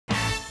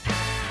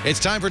It's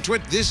time for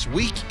Twit This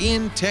Week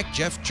in Tech.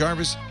 Jeff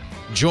Jarvis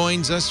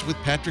joins us with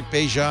Patrick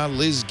Beja,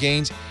 Liz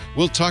Gaines.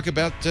 We'll talk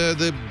about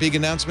the big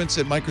announcements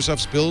at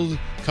Microsoft's Build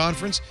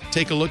conference,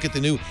 take a look at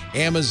the new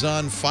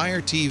Amazon Fire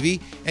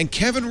TV, and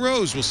Kevin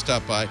Rose will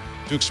stop by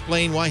to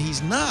explain why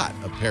he's not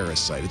a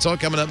parasite. It's all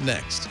coming up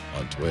next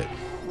on Twit.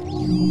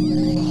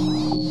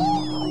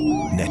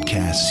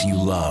 Netcasts you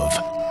love.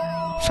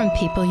 From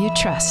people you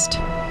trust.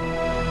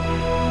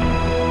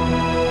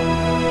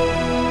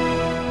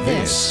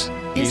 This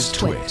is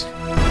Twit.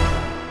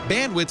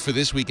 Bandwidth for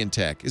This Week in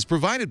Tech is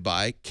provided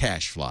by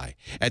CacheFly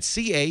at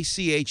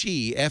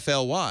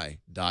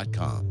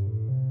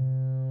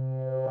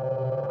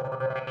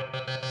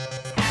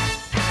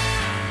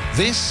CacheFly.com.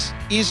 This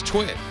is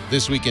Twit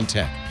This Week in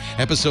Tech,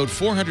 episode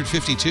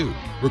 452,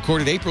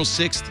 recorded April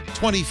 6th,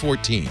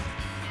 2014.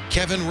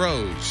 Kevin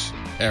Rose,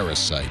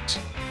 Parasite.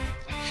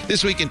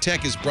 This Week in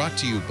Tech is brought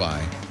to you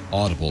by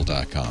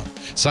Audible.com.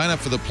 Sign up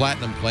for the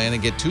Platinum plan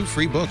and get 2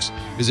 free books.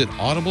 Visit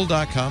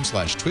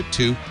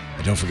audible.com/twit2.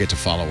 And don't forget to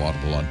follow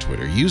Audible on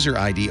Twitter. User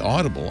ID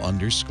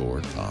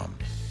audible_com.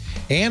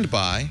 And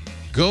by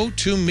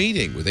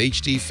GoToMeeting with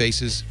HD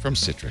Faces from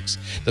Citrix.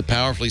 The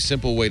powerfully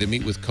simple way to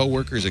meet with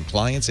coworkers and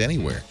clients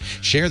anywhere.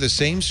 Share the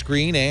same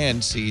screen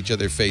and see each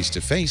other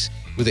face-to-face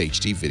with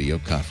HD video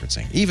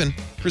conferencing. Even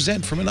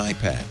present from an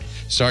iPad.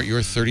 Start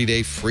your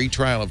 30-day free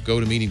trial of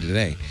GoToMeeting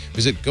today.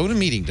 Visit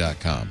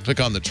GoToMeeting.com.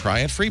 Click on the Try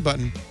It Free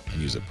button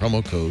and use the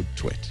promo code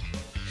TWIT.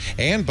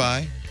 And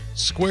by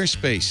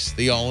Squarespace,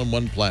 the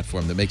all-in-one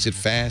platform that makes it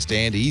fast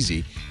and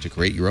easy to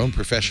create your own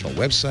professional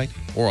website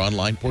or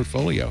online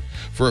portfolio.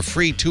 For a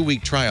free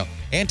 2-week trial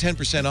and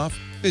 10% off,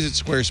 visit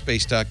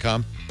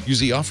squarespace.com. Use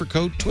the offer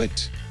code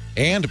TWIT.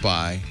 And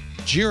by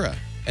Jira,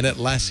 an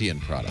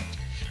Atlassian product.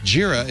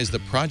 Jira is the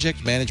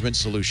project management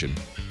solution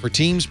for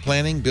teams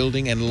planning,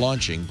 building, and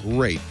launching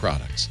great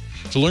products.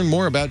 To learn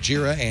more about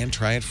Jira and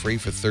try it free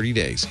for 30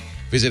 days,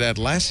 visit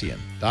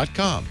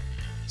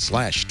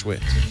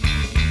Atlassian.com/twit.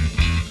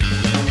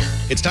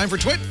 It's time for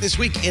Twit This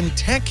Week in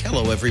Tech.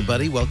 Hello,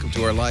 everybody. Welcome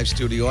to our live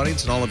studio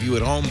audience and all of you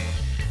at home.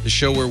 The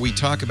show where we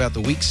talk about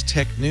the week's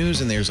tech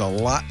news, and there's a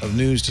lot of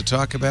news to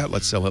talk about.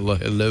 Let's say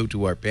hello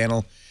to our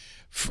panel.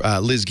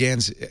 Liz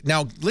Gaines.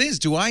 Now, Liz,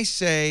 do I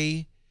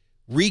say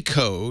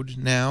Recode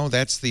now?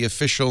 That's the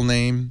official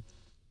name.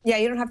 Yeah,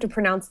 you don't have to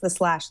pronounce the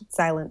slash. It's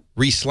silent.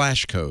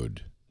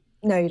 Code.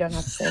 No, you don't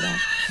have to say that.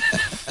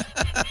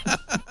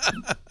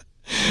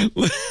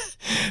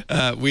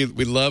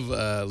 We love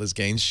Liz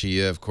Gaines.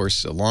 She, of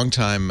course, a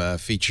longtime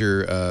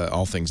feature,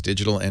 All Things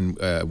Digital. And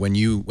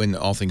when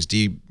All Things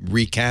D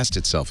recast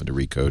itself into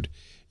Recode,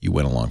 you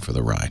went along for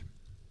the ride.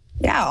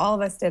 Yeah, all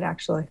of us did,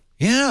 actually.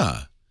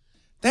 Yeah.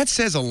 That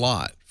says a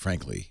lot,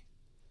 frankly.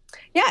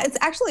 Yeah, it's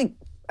actually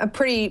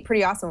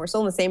pretty awesome. We're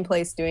still in the same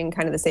place doing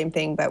kind of the same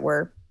thing, but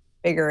we're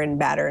bigger and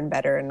badder and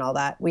better and all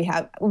that. We've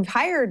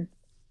hired,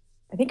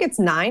 I think it's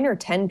 9 or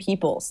 10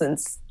 people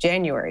since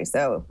January.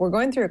 So we're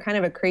going through a kind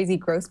of a crazy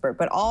growth spurt,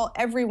 but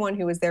everyone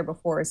who was there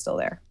before is still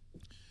there.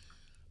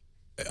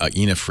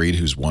 Ina Fried,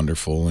 who's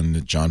wonderful,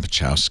 and John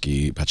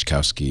Pachkowski,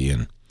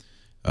 and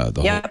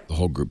the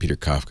whole group, Peter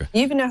Kafka.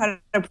 You even know how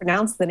to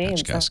pronounce the name.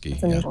 Pachkowski,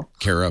 so yeah.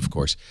 Kara, of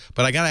course.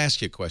 But I got to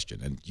ask you a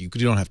question, and you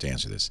don't have to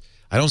answer this.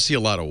 I don't see a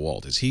lot of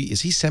Walt. Is he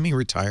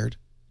semi-retired?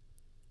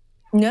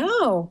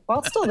 No,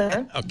 Walt's still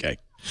there. Okay.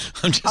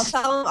 I'll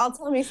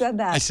tell him he said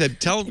that. I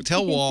said, tell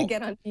Walt,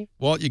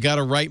 Walt, you got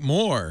to write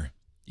more.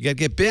 You got to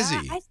get busy.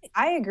 Yeah,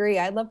 I agree.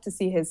 I'd love to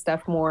see his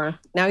stuff more.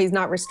 Now he's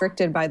not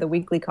restricted by the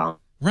weekly column.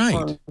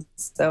 Right.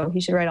 So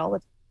he should write all the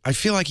time. I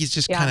feel like he's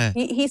just kind of...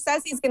 He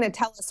says he's going to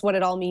tell us what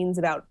it all means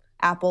about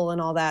Apple and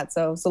all that.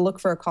 So look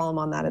for a column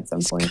on that at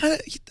some point.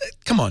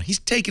 Come on, he's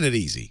taking it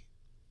easy.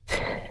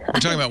 We're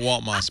talking about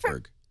Walt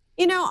Mossberg.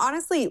 You know,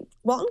 honestly,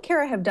 Walt and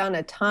Kara have done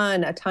a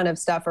ton of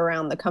stuff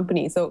around the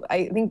company. So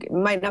I think it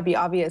might not be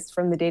obvious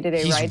from the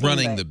day-to-day writing. He's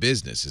running the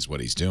business is what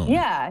he's doing.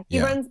 Yeah,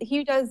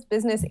 he does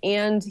business,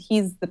 and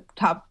he's the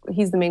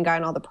main guy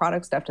on all the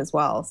product stuff as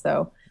well.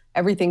 So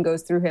everything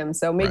goes through him.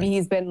 So maybe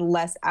he's been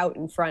less out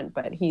in front,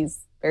 but he's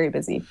very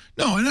busy.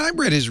 No, and I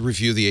read his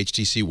review of the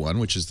HTC One,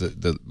 which is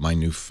my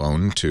new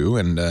phone too,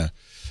 and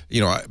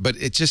but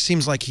it just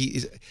seems like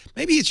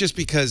maybe it's just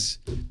because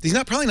he's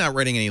probably not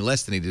writing any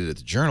less than he did at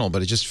the Journal,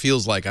 but it just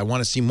feels like I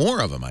want to see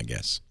more of him, I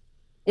guess.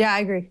 Yeah,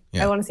 I agree.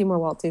 Yeah. I want to see more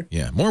Walt too.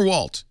 Yeah, more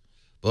Walt.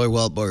 Boy,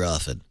 Walt, more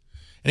often.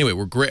 Anyway,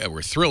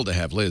 we're thrilled to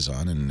have Liz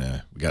on,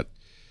 and we got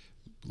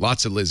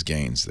lots of Liz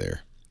Gaines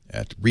there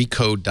at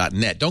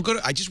recode.net. Don't go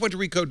to, I just went to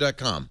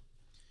recode.com.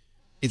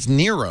 It's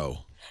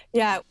Nero.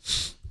 Yeah,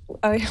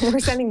 we're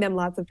sending them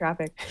lots of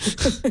traffic.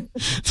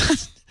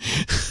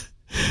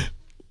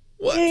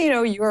 What?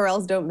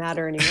 URLs don't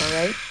matter anymore,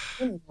 right?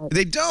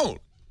 They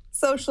don't.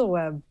 Social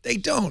web. They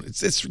don't.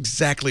 It's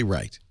exactly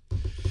right.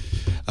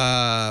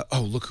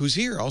 Look who's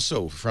here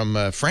also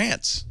from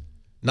France.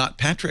 Not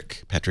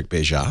Patrick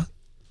Beja.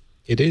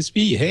 It is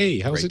me. Hey,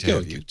 how's it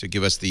going? To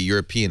give us the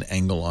European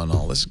angle on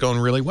all this. It's going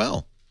really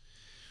well.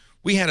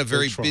 We had a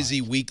very busy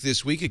week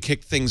this week. It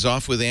kicked things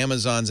off with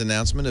Amazon's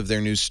announcement of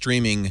their new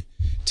streaming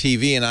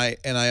TV,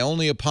 and I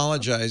only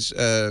apologize.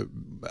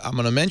 I'm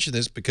going to mention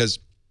this because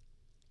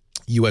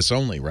U.S.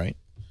 only, right?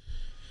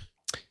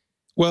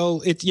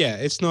 Well,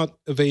 it's not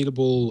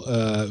available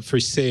for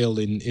sale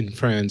in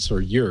France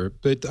or Europe,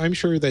 but I'm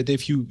sure that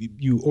if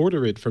you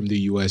order it from the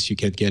U.S., you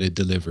can get it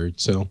delivered.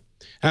 So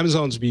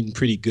Amazon's been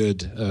pretty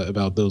good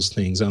about those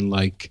things,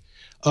 unlike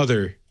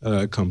other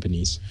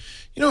companies.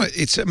 You know,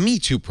 it's a Me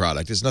Too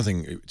product. It's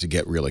nothing to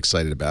get real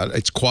excited about.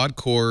 It's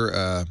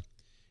quad-core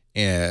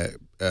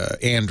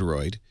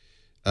Android.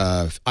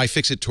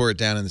 iFixit tore it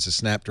down, and it's a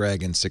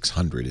Snapdragon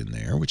 600 in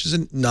there, which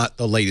is not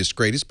the latest,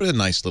 greatest, but a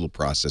nice little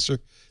processor.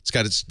 It's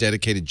got its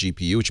dedicated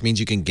GPU, which means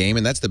you can game,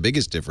 and that's the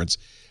biggest difference.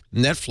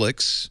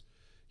 Netflix,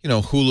 you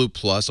know, Hulu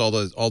Plus, all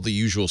the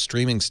usual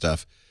streaming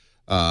stuff,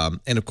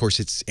 and of course,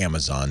 it's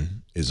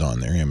Amazon is on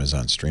there,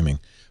 Amazon streaming.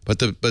 But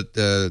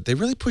they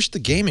really pushed the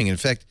gaming. In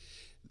fact,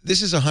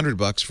 this is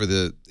 $100 for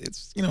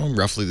it's, you know,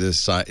 roughly this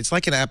size. It's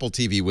like an Apple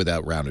TV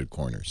without rounded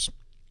corners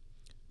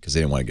because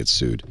they didn't want to get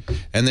sued.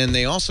 And then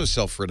they also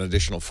sell for an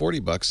additional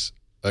 $40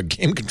 a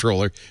game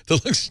controller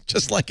that looks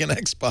just like an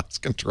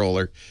Xbox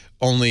controller,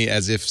 only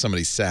as if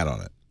somebody sat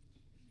on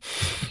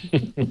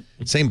it.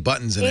 Same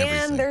buttons and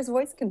everything. And there's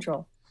voice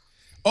control.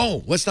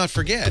 Oh, let's not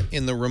forget,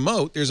 in the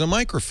remote, there's a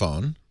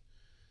microphone,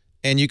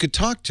 and you could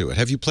talk to it.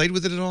 Have you played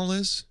with it at all,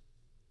 Liz?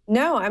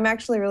 No, I'm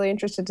actually really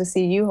interested to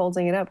see you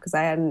holding it up because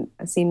I hadn't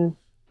seen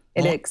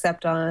it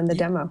except on the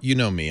demo. You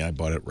know me. I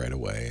bought it right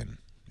away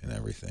and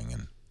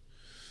everything.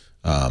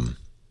 And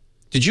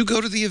did you go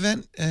to the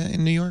event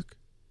in New York?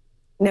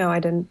 No,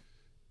 I didn't.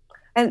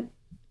 And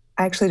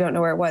I actually don't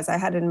know where it was. I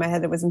had it in my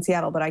head it was in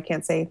Seattle, but I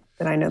can't say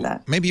that I know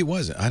that. Maybe it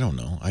wasn't. I don't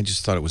know. I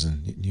just thought it was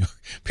in New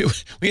York.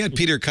 We had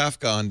Peter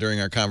Kafka on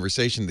during our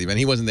conversation at the event.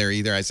 He wasn't there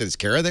either. I said, is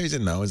Kara there? He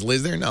said, no. Is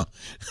Liz there? No.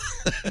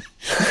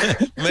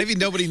 Maybe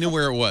nobody knew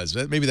where it was.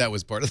 Maybe that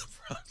was part of the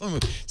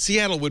problem.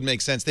 Seattle would make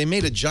sense. They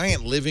made a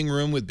giant living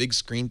room with big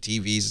screen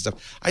TVs and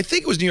stuff. I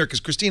think it was New York because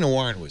Christina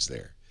Warren was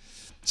there.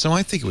 So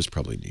I think it was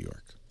probably New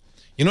York.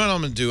 You know what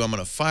I'm going to do? I'm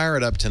going to fire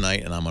it up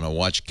tonight, and I'm going to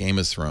watch Game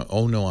of Thrones.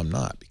 Oh, no, I'm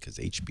not, because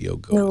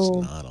HBO Go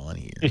is not on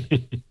here.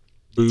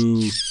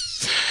 Boo.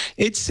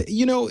 It's,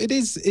 you know,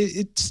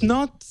 it's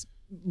not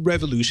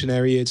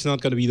revolutionary. It's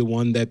not going to be the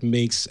one that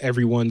makes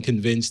everyone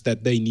convinced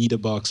that they need a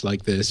box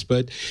like this,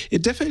 but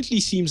it definitely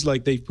seems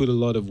like they've put a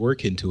lot of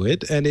work into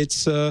it, and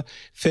it's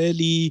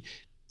fairly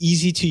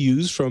easy to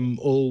use from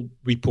all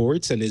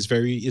reports, and it's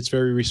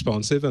very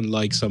responsive,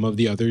 unlike some of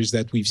the others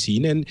that we've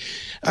seen. And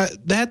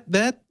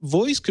that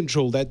voice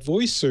control, that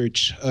voice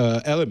search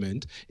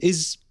element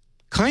is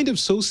kind of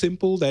so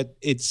simple that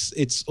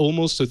it's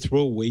almost a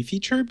throwaway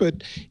feature,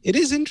 but it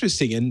is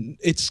interesting, and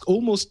it's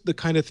almost the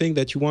kind of thing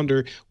that you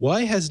wonder,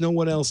 why has no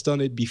one else done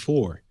it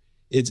before?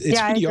 It's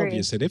pretty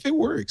obvious, and if it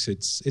works,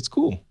 it's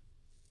cool.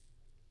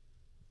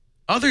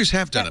 Others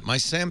have done it. My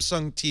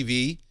Samsung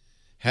TV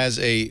has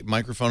a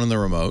microphone in the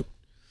remote.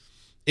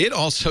 It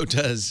also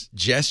does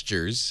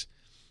gestures.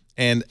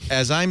 And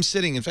as I'm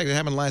sitting, in fact, it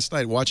happened last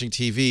night watching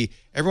TV,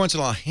 every once in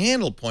a while a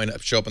hand will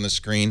show up on the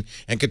screen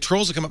and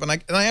controls will come up, and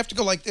I have to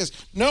go like this.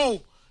 No.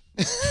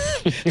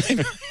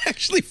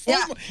 Actually,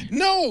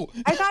 no.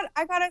 I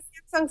got a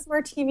Samsung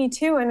Smart TV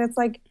too, and it's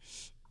like,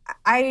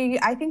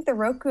 I think the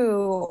Roku,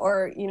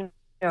 or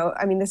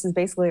I mean, this is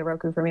basically a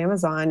Roku from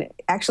Amazon,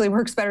 actually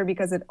works better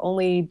because it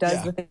only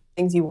does the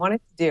things you want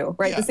it to do,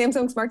 right? The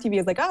Samsung Smart TV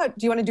is like, oh, do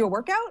you want to do a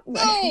workout?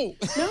 No.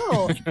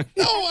 No.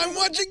 No, I'm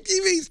watching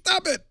TV.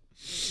 Stop it.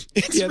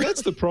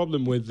 That's the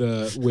problem with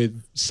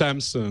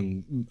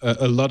Samsung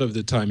a lot of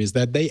the time, is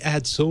that they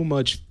add so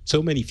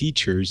many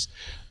features.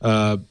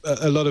 A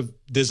lot of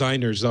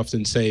designers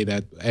often say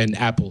that, and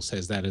Apple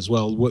says that as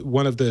well.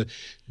 One of the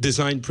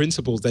design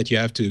principles that you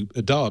have to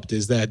adopt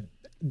is that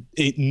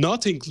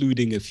not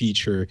including a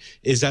feature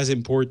is as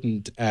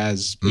important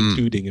as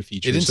including a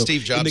feature. Didn't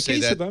Steve Jobs say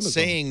that Amazon,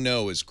 saying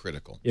no is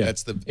critical? Yeah,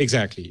 that's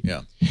exactly.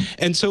 Yeah.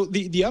 And so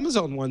the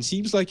Amazon one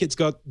seems like it's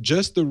got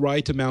just the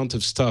right amount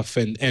of stuff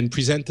and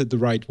presented the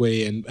right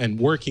way and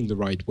working the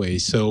right way.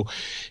 So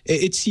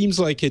it seems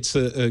like it's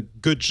a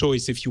good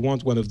choice if you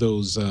want one of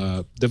those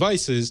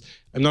devices.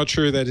 I'm not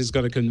sure that it's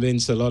going to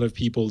convince a lot of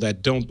people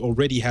that don't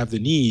already have the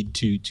need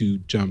to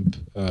jump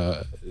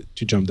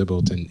the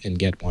boat and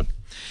get one.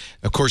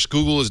 Of course,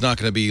 Google is not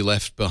going to be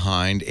left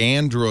behind.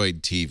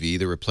 Android TV,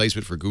 the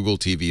replacement for Google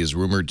TV, is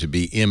rumored to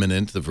be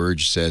imminent. The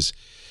Verge says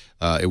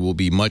it will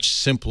be much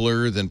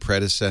simpler than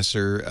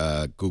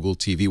predecessor Google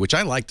TV, which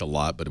I liked a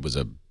lot, but it was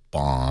a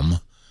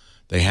bomb.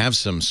 They have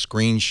some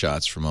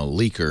screenshots from a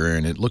leaker,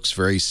 and it looks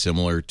very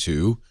similar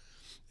to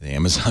the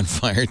Amazon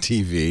Fire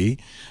TV.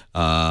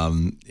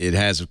 It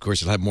has, of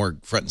course, it'll have more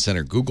front and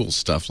center Google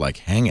stuff like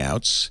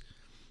Hangouts.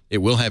 It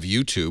will have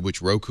YouTube, which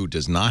Roku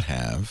does not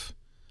have,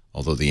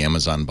 although the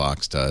Amazon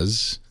box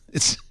does.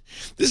 This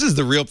is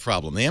the real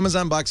problem. The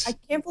Amazon box. I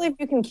can't believe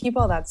you can keep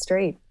all that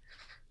straight.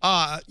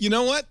 You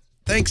know what?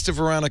 Thanks to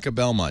Veronica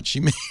Belmont. She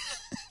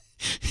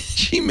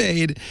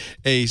made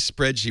a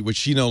spreadsheet, which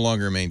she no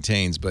longer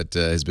maintains, but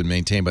has been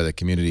maintained by the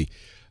community,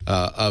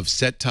 of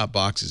set-top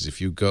boxes.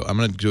 If you go, I'm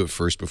going to do it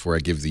first before I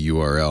give the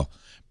URL,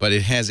 but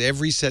it has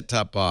every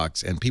set-top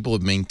box, and people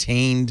have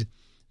maintained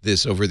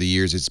this over the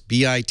years. It's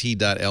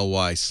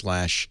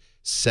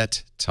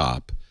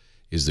bit.ly/set-top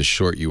is the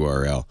short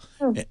URL.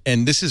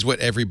 And this is what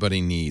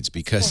everybody needs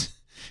because,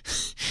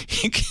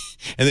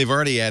 and they've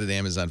already added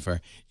Amazon Fire.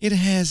 It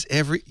has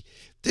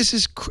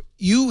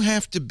you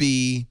have to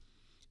be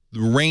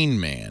the Rain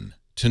Man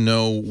to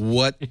know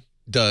what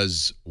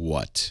does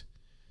what.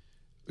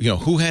 You know,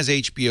 who has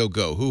HBO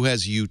Go? Who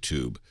has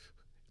YouTube?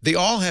 They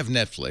all have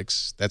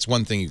Netflix. That's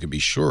one thing you can be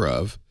sure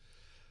of.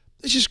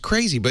 It's just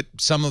crazy, but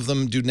some of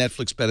them do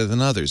Netflix better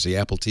than others. The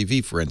Apple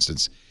TV, for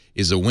instance,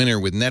 is a winner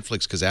with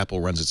Netflix because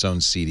Apple runs its own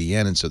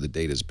CDN, and so the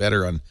data is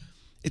better on.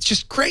 It's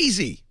just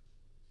crazy.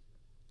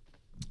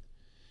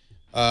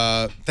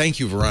 Thank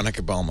you,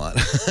 Veronica Belmont.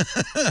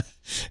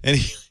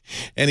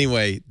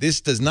 Anyway,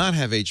 this does not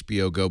have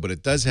HBO Go, but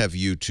it does have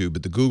YouTube.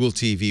 But the Google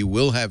TV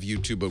will have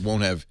YouTube, but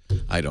won't have,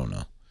 I don't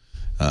know.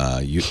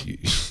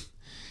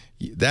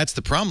 That's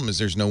the problem, is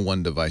there's no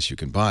one device you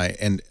can buy.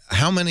 And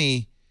how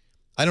many,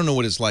 I don't know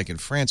what it's like in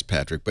France,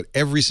 Patrick, but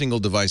every single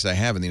device I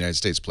have in the United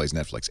States plays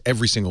Netflix.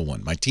 Every single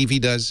one. My TV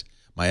does.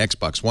 My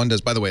Xbox One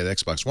does. By the way, the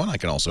Xbox One I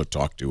can also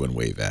talk to and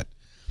wave at.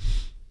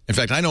 In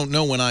fact, I don't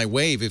know when I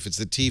wave if it's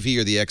the TV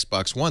or the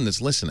Xbox One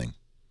that's listening.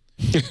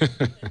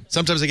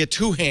 Sometimes I get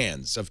two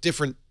hands of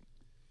different.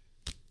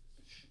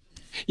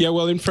 Yeah,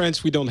 well, in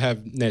France, we don't have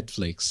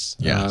Netflix.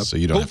 Yeah, so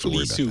you don't have to worry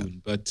about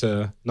soon, but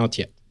not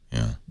yet.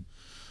 Yeah.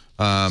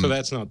 So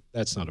that's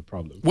not a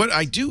problem. What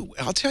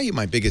I'll tell you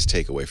my biggest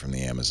takeaway from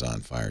the Amazon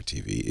Fire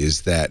TV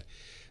is that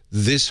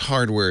this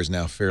hardware is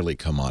now fairly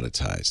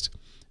commoditized.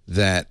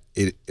 That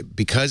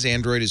because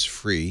Android is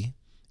free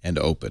and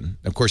open.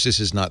 Of course, this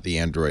is not the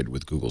Android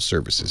with Google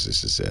services.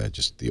 This is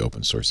just the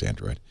open source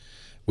Android,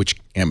 which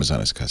Amazon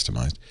has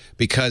customized.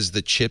 Because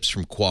the chips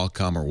from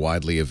Qualcomm are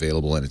widely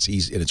available and it's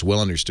easy and it's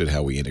well understood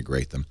how we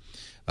integrate them.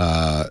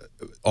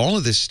 All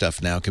of this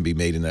stuff now can be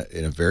made in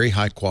a very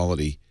high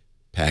quality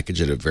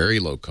package at a very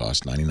low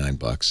cost,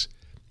 $99,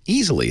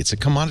 easily. It's a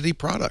commodity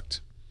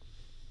product,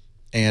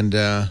 and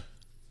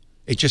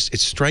it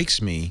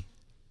strikes me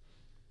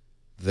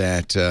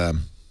that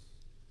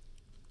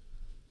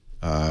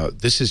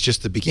this is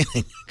just the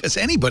beginning, because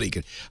anybody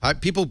could.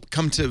 People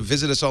come to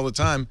visit us all the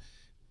time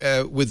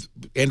with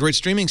Android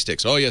streaming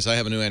sticks. Oh yes, I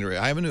have a new Android.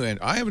 I have a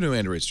new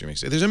Android streaming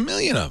stick. There's a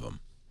million of them.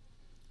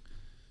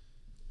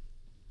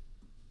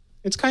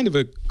 It's kind of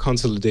a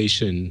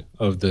consolidation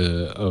of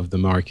the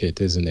market,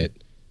 isn't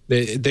it?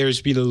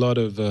 There's been a lot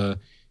of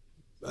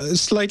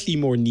slightly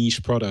more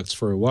niche products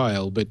for a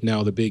while, but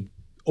now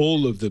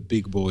all of the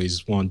big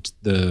boys want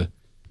the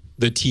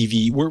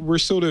TV. We're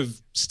sort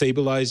of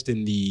stabilized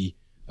in the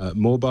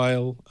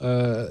mobile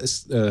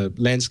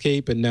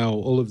landscape, and now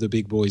all of the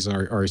big boys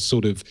are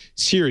sort of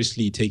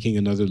seriously taking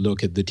another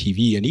look at the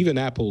TV. And even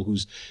Apple,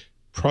 who's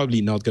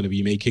probably not going to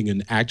be making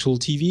an actual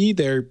TV,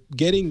 they're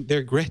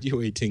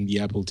graduating the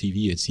Apple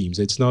TV, it seems.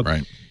 It's not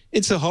right.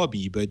 It's a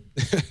hobby, but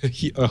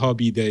a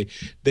hobby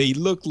they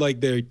look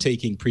like they're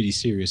taking pretty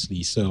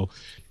seriously. So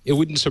it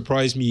wouldn't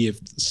surprise me if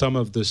some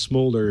of the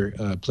smaller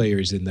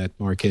players in that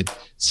market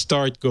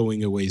start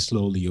going away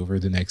slowly over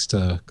the next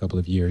couple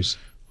of years.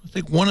 I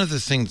think one of the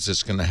things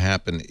that's going to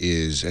happen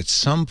is at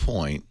some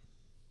point,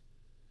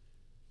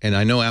 and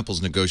I know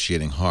Apple's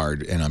negotiating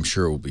hard, and I'm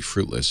sure it will be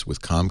fruitless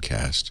with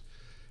Comcast,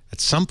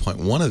 at some point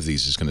one of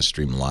these is going to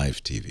stream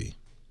live TV.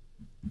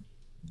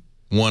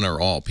 One or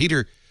all.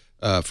 Peter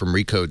from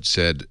Recode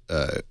said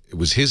it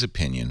was his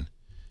opinion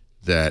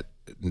that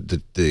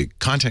the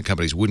content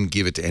companies wouldn't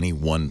give it to any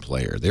one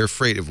player. They're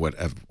afraid of what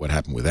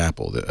happened with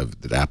Apple,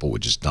 that Apple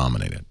would just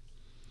dominate it.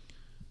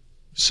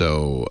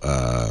 So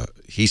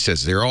he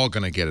says they're all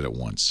going to get it at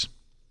once.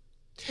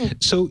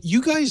 So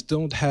you guys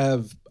don't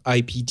have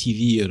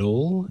IPTV at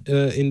all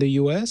in the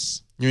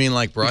U.S.? You mean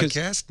like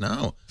broadcast?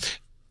 No.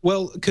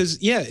 Well,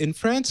 because, yeah, in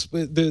France,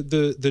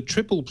 the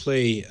triple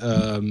play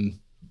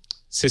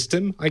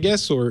system, I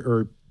guess,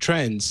 or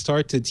trend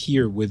started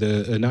here with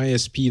an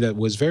ISP that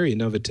was very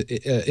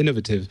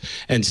innovative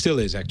and still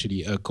is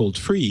actually called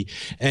Free.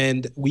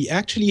 And we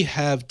actually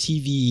have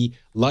TV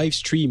live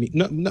streaming.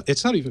 No,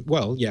 it's not even,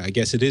 well, yeah, I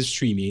guess it is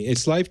streaming.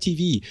 It's live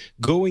TV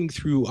going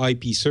through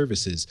IP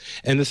services.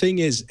 And the thing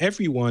is,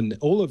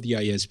 all of the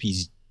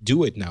ISPs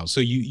do it now.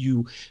 So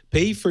you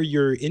pay for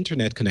your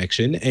internet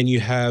connection, and you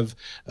have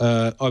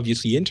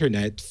obviously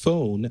internet,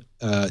 phone,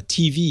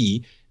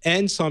 TV,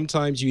 and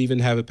sometimes you even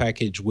have a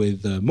package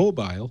with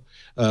mobile.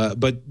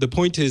 But the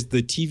point is,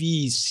 the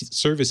TV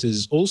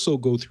services also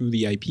go through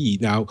the IP.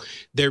 Now,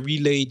 they're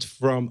relayed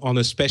on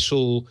a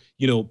special,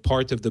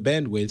 part of the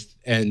bandwidth,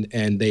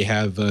 and they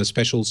have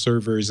special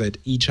servers at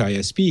each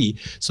ISP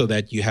so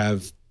that you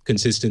have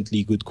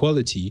consistently good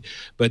quality.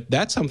 But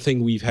that's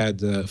something we've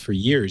had for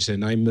years,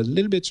 and I'm a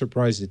little bit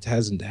surprised it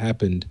hasn't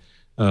happened.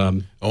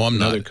 I'm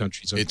not. Other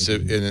countries.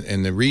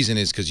 And the reason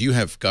is because you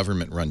have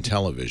government-run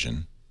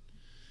television,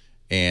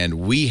 and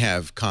we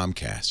have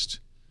Comcast,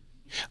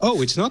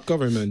 Oh, it's not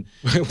government.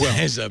 Well,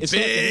 there's a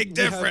big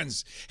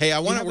difference. Hey,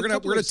 we're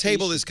gonna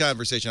table this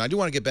conversation. I do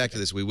want to get back to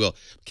this. We will.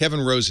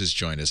 Kevin Rose has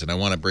joined us, and I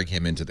want to bring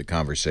him into the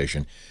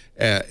conversation.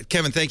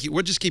 Kevin, thank you.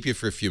 We'll just keep you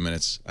for a few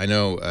minutes. I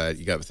know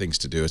you got things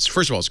to do.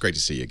 First of all, it's great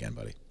to see you again,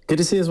 buddy. Good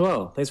to see you as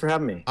well. Thanks for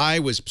having me. I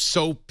was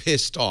so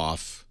pissed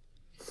off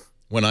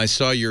when I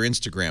saw your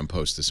Instagram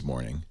post this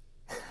morning.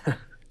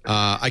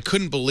 I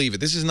couldn't believe it.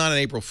 This is not an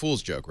April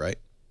Fool's joke, right?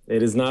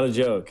 It is not a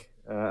joke.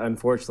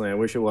 Unfortunately, I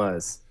wish it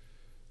was.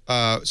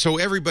 So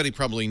everybody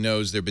probably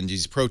knows there have been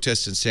these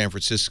protests in San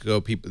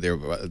Francisco. People there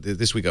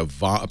this week, a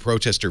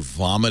protester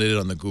vomited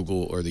on the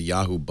Google or the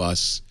Yahoo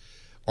bus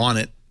on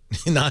it.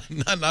 not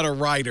a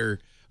rider,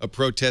 a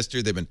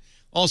protester. There've been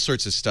all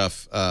sorts of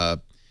stuff.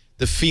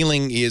 The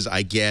feeling is,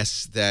 I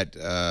guess, that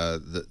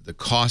the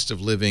cost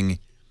of living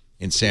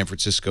in San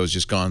Francisco has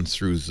just gone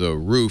through the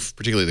roof,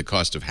 particularly the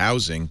cost of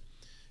housing,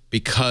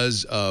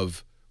 because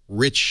of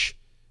rich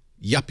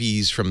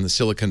yuppies from the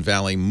Silicon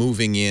Valley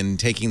moving in,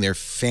 taking their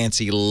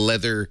fancy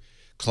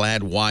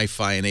leather-clad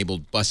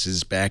Wi-Fi-enabled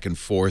buses back and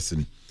forth,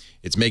 and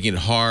it's making it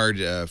hard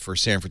for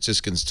San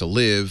Franciscans to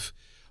live.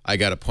 I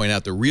got to point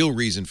out the real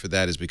reason for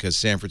that is because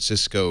San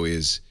Francisco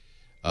is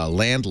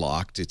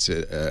landlocked. It's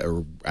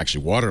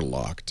actually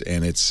waterlocked,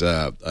 and it's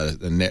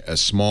a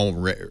small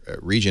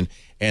region,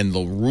 and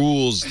the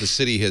rules the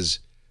city has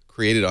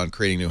created on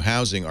creating new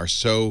housing are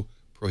so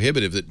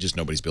prohibitive that just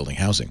nobody's building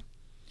housing.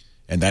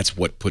 And that's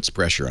what puts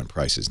pressure on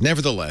prices.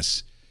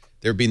 Nevertheless,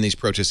 there have been these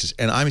protests,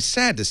 and I'm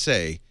sad to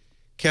say,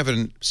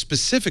 Kevin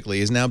specifically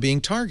is now being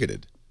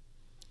targeted.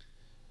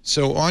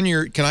 So on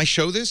your, can I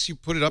show this? You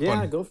put it up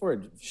on. Yeah, go for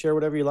it. Share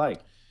whatever you like.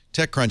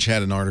 TechCrunch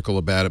had an article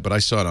about it, but I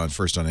saw it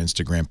first on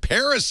Instagram.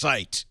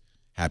 Parasite,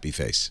 happy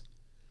face.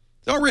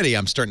 Already,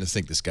 I'm starting to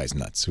think this guy's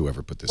nuts.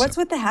 Whoever put this up. What's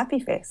with the happy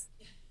face?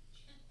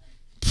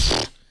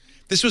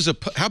 This was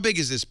how big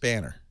is this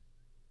banner?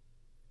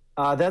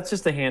 That's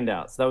just a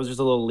handout. So that was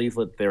just a little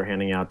leaflet they were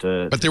handing out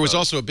to. But there was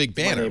also a big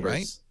banner,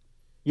 right?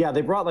 Yeah,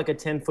 they brought like a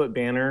 10-foot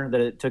banner that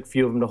it took a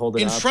few of them to hold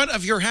it up. In front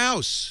of your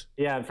house?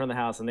 Yeah, in front of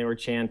the house. And they were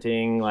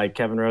chanting like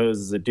Kevin Rose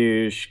is a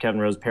douche, Kevin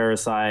Rose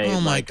parasite.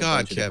 Oh my like,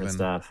 God, Kevin.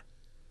 Stuff.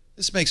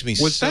 This makes me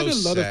so sad.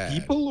 Was that a lot of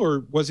people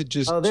or was it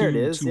just there it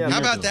is. Yeah, how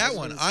about that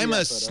one? I'm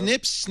a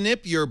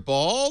snip your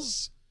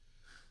balls?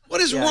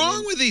 What is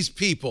wrong with these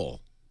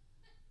people?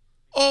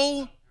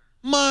 Oh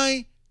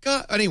my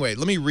God. Anyway,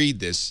 let me read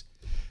this.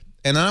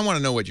 And I want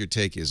to know what your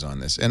take is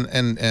on this.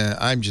 And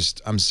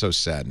I'm so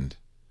saddened.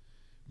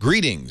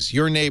 Greetings,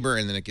 your neighbor,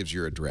 and then it gives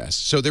your address.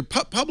 So they're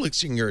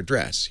publishing your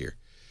address here.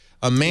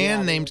 A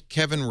man named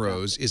Kevin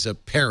Rose is a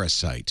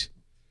parasite.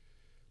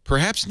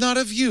 Perhaps not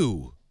of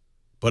you,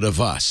 but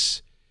of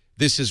us.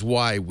 This is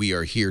why we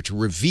are here, to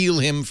reveal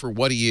him for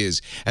what he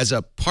is. As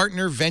a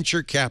partner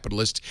venture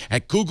capitalist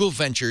at Google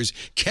Ventures,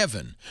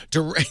 Kevin,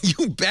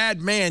 you bad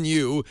man,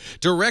 you,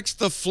 directs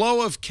the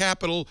flow of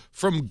capital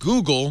from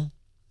Google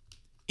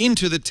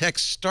into the tech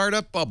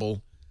startup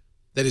bubble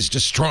that is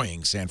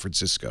destroying San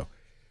Francisco.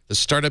 The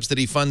startups that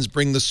he funds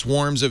bring the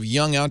swarms of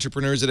young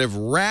entrepreneurs that have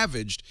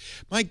ravaged.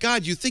 My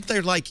God, you think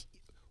they're like,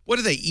 what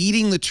are they,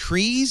 eating the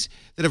trees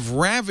that have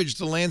ravaged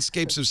the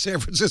landscapes of San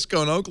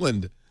Francisco and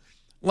Oakland?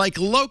 Like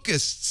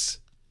locusts.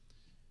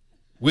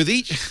 With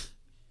each,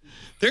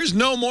 there's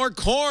no more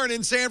corn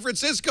in San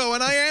Francisco,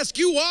 and I ask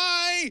you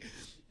why?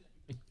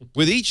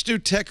 With each new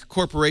tech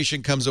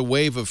corporation comes a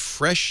wave of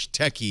fresh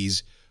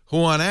techies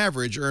who on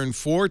average earn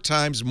 4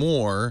 times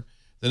more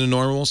than a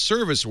normal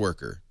service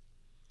worker.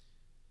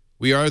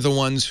 We are the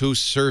ones who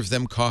serve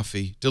them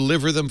coffee,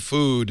 deliver them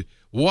food,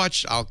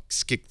 I'll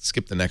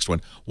skip the next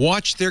one,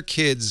 watch their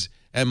kids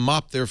and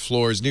mop their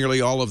floors. Nearly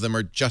all of them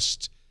are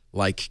just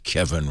like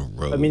Kevin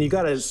Rose. I mean, you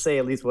got to say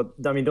at least what,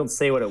 I mean, don't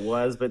say what it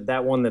was, but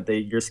that one that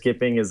you're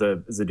skipping is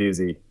a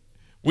doozy.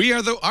 We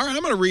are the, all right,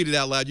 I'm going to read it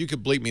out loud. You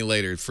could bleep me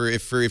later.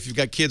 If you've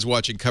got kids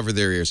watching, cover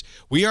their ears.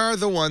 We are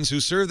the ones who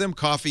serve them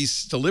coffee,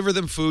 deliver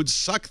them food,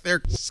 suck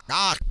their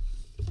cock.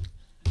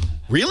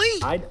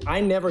 Really? I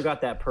never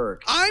got that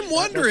perk. I'm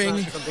wondering.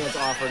 That's not something that's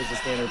offered as a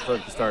standard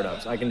perk to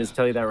startups. I can just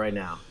tell you that right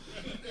now.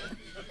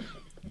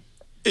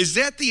 Is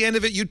that the end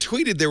of it? You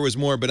tweeted there was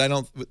more, but I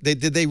don't. Did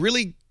they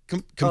really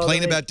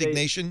complain about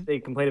dignation? They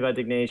complained about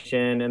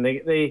dignation, and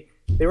they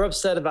were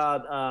upset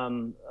about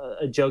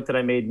a joke that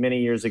I made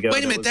many years ago.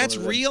 Wait a minute, that's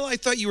real? I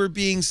thought you were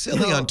being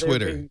silly on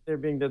Twitter. They're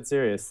being dead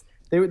serious.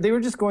 They were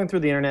just going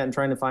through the internet and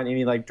trying to find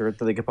any like dirt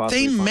that they could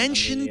possibly find. They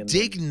mentioned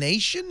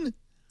dignation?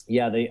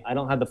 Yeah, I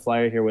don't have the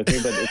flyer here with me,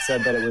 but it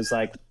said that it was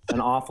like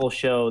an awful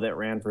show that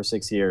ran for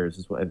 6 years,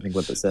 is what I think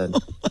what they said. Oh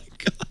my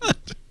God.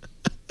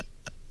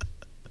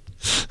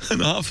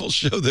 An awful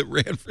show that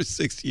ran for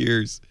 6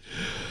 years.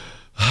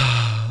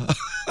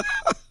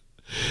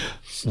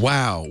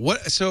 Wow.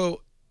 What?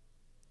 So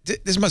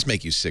this must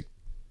make you sick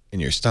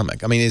in your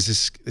stomach. I mean, this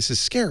is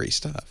scary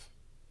stuff.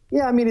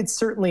 Yeah, I mean, it's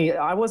certainly,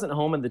 I wasn't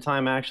home at the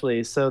time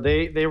actually. So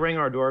they rang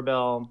our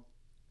doorbell.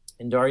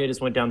 And Daria just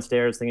went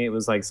downstairs thinking it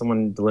was like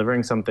someone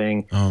delivering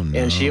something. Oh, no.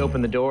 And she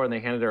opened the door and they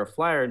handed her a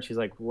flyer and she's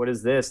like, what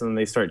is this? And then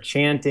they start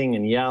chanting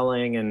and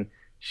yelling and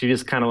she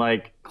just kind of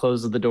like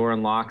closes the door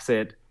and locks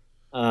it.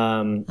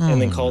 and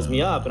then calls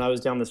me up, and I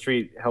was down the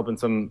street helping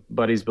some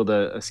buddies build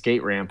a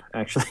skate ramp,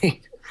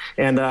 actually.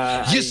 And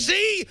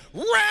see,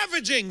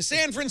 ravaging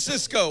San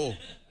Francisco.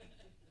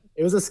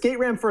 It was a skate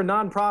ramp for a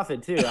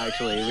nonprofit too,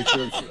 actually, which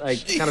was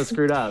like kind of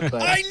screwed up.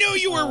 But I knew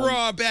you were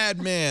raw,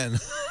 bad man.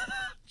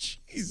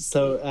 Jeez.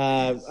 So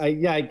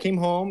I came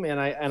home and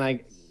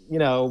I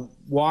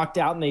walked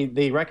out, and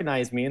they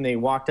recognized me, and they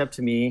walked up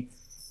to me,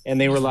 and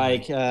they were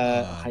like,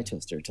 "Hi,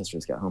 Toaster." Toaster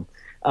just got home.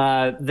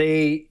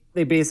 They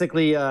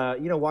basically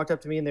walked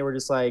up to me, and they were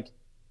just like,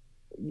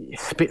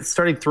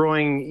 started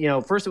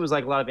throwing, first it was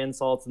like a lot of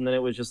insults, and then it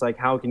was just like,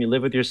 how can you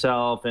live with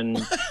yourself,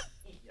 and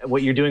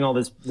what you're doing all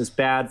this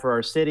bad for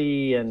our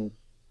city, and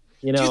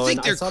do you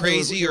think they're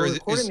crazy, they were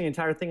recording the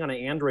entire thing on an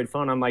Android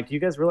phone. I'm like, do you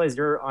guys realize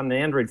you're on an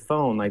Android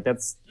phone? Like,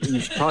 you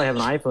should probably have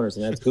an iPhone or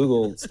something. That's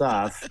Google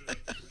stuff.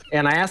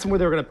 And I asked them where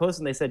they were going to post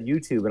it, and they said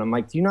YouTube. And I'm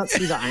like, do you not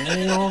see the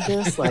irony in all of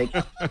this? Like,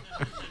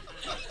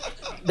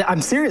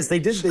 I'm serious. They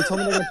did. They told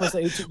me they're going to post it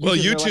on YouTube. Well,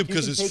 YouTube,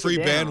 because it's free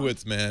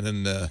bandwidth, man.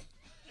 And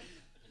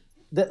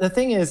the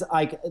thing is,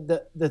 like,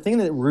 the thing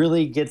that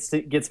really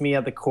gets me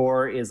at the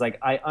core is, like,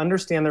 I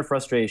understand their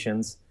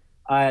frustrations.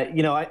 No,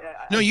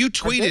 you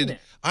tweeted,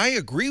 I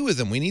agree with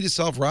them. We need to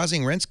solve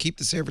rising rents, keep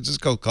the San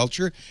Francisco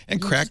culture,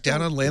 and crack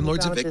down on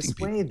landlords evicting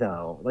people. Way,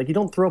 though. Like, you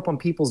don't throw up on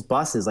people's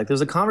buses. Like,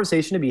 there's a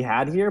conversation to be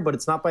had here, but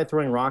it's not by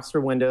throwing rocks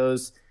through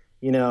windows,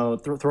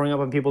 throwing up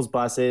on people's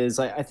buses.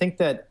 I think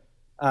that,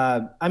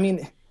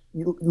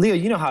 Leo,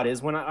 you know how it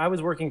is. When I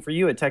was working for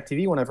you at Tech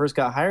TV, when I first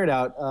got hired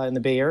out in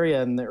the Bay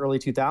Area in the early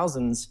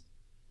 2000s,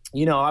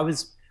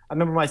 I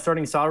remember my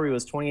starting salary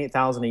was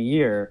 $28,000 a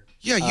year.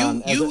 Yeah,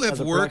 you have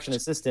worked. Production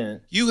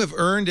assistant. You have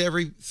earned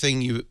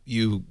everything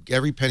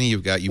every penny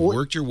you've got. You've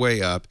worked your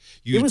way up.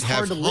 It was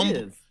hard to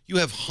live. You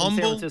have humble.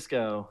 In San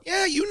Francisco.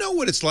 Yeah, you know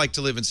what it's like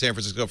to live in San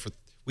Francisco.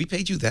 We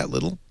paid you that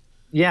little.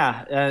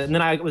 Yeah, and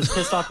then I was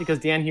pissed off because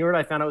Dan Heward,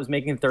 I found out was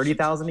making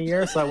 $30,000 a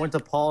year. So I went to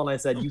Paul and I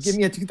said, "You give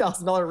me a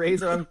 $2,000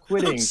 raise, or I'm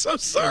quitting." I'm so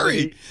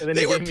sorry. And then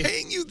they were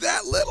paying you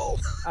that little.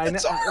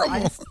 That's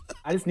horrible.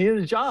 I just needed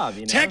a job.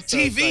 Tech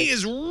TV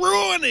is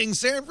ruining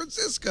San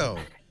Francisco.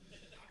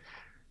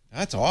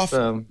 That's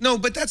awful. No,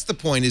 but that's the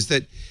point. Is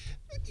that,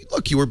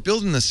 look, you were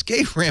building a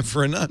skate ramp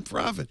for a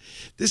nonprofit.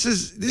 This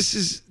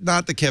is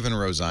not the Kevin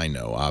Rose I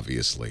know,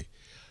 obviously,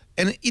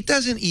 and it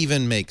doesn't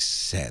even make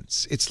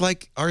sense. It's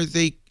like,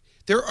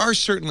 there are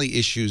certainly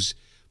issues,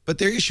 but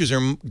their issues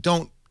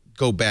don't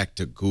go back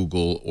to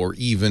Google or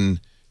even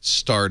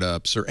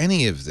startups or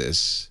any of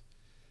this.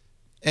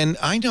 And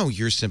I know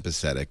you're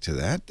sympathetic to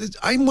that.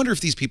 I wonder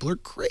if these people are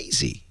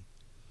crazy.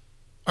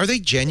 Are they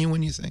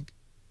genuine, you think?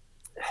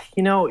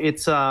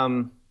 It's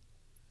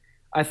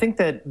I think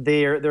that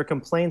their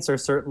complaints are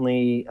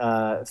certainly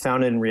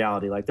founded in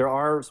reality. Like, there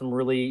are some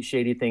really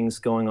shady things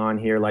going on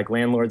here. Like,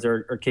 landlords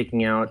are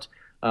kicking out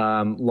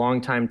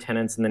longtime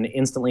tenants and then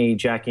instantly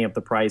jacking up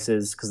the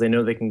prices because they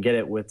know they can get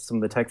it with some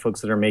of the tech folks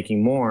that are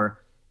making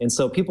more. And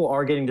so people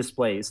are getting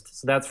displaced.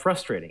 So that's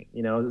frustrating.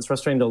 It's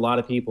frustrating to a lot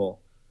of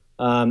people.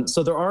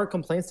 So there are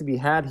complaints to be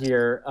had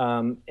here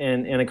and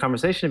a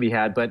conversation to be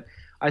had. But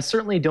I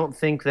certainly don't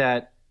think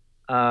that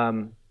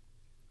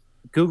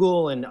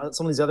Google and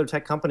some of these other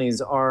tech companies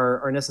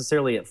are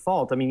necessarily at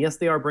fault. I mean, yes,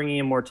 they are bringing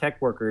in more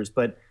tech workers,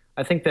 but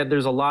I think that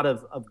there's a lot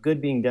of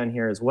good being done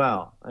here as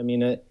well. I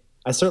mean,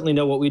 I certainly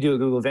know what we do at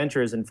Google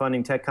Ventures and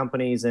funding tech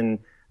companies, and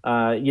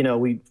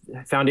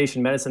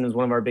Foundation Medicine is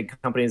one of our big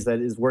companies that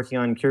is working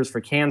on cures for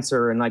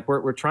cancer, and like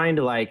we're trying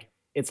to, like,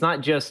 it's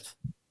not just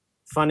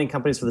funding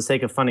companies for the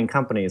sake of funding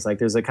companies. Like,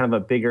 there's a kind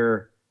of a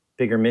bigger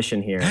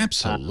mission here.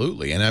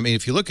 Absolutely, and I mean,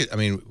 if you look at,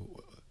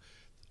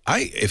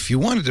 if you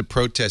wanted to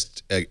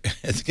protest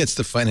against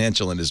the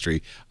financial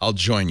industry, I'll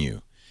join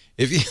you.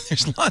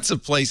 There's lots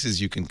of places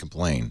you can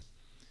complain.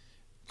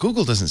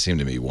 Google doesn't seem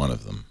to be one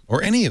of them,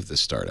 or any of the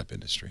startup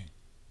industry.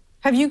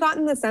 Have you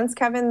gotten the sense,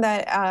 Kevin,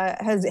 that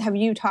have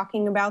you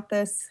talking about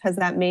this? Has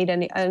that made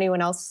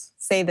anyone else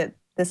say that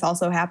this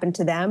also happened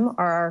to them,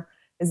 or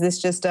is this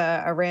just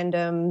a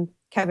random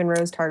Kevin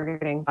Rose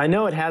targeting? I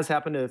know it has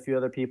happened to a few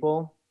other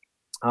people.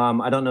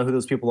 I don't know who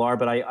those people are,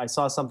 but I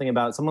saw something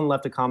about, someone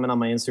left a comment on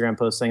my Instagram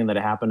post saying that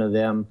it happened to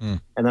them,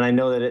 and then I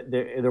know that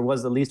there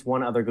was at least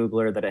one other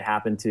Googler that it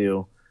happened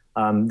to.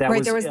 There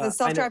was the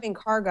self-driving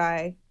car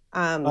guy.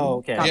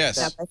 Okay. Yes.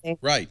 Up, I think.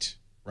 Right.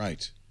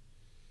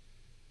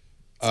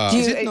 Are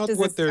you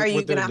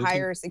going to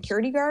hire a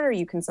security guard? Are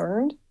you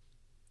concerned?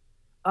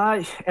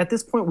 At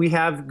this point, we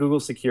have Google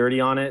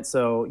security on it.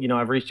 So,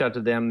 I've reached out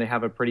to them. They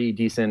have a pretty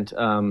decent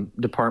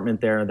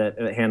department there that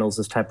handles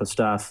this type of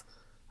stuff.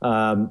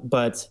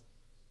 But,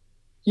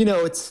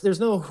 there's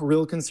no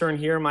real concern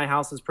here. My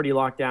house is pretty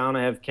locked down.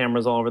 I have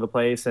cameras all over the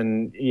place,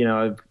 and,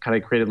 I've kind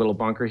of created a little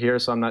bunker here,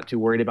 so I'm not too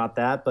worried about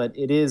that. But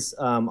it is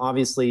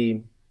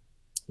obviously,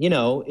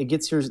 it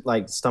gets your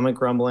stomach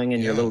grumbling,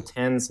 and you're a little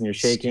tense and you're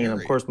shaking. Scary.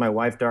 And of course, my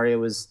wife Daria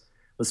was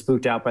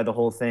spooked out by the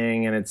whole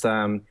thing, and it's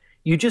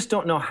you just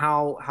don't know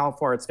how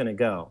far it's going to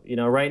go.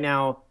 Right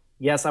now,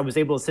 yes, I was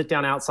able to sit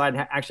down outside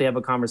and actually have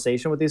a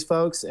conversation with these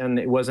folks, and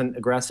it wasn't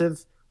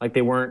aggressive. Like,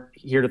 they weren't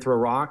here to throw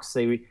rocks.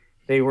 They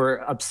they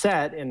were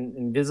upset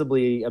and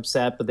visibly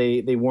upset, but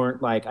they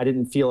weren't like, I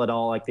didn't feel at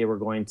all like they were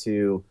going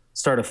to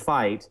start a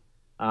fight.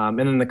 And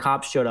then the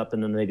cops showed up,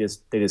 and then they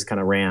just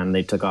kind of ran.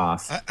 They took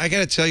off. I got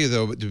to tell you,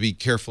 though, to be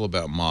careful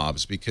about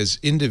mobs, because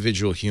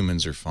individual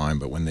humans are fine,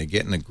 but when they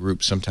get in a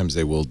group, sometimes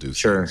they will do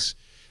things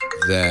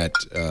that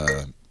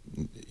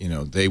you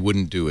know, they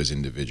wouldn't do as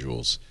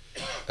individuals.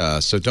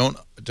 So don't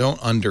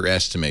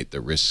underestimate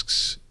the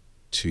risks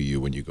to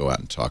you when you go out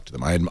and talk to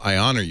them. I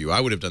honor you.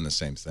 I would have done the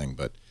same thing,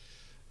 but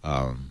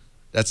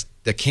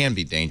that can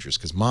be dangerous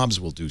because mobs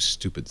will do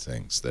stupid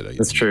things.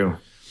 That's true.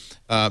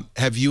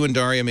 Have you and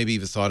Daria maybe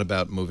even thought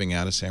about moving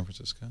out of San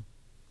Francisco?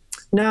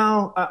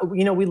 No,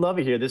 you know, we love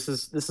it here. This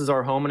is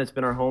our home, and it's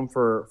been our home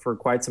for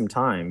quite some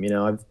time. You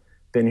know, I've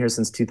been here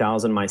since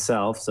 2000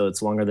 myself, so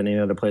it's longer than any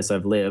other place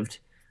I've lived,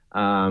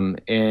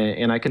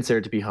 and I consider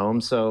it to be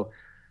home. So,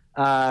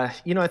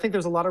 you know, I think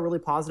there's a lot of really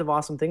positive,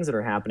 awesome things that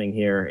are happening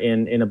here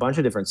in a bunch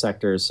of different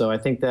sectors. So I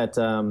think that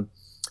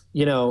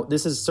you know,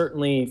 this is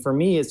certainly, for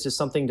me, it's just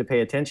something to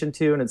pay attention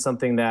to, and it's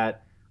something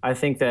that I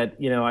think that,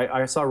 you know,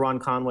 I saw Ron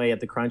Conway at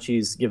the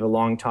Crunchies give a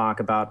long talk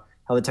about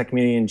how the tech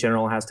community in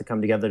general has to come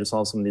together to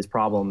solve some of these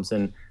problems,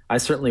 and I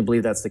certainly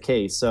believe that's the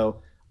case.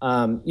 So,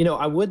 you know,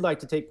 I would like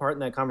to take part in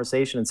that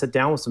conversation and sit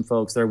down with some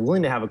folks that are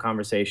willing to have a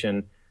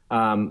conversation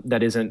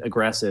that isn't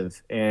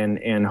aggressive,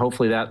 and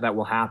hopefully that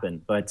will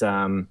happen. But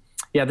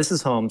yeah, this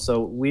is home,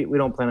 so we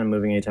don't plan on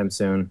moving anytime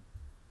soon.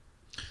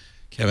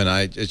 Kevin,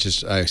 I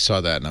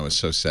saw that and I was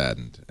so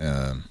saddened.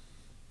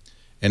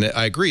 And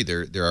I agree,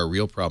 there are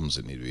real problems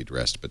that need to be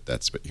addressed, but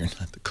you're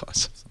not the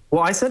cause of them.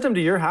 Well, I sent them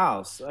to your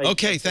house.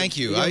 Okay, thank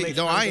you.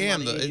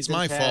 It's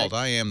my fault.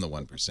 I am the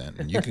 1%,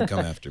 and you can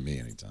come after me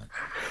anytime.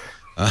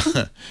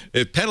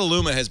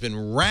 Petaluma has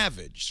been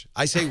ravaged.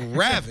 I say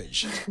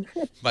ravaged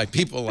by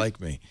people like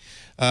me.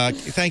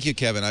 Thank you,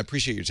 Kevin. I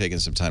appreciate you taking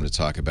some time to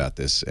talk about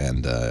this,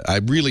 and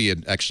I really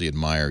actually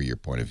admire your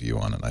point of view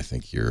on it. I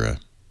think you're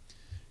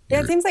yeah,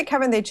 it seems like,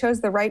 Kevin, they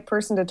chose the right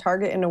person to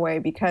target in a way,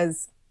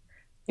 because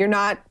you're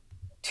not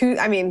too,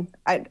 I mean,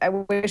 I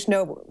wish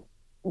no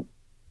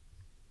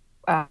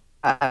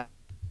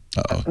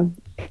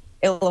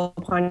ill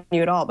upon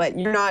you at all, but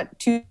you're not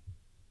too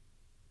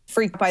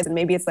freaked by it, and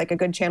maybe it's like a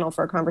good channel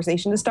for a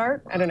conversation to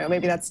start. I don't know,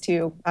 maybe that's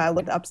too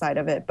look the upside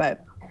of it,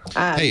 but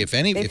hey, if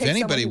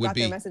anybody would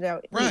be their message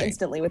out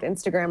instantly with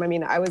Instagram. I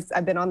mean,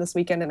 I've been on this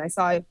weekend, and I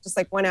saw it just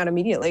like went out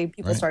immediately.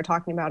 People started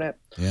talking about it.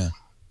 Yeah.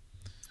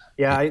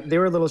 Yeah, they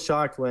were a little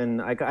shocked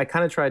when I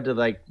kind of tried to,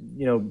 like,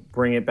 you know,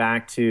 bring it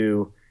back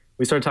to,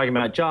 we started talking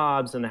about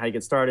jobs and how you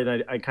get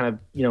started. I kind of,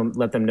 you know,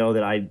 let them know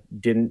that I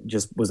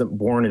wasn't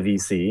born a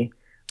VC,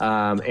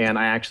 and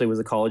I actually was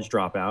a college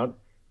dropout,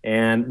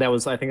 and I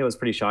think it was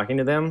pretty shocking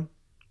to them.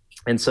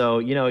 And so,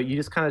 you know, you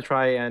just kind of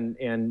try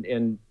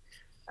and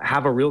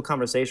have a real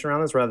conversation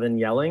around this rather than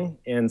yelling.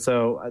 And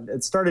so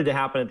it started to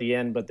happen at the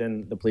end, but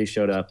then the police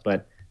showed up.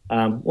 But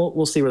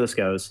we'll see where this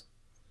goes.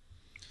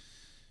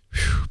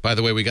 By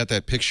the way, we got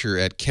that picture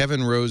at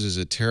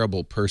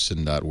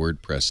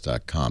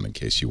kevinrosesaterribleperson.wordpress.com in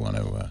case you want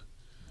to.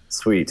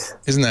 Sweet.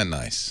 Isn't that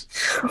nice?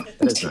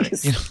 That is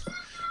nice. You know,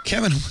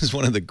 Kevin was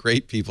one of the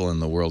great people in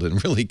the world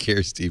and really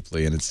cares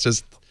deeply, and it's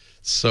just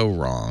so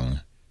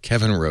wrong.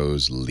 Kevin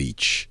Rose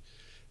Leach.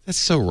 That's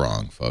so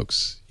wrong,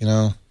 folks. You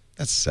know,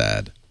 that's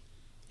sad.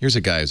 Here's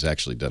a guy who's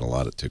actually done a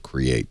lot to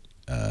create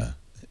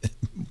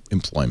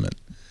employment.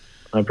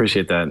 I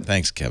appreciate that.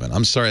 Thanks, Kevin.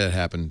 I'm sorry that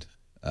happened.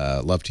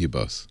 Love to you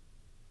both.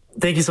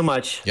 Thank you so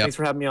much. Yep. Thanks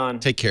for having me on.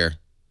 Take care.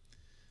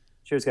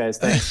 Cheers, guys.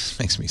 Thanks.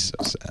 Makes me so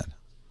sad.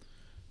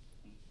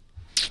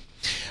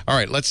 All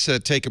right, let's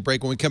take a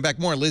break. When we come back,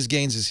 more. Liz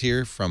Gaines is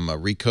here from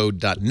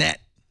recode.net.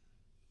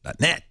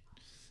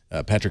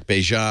 Patrick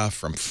Béja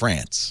from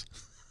France.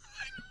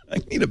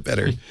 I need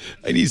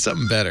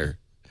something better.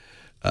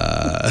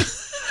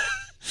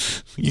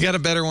 You got a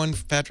better one,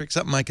 Patrick?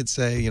 Something I could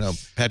say, you know,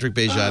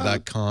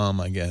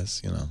 patrickbeja.com, I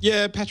guess, you know.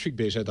 Yeah,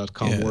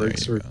 patrickbeja.com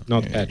works, or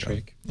not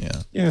Patrick.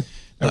 Yeah,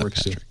 that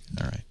works too.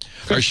 All right.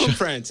 I'm from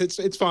France.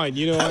 It's fine.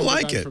 You know, I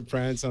like it. From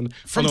France on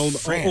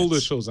France. all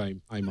the shows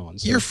I'm on.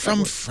 So you're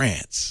from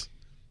France.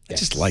 Yes. I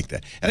just like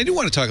that. And I do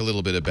want to talk a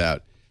little bit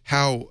about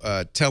how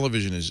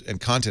television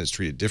and content is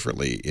treated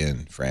differently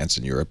in France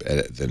and Europe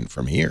than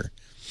from here.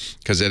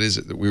 Because that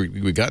is,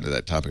 we got into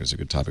that topic. It's a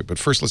good topic. But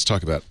first, let's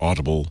talk about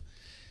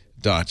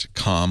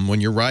Audible.com. When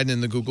you're riding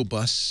in the Google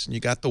bus and you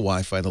got the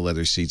Wi-Fi, the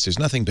leather seats, there's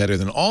nothing better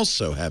than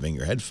also having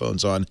your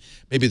headphones on.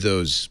 Maybe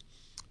those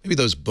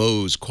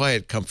Bose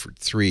Quiet Comfort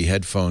 3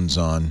 headphones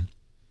on,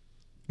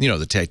 you know,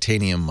 the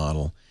titanium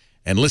model,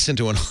 and listen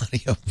to an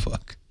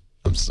audiobook.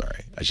 I'm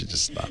sorry. I should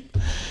just stop.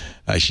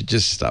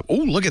 Oh,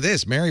 look at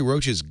this. Mary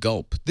Roach's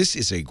Gulp. This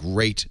is a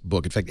great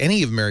book. In fact,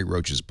 any of Mary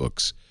Roach's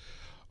books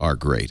are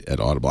great at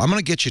Audible. I'm going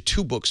to get you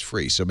 2 books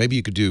free. So maybe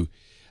you could do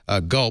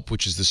Gulp,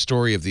 which is the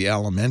story of the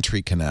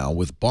alimentary canal,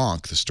 with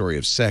Bonk, the story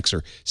of sex,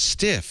 or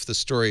Stiff, the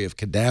story of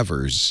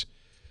cadavers.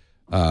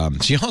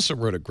 She also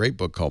wrote a great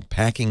book called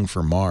Packing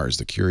for Mars,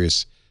 The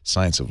Curious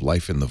Science of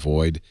Life in the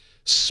Void.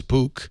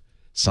 Spook,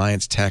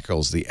 Science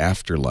Tackles the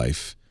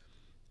Afterlife.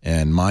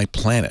 and My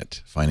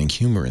Planet, Finding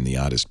Humor in the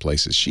Oddest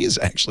Places. She is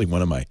actually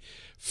one of my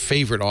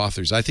favorite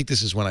authors. I think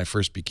this is when I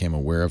first became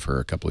aware of her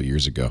a couple of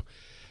years ago.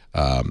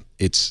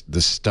 It's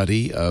the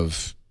study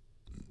of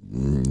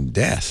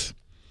death.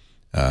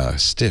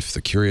 Stiff,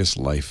 The Curious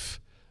Life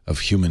of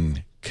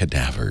Human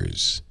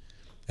Cadavers.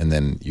 And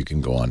then you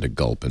can go on to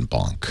Gulp and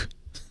Bonk.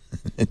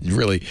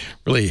 really,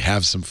 really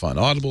have some fun.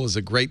 Audible is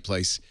a great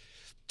place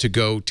to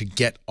go to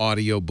get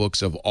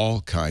audiobooks of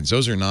all kinds.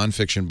 Those are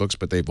nonfiction books,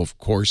 but they've, of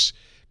course,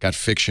 got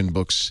fiction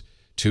books,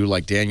 too,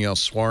 like Danielle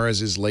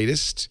Suarez's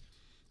latest.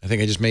 I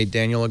think I just made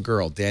Danielle a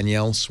girl.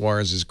 Danielle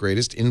Suarez's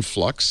greatest,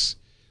 Influx.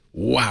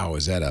 Wow,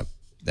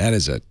 that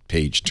is a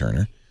page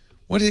turner.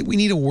 We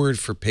need a word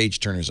for page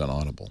turners on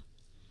Audible.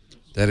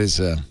 That is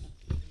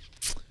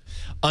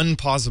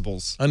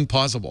unpausables.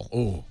 Unpausable.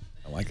 Oh,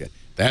 I like it.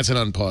 That's an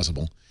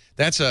unpausable.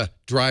 That's a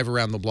drive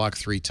around the block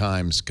 3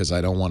 times because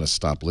I don't want to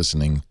stop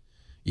listening,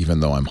 even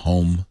though I'm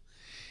home.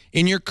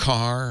 In your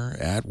car,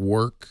 at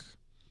work,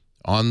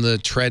 on the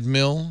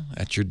treadmill,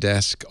 at your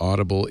desk,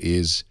 Audible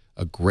is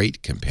a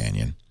great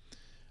companion.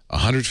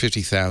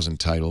 150,000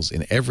 titles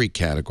in every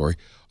category.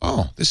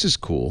 Oh, this is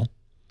cool.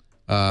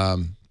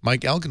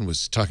 Mike Elgin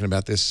was talking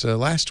about this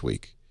last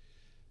week.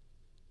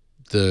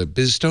 The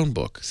Biz Stone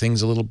book,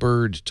 Things a Little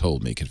Bird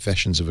Told Me,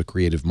 Confessions of a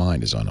Creative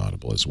Mind, is on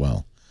Audible as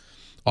well.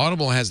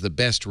 Audible has the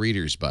best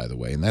readers, by the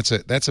way, and that's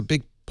a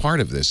big part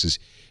of this is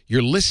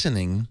you're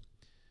listening.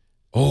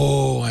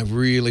 Oh, I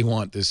really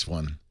want this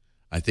one.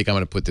 I think I'm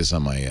going to put this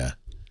on my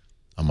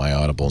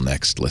Audible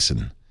next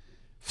listen.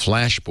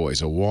 Flash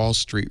Boys, A Wall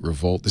Street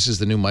Revolt. This is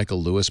the new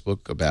Michael Lewis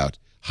book about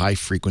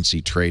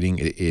high-frequency trading.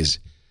 It is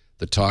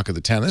the talk of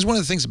the town. This is one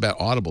of the things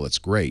about Audible that's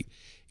great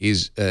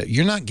is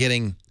you're not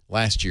getting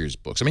last year's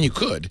books. I mean, you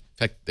could. In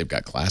fact, they've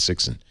got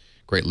classics and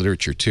great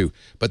literature, too.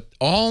 But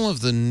all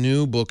of the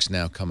new books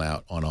now come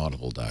out on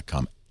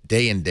Audible.com,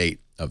 day and date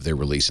of their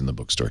release in the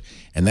bookstore.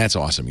 And that's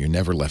awesome. You're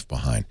never left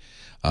behind.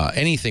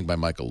 Anything by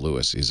Michael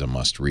Lewis is a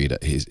must-read.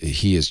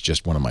 He is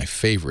just one of my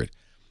favorite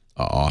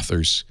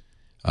authors.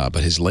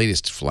 But his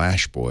latest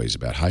Flash Boys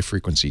about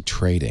high-frequency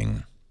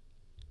trading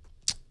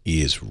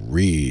is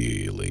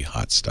really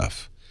hot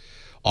stuff.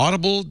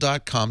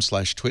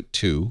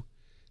 Audible.com/twit2.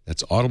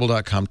 That's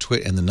audible.com,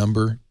 twit, and the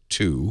number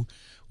 2.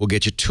 We'll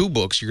get you 2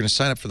 books. You're going to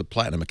sign up for the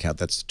Platinum account.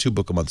 That's the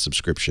 2-book-a-month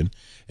subscription.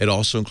 It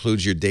also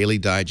includes your daily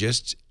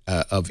digest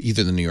of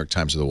either the New York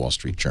Times or the Wall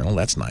Street Journal.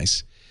 That's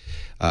nice.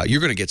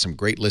 You're going to get some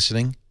great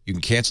listening. You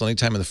can cancel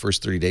anytime in the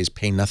first 30 days,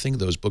 pay nothing.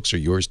 Those books are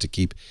yours to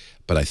keep,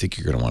 but I think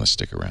you're going to want to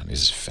stick around.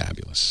 This is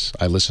fabulous.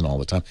 I listen all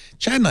the time.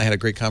 Chad and I had a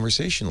great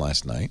conversation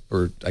last night,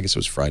 or I guess it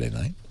was Friday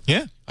night.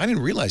 Yeah. I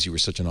didn't realize you were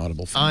such an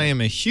Audible fan. I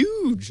am a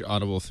huge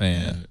Audible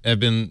fan. Yeah.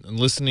 I've been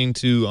listening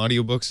to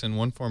audiobooks in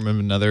one form or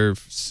another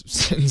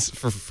since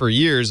for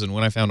years, and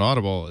when I found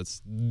Audible,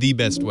 it's the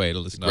best way to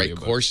listen to audiobooks.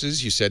 Great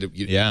courses. You said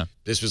yeah.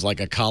 This was like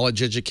a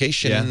college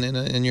education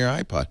in your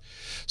iPod.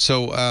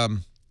 So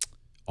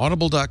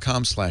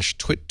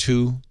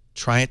audible.com/twit2.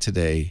 Try it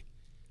today.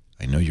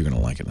 I know you're going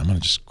to like it. I'm going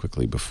to just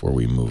quickly, before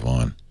we move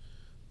on,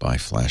 buy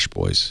Flash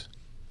Boys.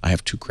 I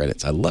have 2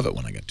 credits. I love it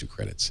when I get 2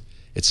 credits.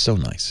 It's so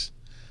nice.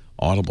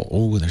 Audible.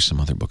 Oh, there's some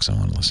other books I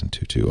want to listen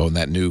to, too. Oh, and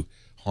that new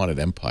Haunted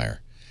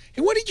Empire.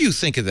 Hey, what did you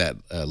think of that,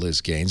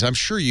 Liz Gaines? I'm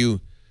sure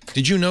you...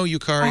 Did you know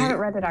Yukari? I haven't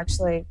read it,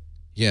 actually.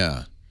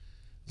 Yeah.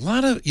 A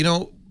lot of, you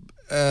know...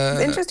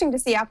 it's interesting to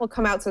see Apple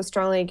come out so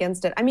strongly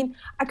against it. I mean,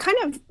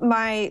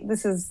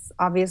 this is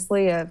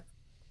obviously a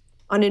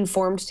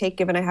uninformed take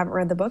given I haven't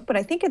read the book, but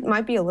I think it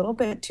might be a little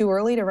bit too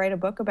early to write a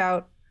book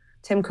about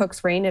Tim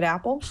Cook's reign at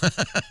Apple.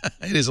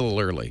 It is a little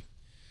early.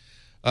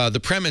 The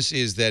premise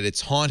is that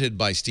it's haunted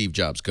by Steve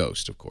Jobs'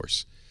 ghost, of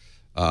course.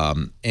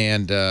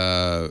 It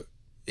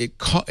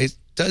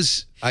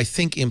does, I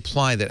think,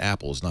 imply that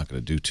Apple is not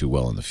going to do too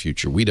well in the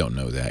future. We don't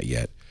know that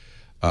yet.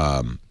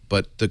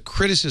 But the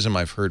criticism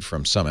I've heard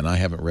from some, and I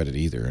haven't read it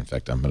either, in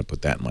fact, I'm going to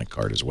put that in my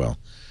card as well,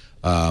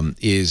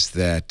 is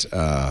that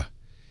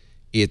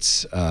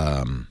it's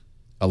a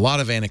lot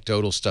of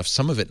anecdotal stuff,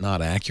 some of it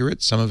not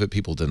accurate, some of it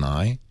people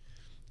deny,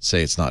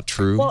 say it's not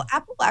true. Well,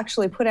 Apple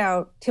actually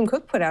Tim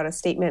Cook put out a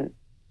statement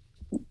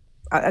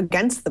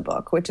against the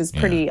book, which is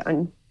pretty,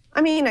 I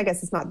mean, I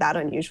guess it's not that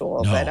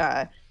unusual,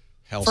 but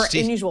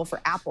unusual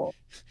for Apple.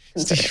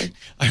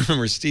 I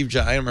remember Steve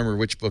Jobs, I don't remember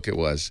which book it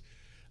was,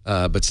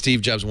 but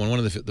Steve Jobs, when one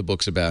of the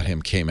books about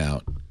him came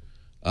out,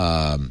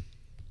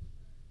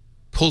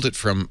 pulled it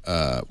from,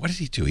 what did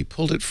he do? He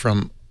pulled it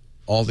from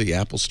all the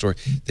Apple stores.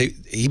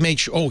 He made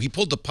sure, he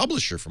pulled the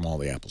publisher from all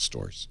the Apple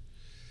stores.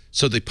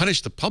 So they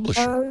punished the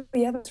publisher. Oh,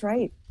 yeah, that's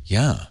right.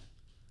 Yeah.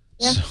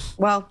 Yeah,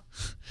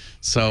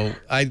 So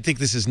I think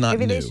this is not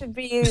maybe new. They should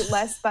be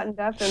less buttoned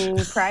up and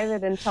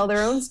private and tell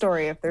their own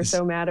story if they're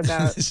so mad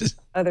about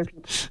other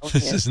people.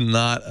 This is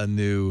not a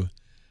new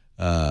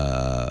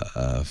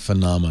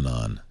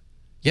phenomenon.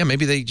 Yeah,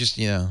 maybe they just,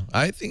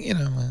 I think,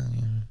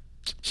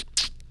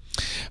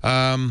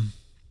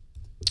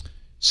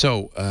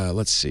 So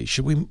let's see.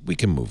 We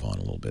can move on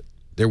a little bit.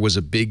 There was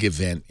a big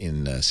event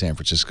in San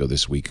Francisco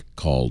this week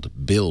called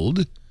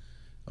Build,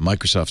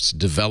 Microsoft's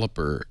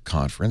developer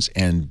conference,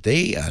 and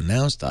they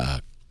announced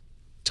a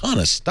ton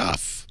of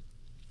stuff.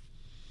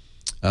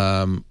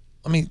 Let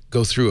me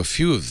go through a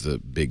few of the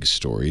big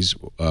stories.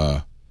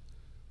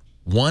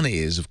 One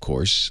is, of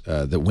course,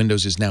 that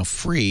Windows is now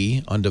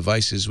free on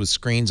devices with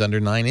screens under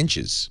 9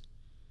 inches,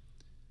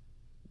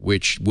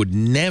 which would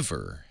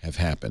never have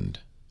happened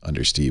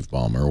under Steve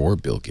Ballmer or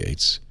Bill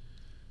Gates.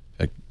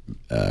 In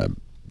fact,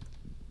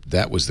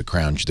 that was the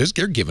crown.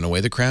 They're giving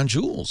away the crown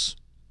jewels.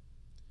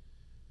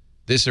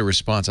 This is a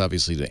response,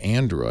 obviously, to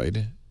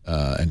Android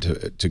and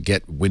to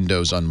get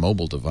Windows on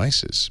mobile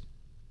devices,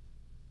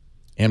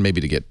 and maybe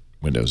to get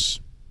Windows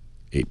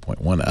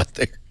 8.1 out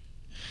there.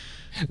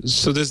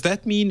 So does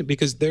that mean,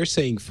 because they're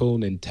saying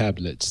phone and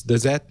tablets,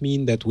 does that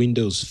mean that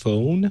Windows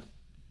Phone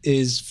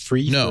is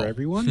free for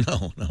everyone?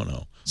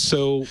 No.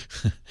 So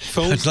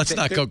phones... Let's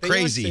not go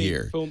crazy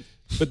here.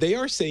 But they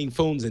are saying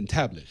phones and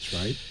tablets,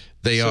 right?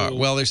 They are.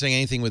 Well, they're saying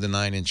anything with a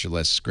 9-inch or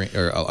less screen,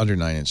 or under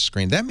 9-inch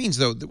screen. That means,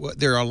 though,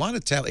 there are a lot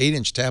of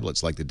 8-inch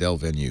tablets like the Dell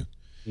Venue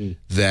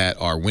that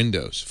are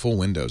Windows, full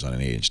Windows on an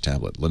 8-inch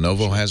tablet.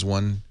 Lenovo has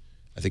one.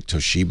 I think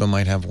Toshiba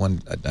might have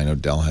one. I know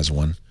Dell has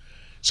one.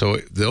 So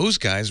those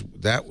guys,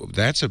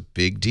 that's a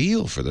big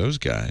deal for those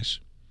guys.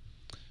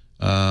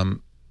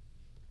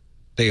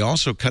 They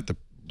also cut the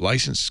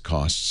license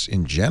costs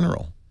in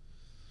general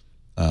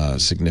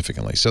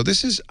significantly. So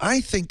this is,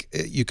 I think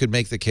you could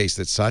make the case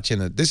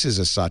that this is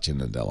a Satya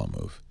Nadella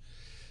move.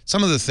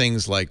 Some of the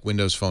things like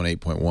Windows Phone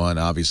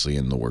 8.1, obviously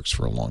in the works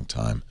for a long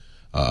time.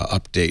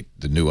 The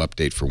new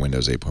update for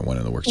Windows 8.1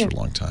 in the works for a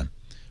long time.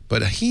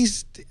 But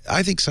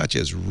I think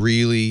Satya is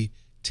really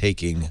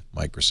taking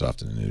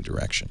Microsoft in a new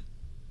direction.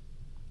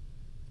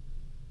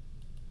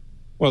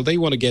 Well, they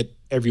want to get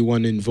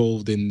everyone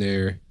involved in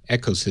their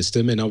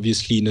ecosystem, and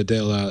obviously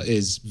Nadella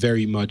is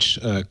very much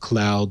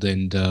cloud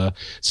and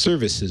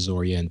services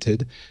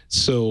oriented.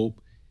 So,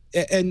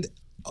 and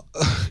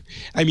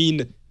I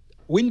mean,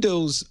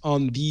 Windows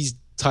on these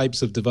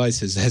types of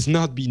devices has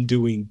not been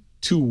doing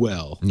too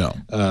well.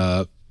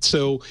 No.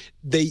 So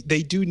they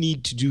do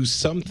need to do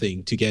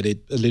something to get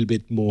it a little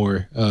bit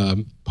more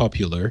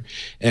popular,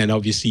 and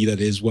obviously that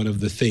is one of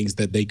the things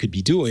that they could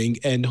be doing,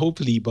 and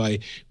hopefully by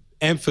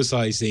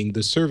emphasizing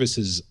the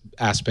services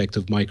aspect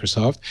of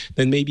Microsoft,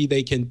 then maybe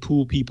they can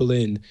pull people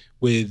in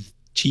with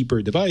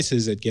cheaper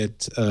devices that get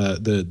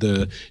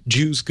the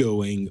juice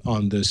going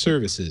on the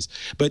services.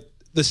 But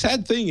the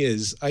sad thing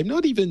is, I'm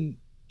not even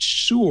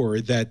sure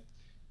that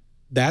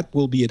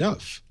will be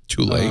enough.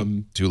 Too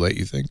late? Too late,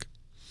 you think?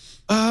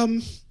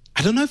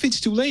 I don't know if it's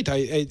too late.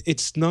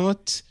 It's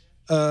not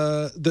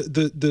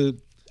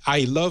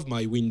I love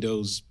my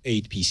Windows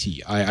 8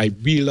 PC. I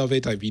really love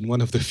it. I've been one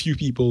of the few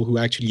people who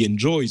actually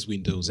enjoys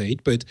Windows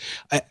 8, but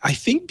I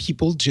think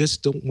people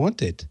just don't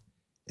want it.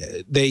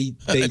 I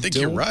think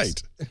you're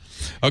right.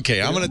 Okay,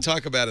 I'm going to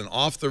talk about an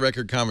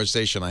off-the-record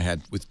conversation I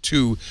had with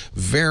two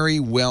very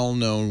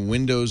well-known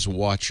Windows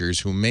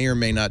watchers who may or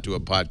may not do a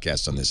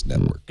podcast on this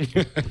network.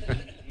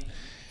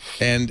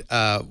 And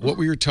what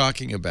we were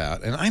talking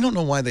about, and I don't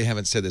know why they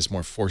haven't said this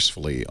more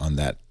forcefully on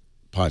that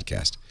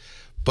podcast,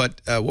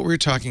 but what we were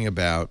talking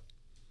about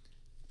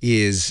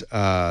is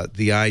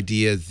the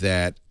idea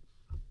that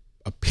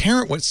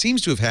what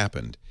seems to have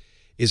happened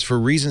is, for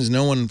reasons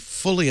no one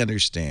fully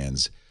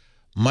understands,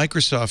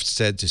 Microsoft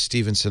said to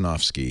Steven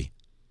Sinofsky,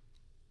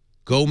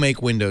 go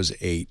make Windows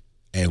 8,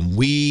 and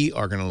we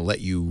are going to let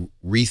you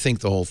rethink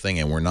the whole thing,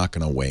 and we're not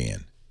going to weigh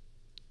in.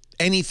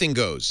 Anything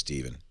goes,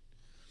 Steven.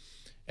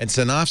 And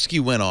Sinofsky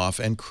went off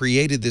and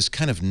created this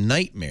kind of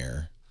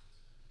nightmare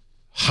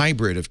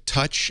hybrid of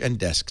touch and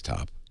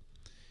desktop.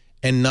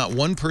 And not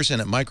one person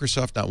at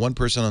Microsoft, not one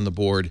person on the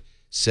board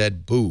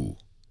said boo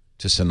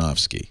to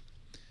Sinofsky.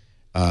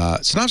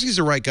 Sinofsky's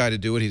the right guy to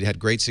do it. He had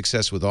great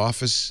success with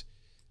Office,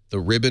 the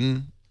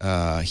ribbon.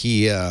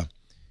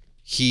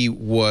 He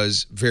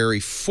was very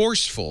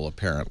forceful,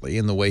 apparently,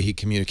 in the way he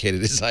communicated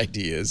his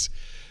ideas.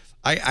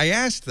 I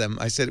asked them,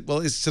 I said, well,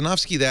 is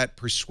Sinofsky that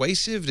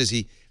persuasive? Is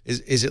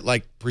it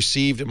like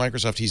perceived at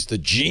Microsoft he's the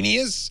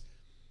genius?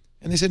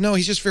 And they said, no,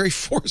 he's just very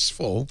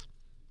forceful.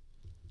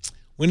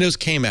 Windows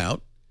came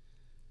out.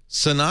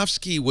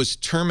 Sinofsky was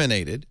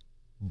terminated.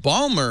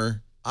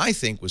 Ballmer, I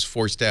think, was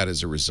forced out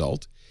as a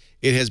result.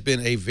 It has been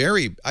a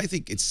very, I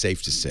think it's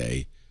safe to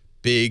say,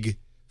 big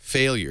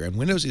failure. And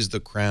Windows is the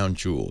crown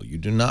jewel. You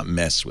do not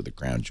mess with the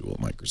crown jewel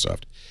at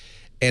Microsoft.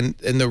 And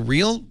the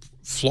real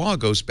flaw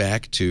goes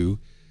back to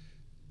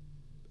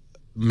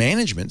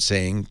management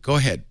saying, go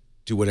ahead,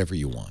 do whatever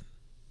you want.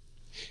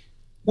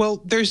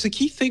 Well, there's a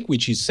key thing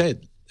which you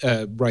said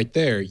right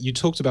there. You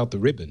talked about the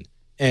ribbon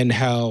and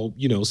how,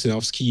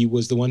 Sinofsky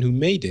was the one who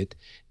made it.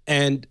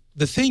 And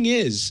the thing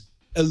is,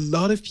 a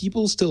lot of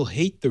people still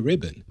hate the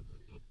ribbon.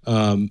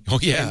 Oh,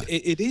 yeah.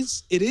 It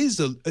is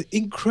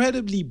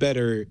incredibly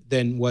better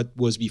than what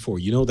was before.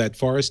 That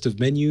forest of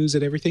menus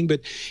and everything,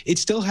 but it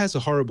still has a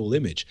horrible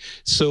image.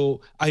 So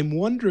I'm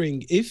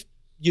wondering if,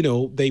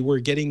 they were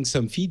getting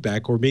some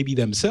feedback, or maybe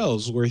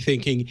themselves were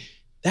thinking,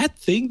 that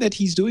thing that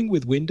he's doing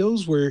with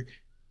Windows, where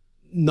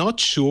not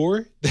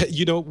sure that,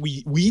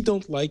 we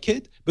don't like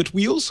it, but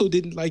we also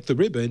didn't like the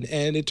ribbon.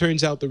 And it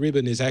turns out the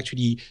ribbon is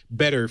actually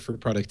better for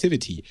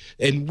productivity.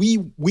 And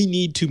we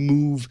need to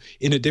move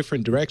in a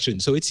different direction.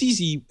 So it's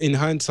easy in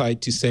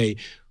hindsight to say,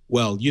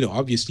 well,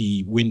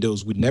 obviously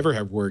Windows would never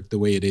have worked the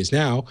way it is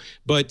now,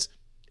 but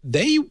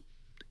they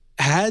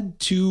had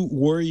to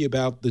worry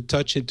about the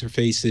touch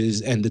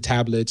interfaces and the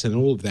tablets and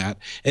all of that.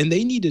 And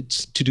they needed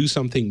to do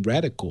something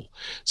radical.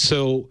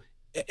 So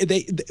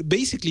they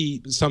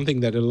basically, something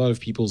that a lot of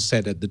people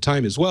said at the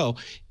time as well,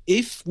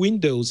 if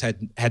Windows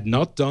had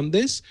not done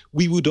this,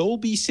 we would all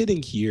be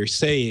sitting here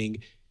saying,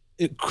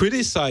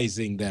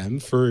 criticizing them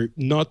for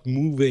not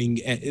moving,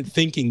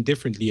 thinking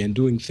differently, and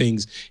doing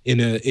things in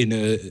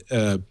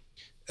a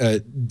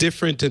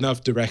different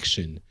enough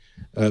direction.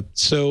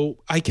 So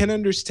I can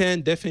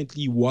understand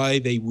definitely why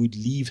they would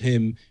leave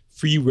him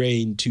free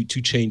rein to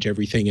change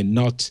everything and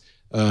not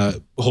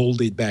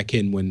hold it back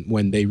in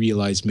when they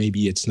realize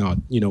maybe it's not,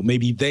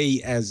 maybe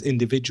they as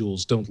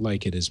individuals don't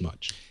like it as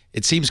much.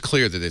 It seems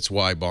clear that it's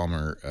why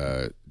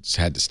Ballmer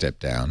had to step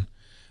down.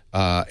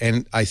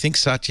 And I think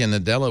Satya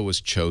Nadella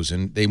was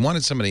chosen. They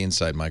wanted somebody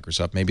inside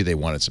Microsoft. Maybe they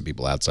wanted some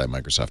people outside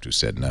Microsoft who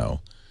said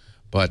no.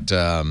 But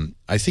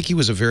I think he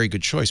was a very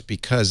good choice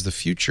because the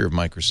future of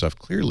Microsoft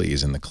clearly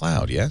is in the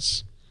cloud,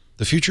 yes?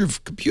 The future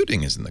of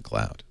computing is in the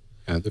cloud.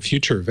 The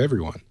future of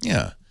everyone.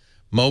 Yeah.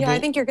 Mobile. Yeah, I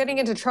think you're getting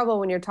into trouble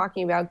when you're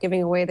talking about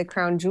giving away the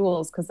crown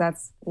jewels, because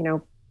that's,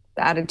 the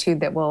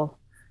attitude that will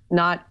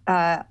not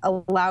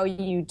allow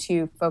you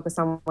to focus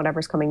on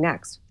whatever's coming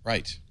next.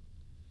 Right.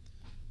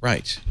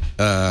 Right.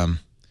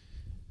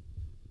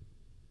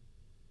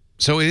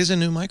 So it is a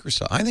new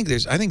Microsoft. I think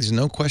there's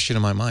no question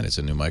in my mind it's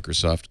a new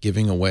Microsoft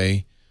giving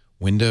away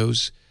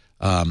Windows.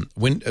 I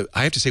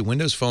have to say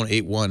Windows Phone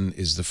 8.1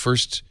 is the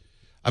first.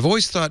 I've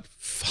always thought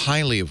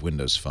highly of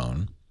Windows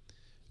Phone.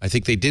 I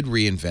think they did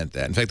reinvent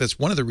that. In fact, that's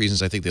one of the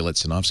reasons I think they let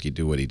Sinofsky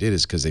do what he did,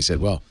 is because they said,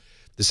 well,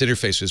 this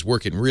interface is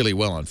working really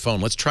well on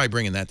phone. Let's try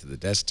bringing that to the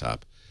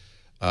desktop.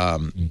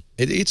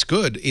 It's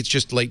good. It's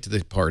just late to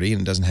the party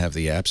and doesn't have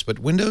the apps. But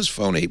Windows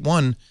Phone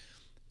 8.1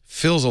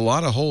 fills a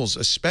lot of holes,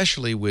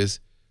 especially with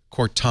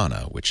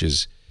Cortana, which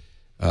is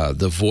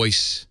the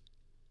voice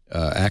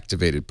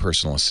activated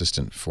personal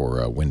assistant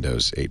for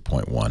Windows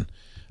 8.1.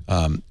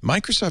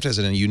 Microsoft has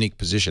it in a unique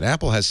position.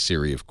 Apple has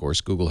Siri, of course.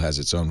 Google has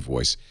its own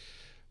voice.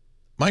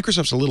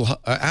 Apple's a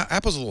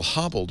little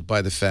hobbled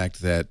by the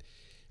fact that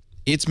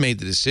it's made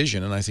the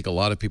decision, and I think a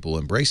lot of people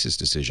embrace this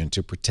decision,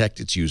 to protect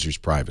its users'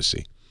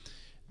 privacy.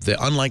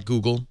 Unlike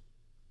Google,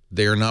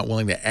 they are not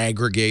willing to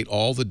aggregate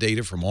all the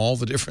data from all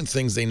the different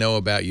things they know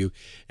about you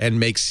and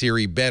make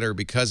Siri better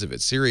because of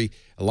it. Siri,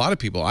 a lot of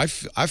people, I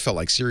felt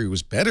like Siri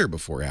was better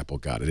before Apple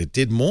got it. It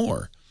did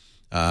more.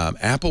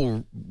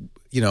 Apple,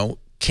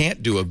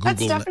 can't do a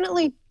Google.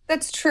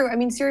 That's true. I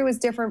mean, Siri was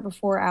different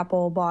before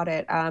Apple bought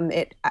it.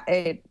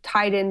 It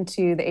tied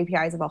into the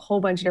APIs of a whole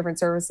bunch of different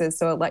services,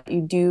 so it let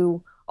you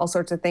do all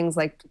sorts of things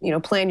like,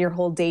 plan your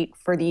whole date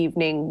for the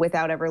evening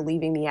without ever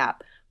leaving the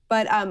app.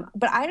 But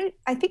I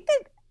think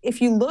that if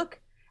you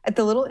look at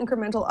the little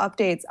incremental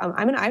updates,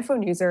 I'm an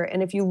iPhone user,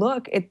 and if you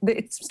look,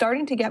 it's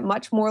starting to get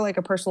much more like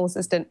a personal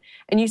assistant.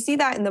 And you see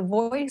that in the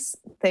voice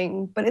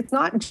thing, but it's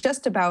not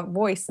just about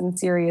voice in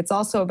Siri. It's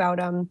also about,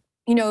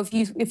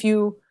 if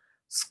you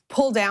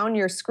pull down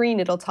your screen,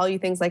 it'll tell you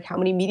things like how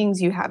many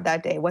meetings you have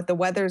that day, what the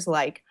weather's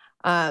like.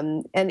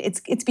 And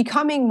it's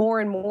becoming more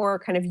and more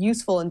kind of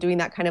useful in doing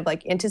that, kind of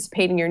like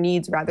anticipating your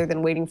needs rather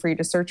than waiting for you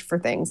to search for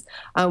things,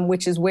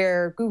 which is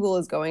where Google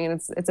is going.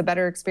 And it's a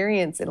better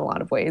experience in a lot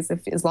of ways,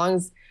 as long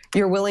as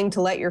you're willing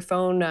to let your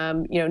phone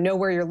know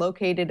where you're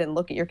located and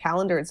look at your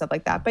calendar and stuff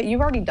like that. But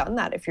you've already done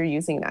that if you're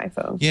using an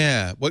iPhone.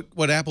 Yeah.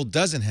 What Apple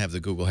doesn't have that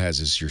Google has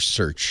is your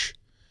search,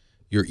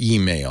 your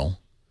email.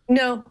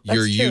 No, that's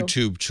your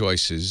true. YouTube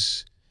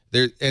choices.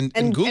 And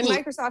Google, and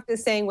Microsoft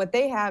is saying what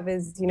they have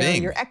is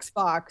your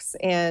Xbox,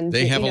 and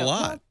they have a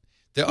lot.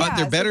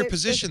 They're better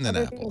positioned than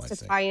Apple. I think.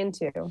 To tie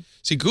into.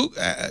 See,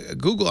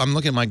 Google. I'm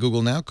looking at my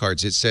Google Now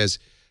cards. It says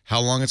how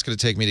long it's going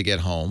to take me to get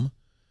home.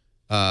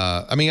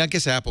 I mean, I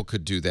guess Apple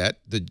could do that.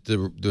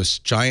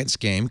 The Giants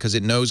game,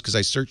 because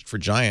I searched for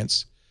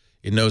Giants.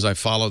 It knows I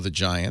follow the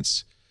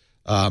Giants.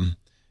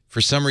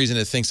 For some reason,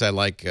 it thinks I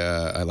like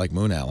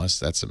Moon Alice.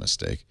 That's a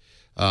mistake.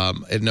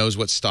 It knows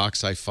what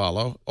stocks I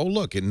follow. Oh,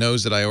 look, it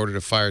knows that I ordered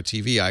a Fire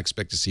TV. I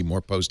expect to see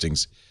more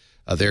postings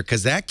there,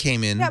 because that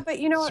came in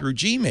through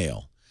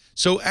Gmail.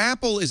 So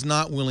Apple is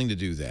not willing to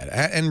do that,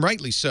 and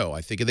rightly so.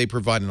 I think they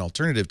provide an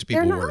alternative to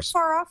people who are... They're not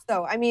far off,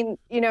 though. I mean,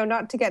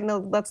 not to get in the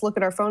let's look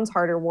at our phones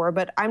harder war,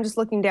 but I'm just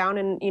looking down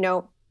and,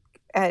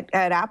 at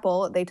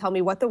Apple, they tell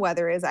me what the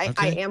weather is. I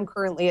am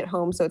currently at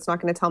home, so it's not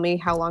going to tell me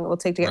how long it will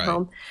take to get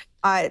home.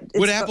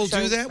 Would Apple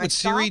do that?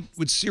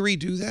 Would Siri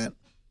do that?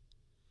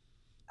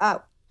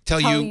 Tell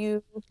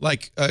you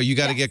like, you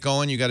got to get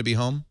going, you got to be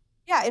home?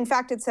 Yeah, in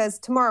fact, it says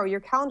tomorrow, your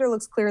calendar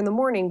looks clear in the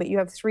morning, but you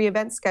have 3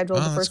 events scheduled.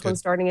 The first one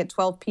starting at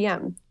 12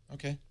 p.m.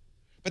 Okay.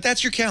 But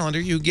that's your calendar.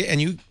 You get,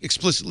 and you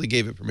explicitly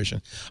gave it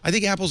permission. I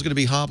think Apple's going to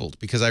be hobbled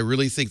because I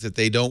really think that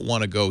they don't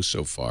want to go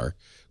so far.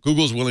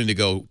 Google's willing to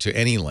go to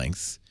any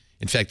length.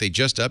 In fact, they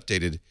just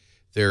updated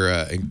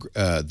their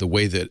the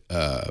way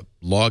that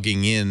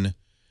logging in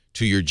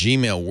to your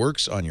Gmail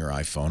works on your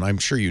iPhone. I'm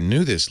sure you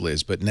knew this,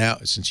 Liz, but now,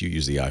 since you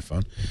use the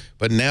iPhone,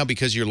 but now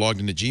because you're logged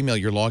into Gmail,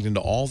 you're logged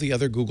into all the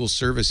other Google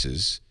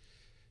services.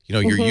 You know,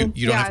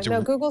 you don't have to.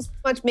 No, Google's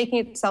making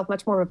itself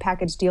much more of a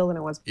package deal than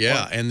it was before.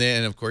 Yeah, and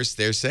then of course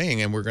they're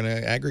saying, and we're going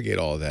to aggregate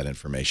all of that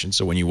information.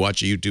 So when you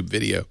watch a YouTube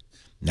video,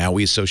 now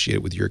we associate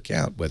it with your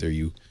account, whether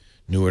you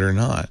knew it or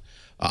not.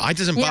 It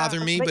doesn't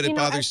bother me, but it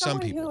bothers some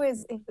people.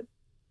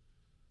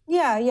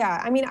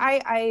 Yeah. I mean,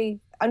 I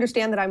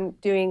understand that I'm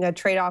doing a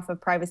trade-off of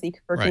privacy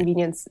for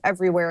convenience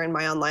everywhere in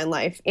my online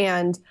life.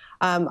 And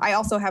I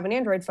also have an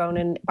Android phone.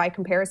 And by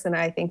comparison,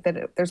 I think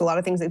that there's a lot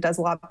of things it does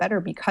a lot better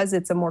because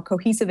it's a more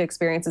cohesive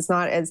experience. It's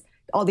not as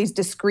all these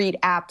discrete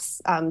apps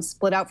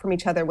split out from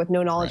each other with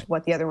no knowledge of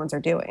what the other ones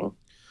are doing.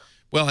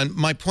 Well, and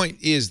my point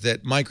is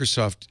that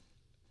Microsoft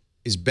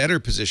is better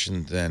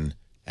positioned than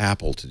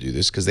Apple to do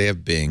this because they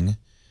have Bing.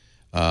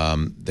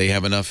 They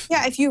have enough.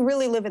 Yeah, if you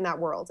really live in that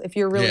world, if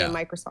you're really a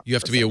Microsoft you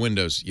have to be a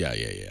Windows. Yeah,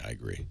 I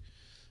agree.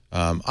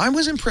 I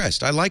was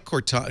impressed. I like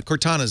Cortana.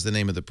 Cortana is the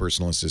name of the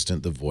personal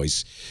assistant, the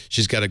voice.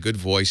 She's got a good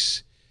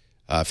voice.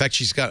 In fact,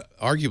 she's got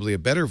arguably a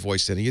better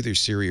voice than either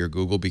Siri or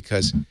Google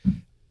because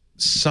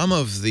some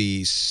of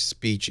the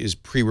speech is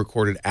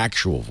pre-recorded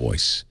actual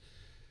voice.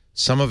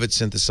 Some of it's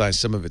synthesized,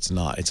 some of it's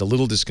not. It's a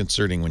little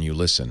disconcerting when you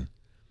listen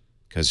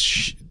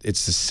because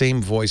it's the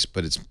same voice,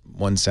 but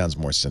one sounds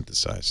more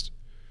synthesized.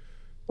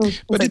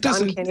 But it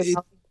doesn't.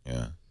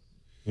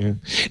 Yeah.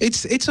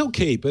 It's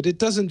okay, but it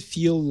doesn't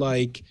feel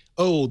like,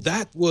 oh,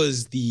 that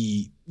was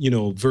the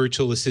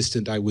virtual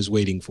assistant I was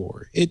waiting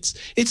for. It's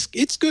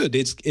good.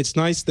 It's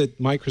nice that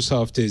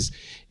Microsoft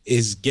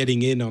is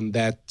getting in on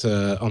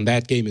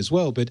that game as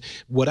well. But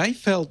what I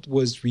felt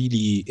was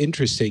really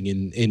interesting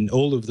in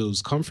all of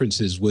those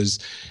conferences was,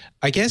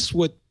 I guess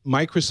what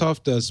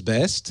Microsoft does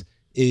best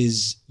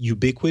is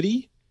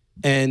ubiquity.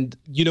 And,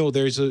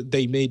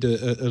 they made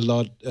a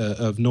lot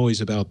of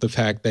noise about the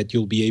fact that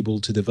you'll be able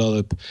to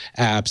develop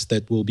apps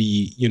that will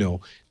be,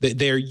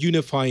 they're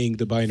unifying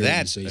the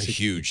binaries. That's a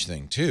huge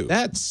thing, too.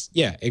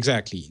 Yeah,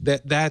 exactly.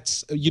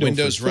 That's,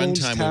 Windows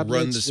runtime will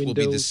run this, will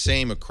be the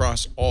same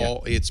across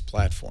all its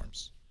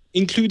platforms.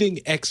 Including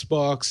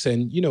Xbox,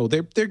 and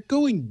they're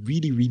going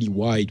really, really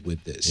wide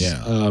with this.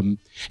 Yeah.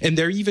 And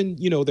they're even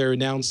they're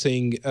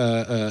announcing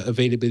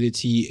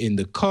availability in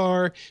the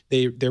car.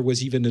 There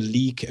was even a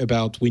leak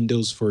about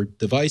Windows for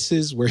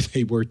devices where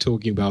they were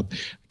talking about,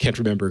 I can't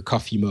remember,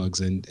 coffee mugs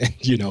and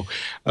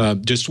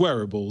just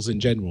wearables in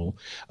general.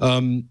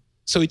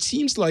 So it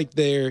seems like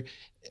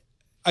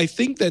I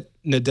think that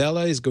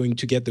Nadella is going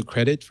to get the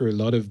credit for a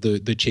lot of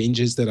the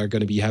changes that are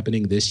going to be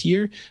happening this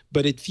year,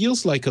 but it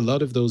feels like a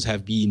lot of those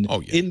have been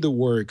in the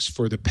works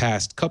for the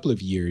past couple of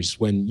years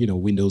when,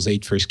 Windows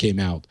 8 first came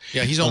out.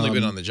 Yeah, he's only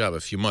been on the job a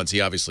few months. He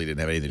obviously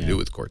didn't have anything to do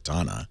with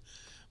Cortana,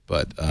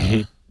 but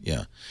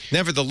yeah.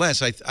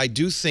 Nevertheless, I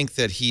do think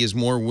that he is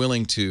more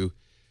willing to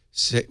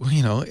say,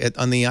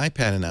 on the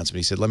iPad announcement,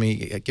 he said,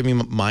 give me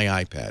my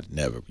iPad.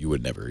 Never, you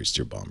would never,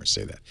 Easter Bomber,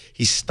 say that.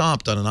 He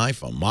stomped on an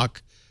iPhone,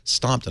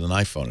 stomped on an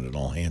iPhone at an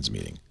all-hands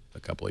meeting a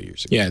couple of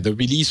years ago. Yeah, the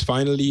release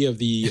finally of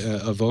the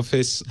of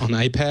Office on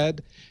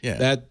iPad,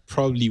 that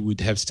probably would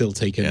have still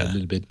taken a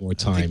little bit more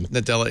time.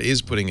 Nadella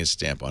is putting his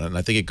stamp on it, and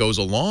I think it goes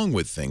along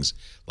with things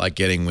like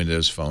getting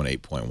Windows Phone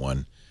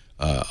 8.1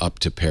 up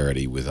to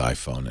parity with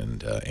iPhone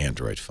and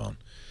Android phone.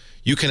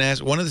 You can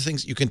ask, one of the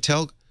things you can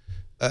tell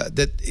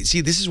this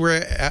is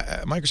where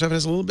Microsoft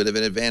has a little bit of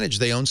an advantage.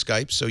 They own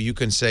Skype, so you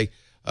can say,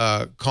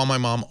 call my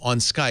mom on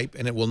Skype,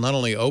 and it will not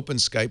only open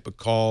Skype, but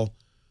call...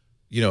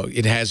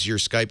 it has your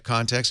Skype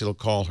contacts. It'll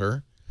call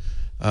her.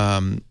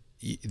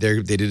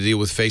 They did a deal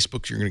with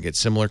Facebook. You're going to get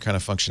similar kind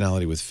of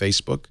functionality with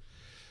Facebook.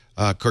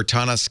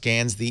 Cortana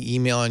scans the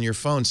email on your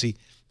phone. See,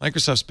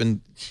 Microsoft's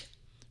been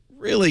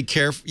really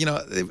careful.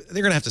 They're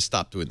going to have to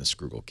stop doing the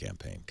Scroogle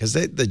campaign because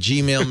the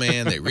Gmail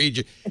man, they read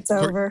you. It's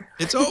over.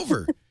 It's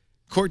over.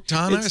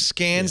 Cortana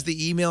scans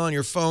the email on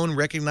your phone,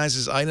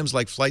 recognizes items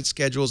like flight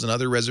schedules and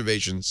other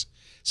reservations.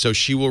 So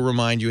she will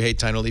remind you, hey,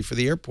 time to leave for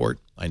the airport.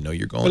 I know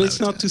you're going. But it's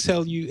not to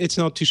sell you. It's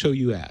not to show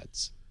you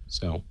ads.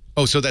 So.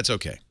 Oh, so that's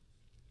okay.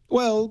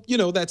 Well,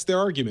 that's their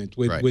argument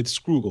with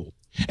Scroogle,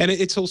 and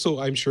it's also,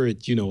 I'm sure,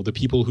 the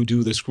people who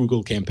do the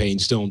Scroogle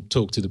campaigns don't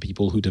talk to the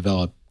people who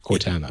develop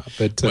Cortana.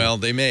 But well,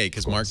 they may,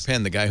 because Mark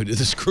Penn, the guy who did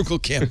the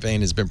Scroogle campaign,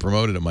 has been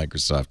promoted at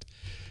Microsoft,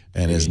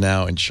 and is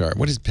now in charge.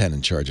 What is Penn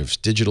in charge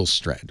of? Digital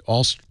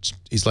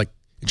he's like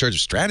in charge of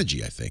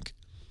strategy, I think,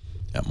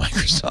 at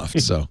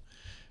Microsoft. So.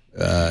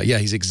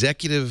 He's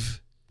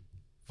executive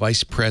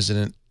vice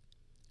president,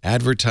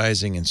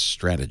 advertising and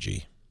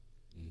strategy.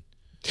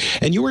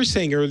 And you were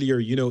saying earlier,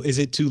 is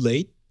it too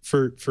late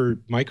for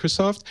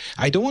Microsoft?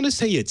 I don't want to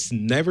say it's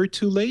never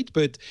too late,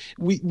 but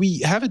we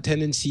have a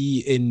tendency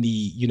in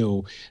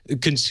the,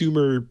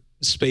 consumer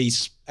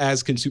space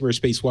as consumer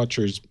space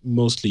watchers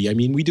mostly. I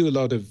mean, we do a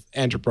lot of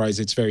enterprise.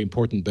 It's very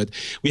important, but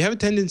we have a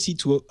tendency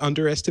to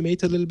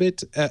underestimate a little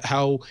bit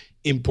how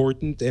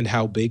important and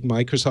how big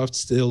Microsoft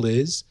still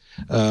is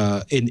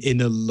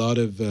in a lot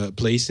of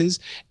places.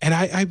 And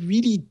I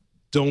really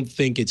don't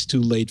think it's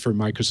too late for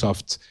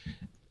Microsoft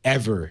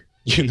ever.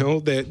 You know,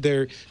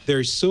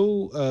 they're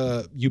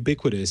so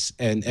ubiquitous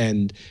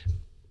and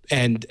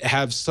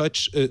have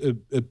such a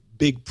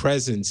big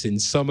presence in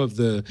some of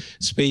the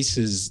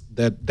spaces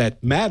that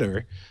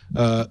matter,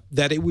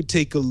 that it would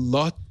take a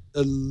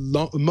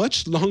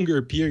much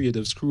longer period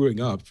of screwing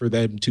up for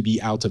them to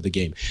be out of the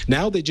game.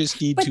 Now they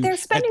just need to. But they're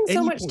spending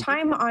so much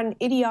time on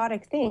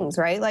idiotic things,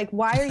 right? Like,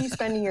 why are you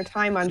spending your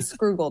time on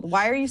Scroogled?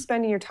 Why are you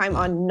spending your time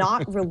on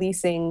not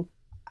releasing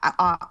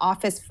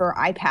Office for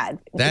iPad?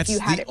 That's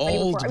the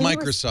old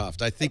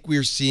Microsoft. I think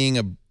we're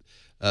seeing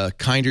a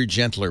kinder,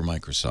 gentler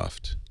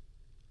Microsoft.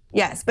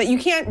 Yes, but you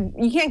can't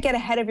get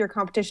ahead of your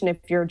competition if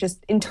you're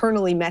just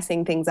internally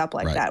messing things up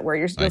like that, where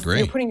you're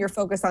putting your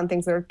focus on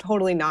things that are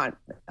totally not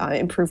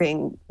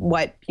improving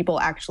what people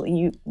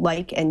actually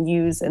like and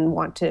use and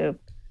want to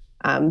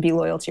be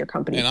loyal to your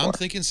company. And I'm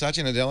thinking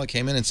Satya Nadella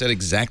came in and said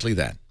exactly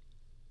that.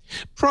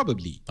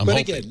 Probably, but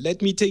again,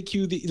 let me take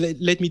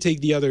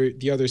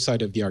the other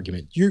side of the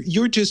argument.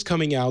 You're just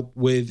coming out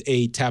with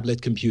a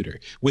tablet computer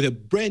with a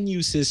brand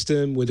new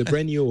system, with a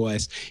brand new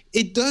OS.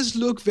 It does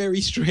look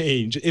very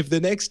strange if the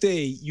next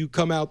day you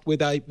come out with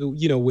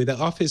the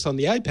Office on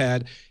the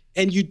iPad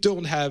and you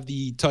don't have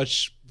the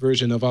touch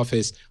version of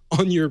Office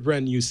on your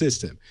brand new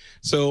system.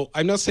 So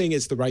I'm not saying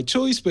it's the right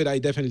choice, but I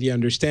definitely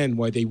understand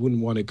why they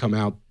wouldn't want to come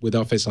out with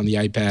Office on the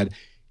iPad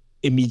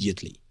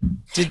immediately.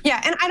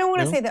 Yeah, and I don't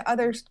want to say that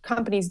other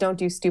companies don't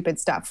do stupid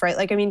stuff, right?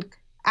 Like, I mean,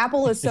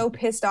 Apple is so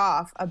pissed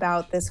off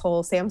about this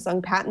whole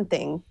Samsung patent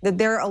thing that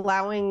they're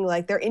allowing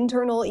like their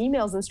internal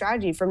emails and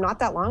strategy from not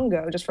that long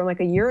ago, just from like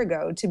a year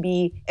ago, to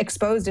be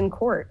exposed in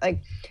court.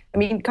 Like, I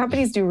mean,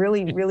 companies do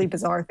really, really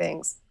bizarre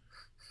things.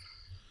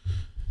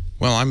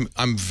 Well,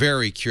 I'm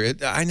very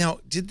curious. I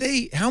know.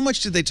 How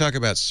much did they talk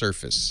about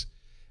Surface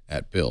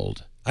at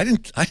Build? I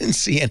didn't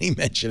see any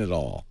mention at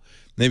all.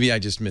 Maybe I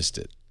just missed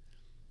it.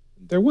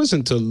 There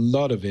wasn't a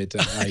lot of it,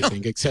 I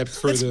think, except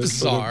for the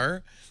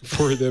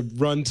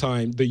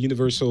runtime, the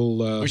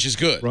universal which is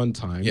good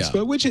runtimes, yeah.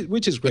 but which is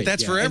great. But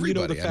that's for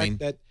everybody.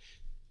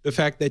 The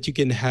fact that you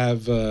can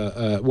have,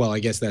 well, I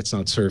guess that's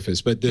not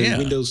Surface, but the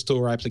Windows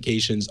Store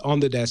applications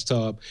on the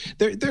desktop.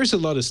 There's a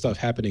lot of stuff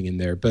happening in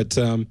there, but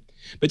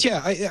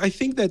yeah, I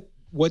think that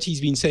what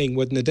he's been saying,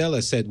 what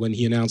Nadella said when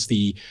he announced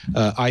the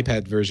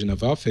iPad version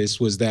of Office,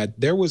 was that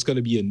there was going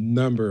to be a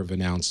number of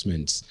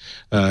announcements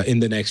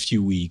in the next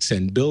few weeks,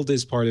 and Build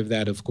is part of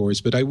that, of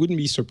course. But I wouldn't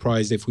be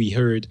surprised if we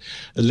heard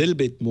a little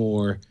bit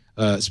more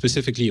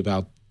specifically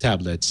about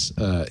tablets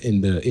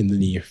in the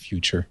near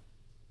future.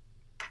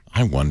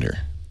 I wonder.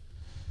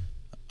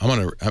 I'm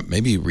going to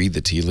maybe read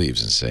the tea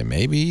leaves and say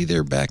maybe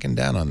they're backing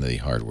down on the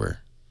hardware.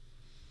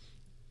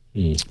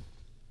 Who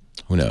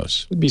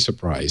knows? Would be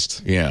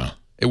surprised. Yeah.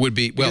 It would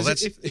be, well,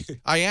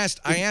 I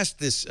asked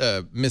this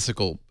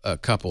mythical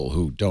couple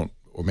who don't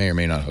or may or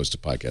may not host a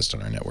podcast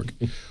on our network,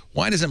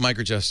 why doesn't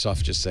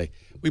Microsoft just say,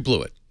 we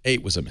blew it.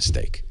 8 was a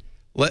mistake.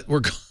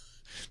 We're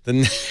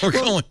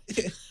going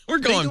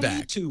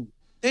back.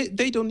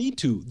 They don't need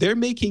to. They're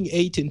making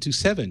 8 into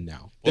 7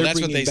 now. Well,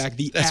 that's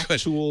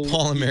what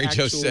Paul and Mary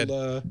Jo said.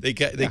 They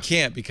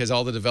can't because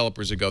all the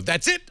developers would go,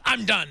 that's it,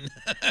 I'm done.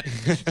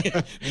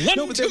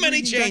 Too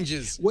many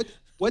changes.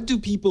 What do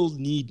people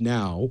need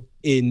now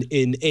in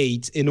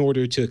 8 in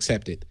order to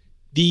accept it?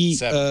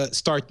 The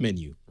start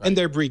menu, and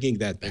they're bringing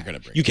that back.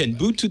 You can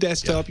boot to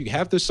desktop. You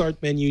have the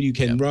start menu. You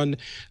can run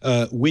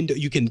window.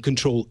 You can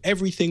control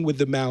everything with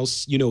the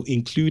mouse,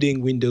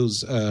 including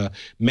Windows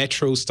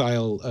Metro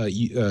style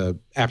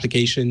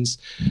applications.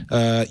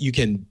 You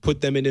can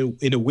put them in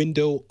a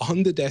window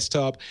on the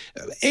desktop.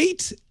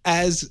 8,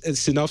 as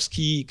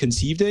Sinofsky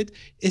conceived it,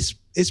 is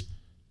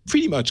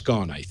pretty much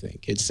gone. I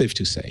think it's safe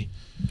to say.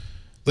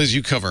 Liz,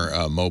 you cover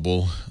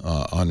mobile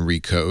on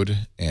Recode,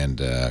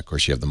 and of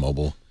course you have the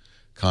mobile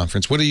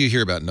conference. What do you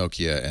hear about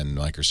Nokia and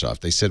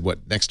Microsoft? They said,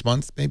 what, next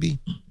month, maybe?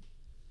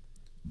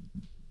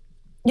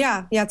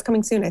 Yeah, it's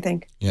coming soon, I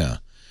think. Yeah.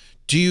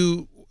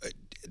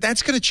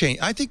 That's going to change.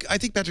 I think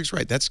Patrick's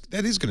right. That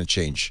is going to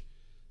change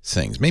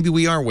things. Maybe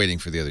we are waiting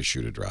for the other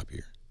shoe to drop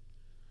here.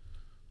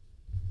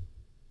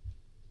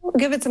 We'll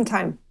give it some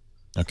time.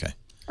 Okay.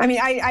 I mean,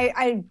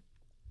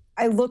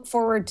 I look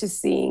forward to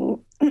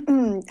seeing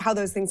how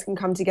those things can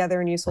come together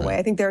in a useful way.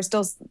 I think there are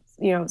still,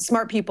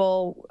 smart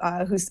people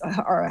who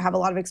have a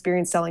lot of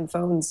experience selling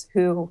phones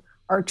who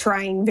are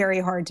trying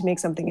very hard to make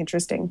something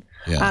interesting.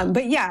 Yeah.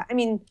 But yeah, I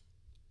mean,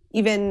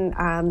 even,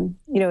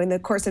 in the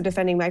course of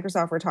defending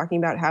Microsoft, we're talking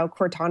about how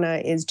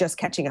Cortana is just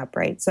catching up,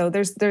 right? So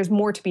there's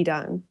more to be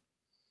done.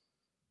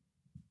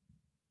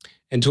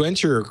 And to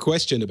answer your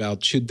question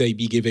about should they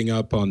be giving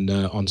up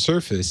on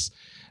Surface,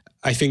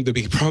 I think the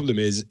big problem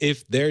is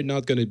if they're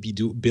not going to be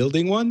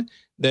building one,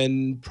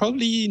 then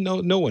probably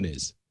no one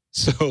is.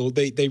 So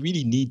they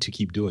really need to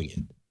keep doing it.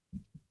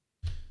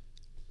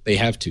 They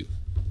have to.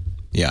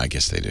 Yeah, I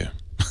guess they do.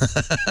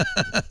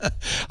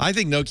 I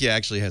think Nokia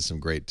actually has some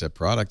great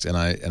products,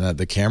 and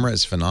the camera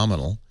is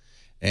phenomenal.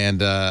 And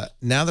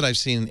now that I've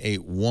seen a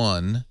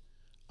One,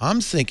 I'm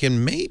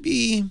thinking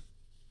maybe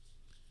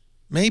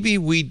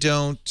we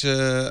don't.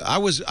 I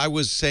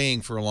was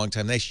saying for a long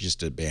time they should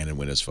just abandon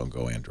Windows Phone,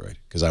 go Android,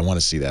 because I want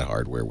to see that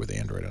hardware with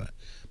Android on it.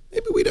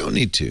 Maybe we don't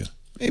need to.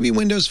 Maybe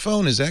Windows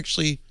Phone is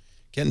actually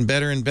getting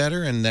better and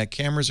better, and that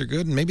cameras are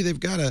good, and maybe they've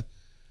got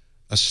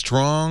a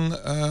strong.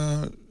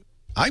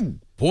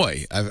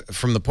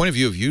 From the point of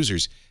view of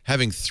users,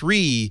 having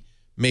 3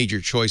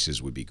 major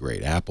choices would be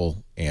great: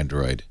 Apple,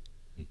 Android,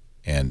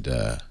 and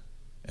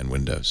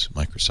Windows,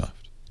 Microsoft.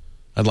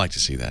 I'd like to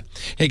see that.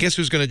 Hey, guess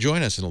who's going to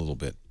join us in a little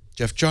bit?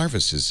 Jeff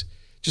Jarvis is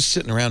just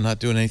sitting around not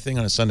doing anything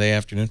on a Sunday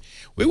afternoon.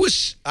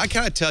 I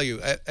gotta tell you,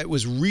 it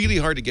was really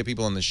hard to get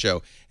people on the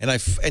show,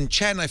 and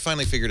Chad and I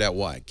finally figured out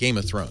why. Game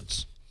of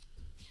Thrones.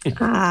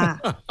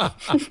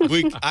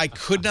 I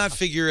could not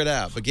figure it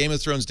out, but Game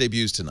of Thrones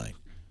debuts tonight.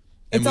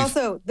 It's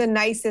also the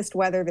nicest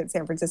weather that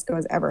San Francisco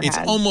has ever had. It's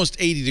almost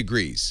 80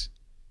 degrees.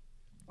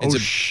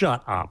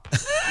 Shut up.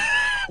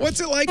 What's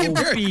it like in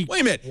Paris?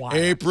 Wait a minute.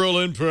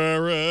 April in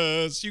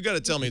Paris. You got to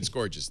tell me it's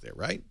gorgeous there,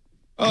 right?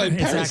 Oh, in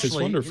Paris it's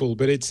wonderful,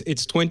 but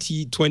it's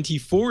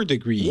 24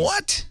 degrees.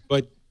 What?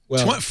 But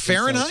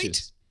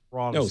Fahrenheit?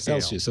 No,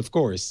 Celsius, of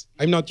course.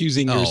 I'm not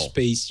using your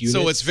space unit.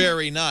 So it's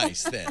very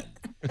nice then.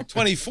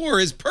 24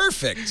 is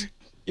perfect.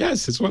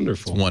 Yes, it's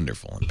wonderful. It's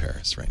wonderful in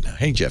Paris right now.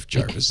 Hey, Jeff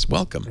Jarvis,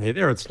 welcome. Hey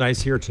there, it's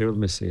nice here too. Let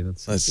me see.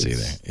 Let's see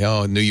there.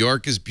 Oh, New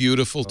York is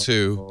beautiful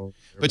too.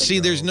 But see,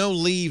 there's no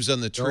leaves on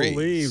the trees. No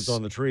leaves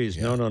on the trees.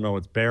 Yeah. No.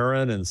 It's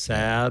barren and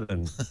sad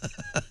and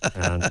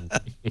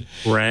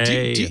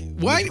gray.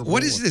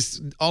 What is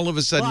this? All of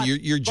a sudden,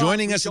 you're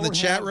joining us in the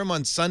chat room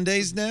on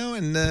Sundays now,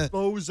 and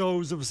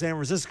bozos of San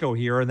Francisco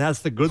here, and that's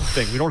the good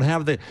thing. We don't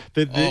have the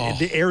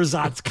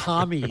ersatz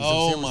commies.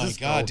 Oh my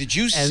God! Did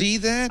you see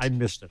that? I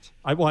missed it.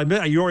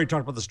 You already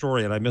talked about the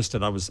story, and I missed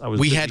it. I was.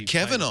 We had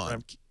Kevin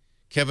on.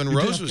 Kevin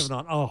Rose was. Kevin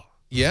on. Oh.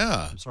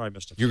 Yeah. I'm sorry I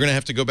missed it. You're going to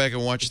have to go back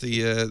and watch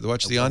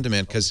the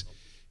on-demand, because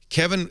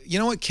Kevin, you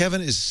know what?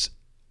 Kevin is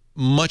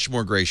much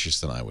more gracious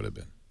than I would have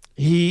been.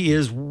 He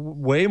is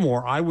way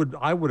more. I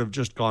would have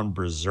just gone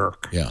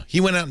berserk. Yeah.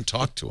 He went out and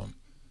talked to him.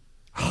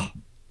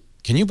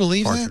 Can you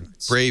believe that?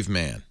 Brave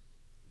man.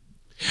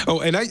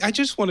 Oh, and I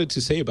just wanted to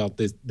say about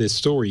this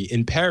story.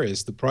 In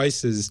Paris, the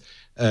prices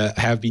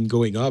have been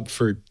going up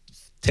for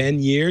 10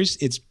 years.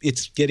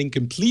 It's getting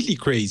completely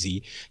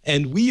crazy.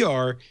 And we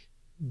are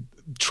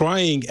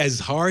trying as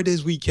hard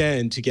as we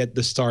can to get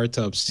the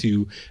startups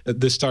to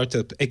the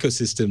startup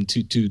ecosystem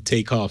to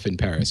take off in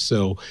Paris.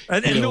 So,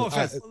 no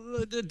offense,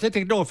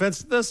 take no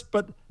offense to this,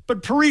 but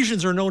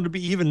Parisians are known to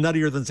be even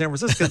nuttier than San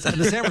Franciscans, and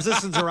the San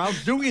Franciscans are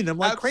outdoing them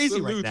like crazy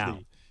right now.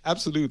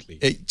 Absolutely.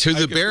 To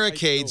the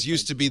barricades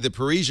used to be the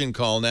Parisian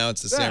call. Now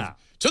it's the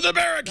to the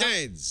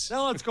barricades.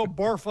 Now let's go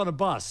barf on a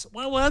bus.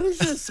 Well, what is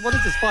this? What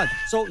is this fun?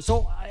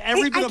 So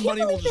every bit of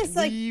money will just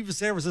leave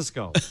San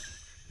Francisco.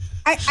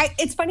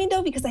 It's funny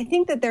though, because I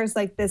think that there's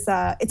like this,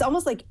 it's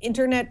almost like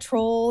internet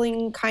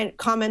trolling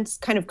comments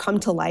kind of come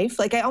to life.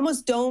 Like I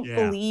almost don't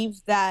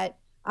believe that,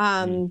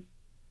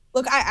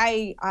 look,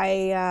 I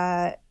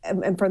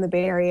am from the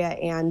Bay Area,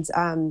 and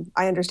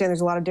I understand there's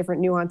a lot of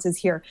different nuances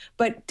here,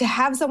 but to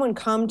have someone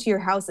come to your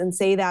house and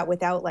say that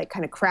without like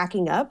kind of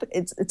cracking up,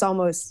 it's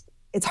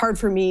hard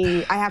for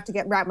me. I have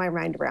to wrap my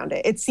mind around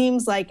it. It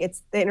seems like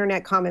it's the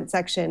internet comment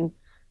section,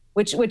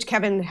 which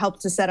Kevin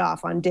helped to set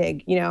off on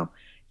Dig,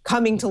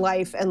 coming to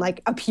life and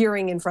like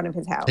appearing in front of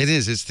his house. It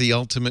is. It's the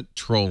ultimate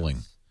trolling.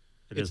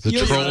 It is. The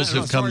trolls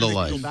have come to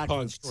life. Go back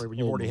to the story when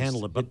you've already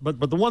handled it.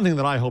 But the one thing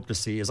that I hope to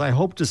see is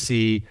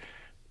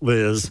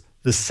Liz,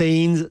 the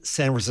sane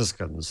San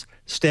Franciscans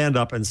stand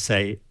up and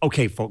say,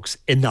 okay, folks,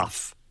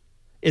 enough.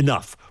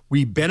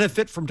 We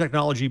benefit from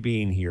technology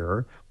being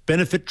here,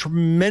 benefit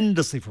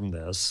tremendously from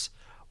this.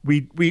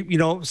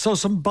 So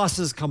some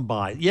buses come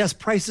by. Yes,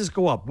 prices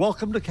go up.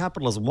 Welcome to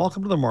capitalism.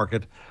 Welcome to the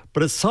market.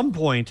 But at some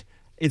point,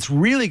 it's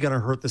really going to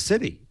hurt the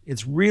city.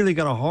 It's really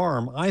going to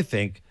harm, I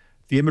think,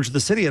 the image of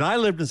the city. And I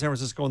lived in San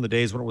Francisco in the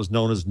days when it was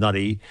known as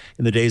nutty,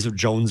 in the days of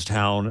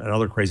Jonestown and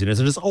other craziness.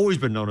 And it's always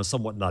been known as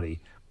somewhat nutty.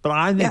 But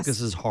I think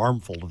this is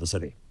harmful to the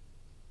city.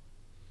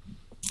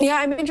 Yeah,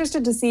 I'm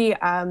interested to see.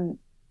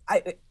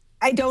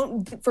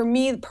 For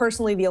me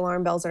personally, the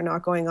alarm bells are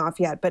not going off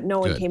yet, but no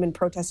one came and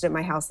protested at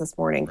my house this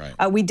morning.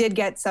 Right. We did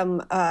get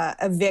some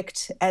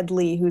evict Ed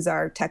Lee, who's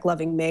our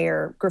tech-loving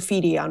mayor,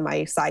 graffiti on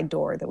my side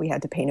door that we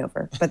had to paint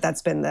over. But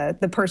that's been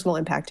the personal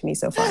impact to me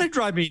so far. That'd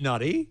drive me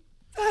nutty.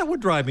 That would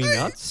drive me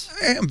nuts.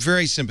 I am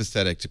very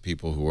sympathetic to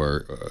people who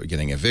are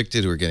getting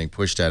evicted, who are getting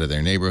pushed out of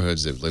their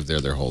neighborhoods. They've lived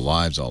there their whole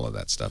lives, all of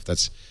that stuff.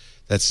 That's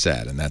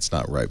sad, and that's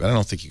not right. But I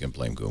don't think you can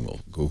blame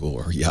Google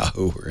or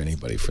Yahoo or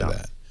anybody for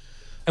that.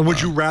 And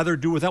would you rather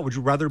do with that? Would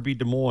you rather be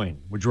Des Moines?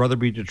 Would you rather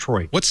be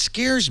Detroit? What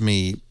scares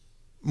me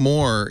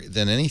more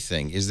than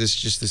anything is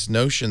this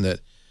notion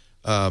that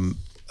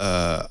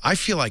I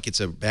feel like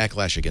it's a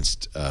backlash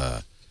against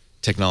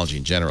technology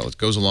in general. It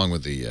goes along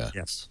with the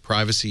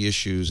privacy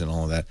issues and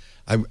all of that.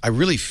 I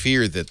really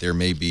fear that there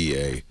may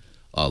be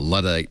a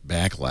Luddite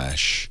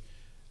backlash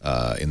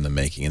in the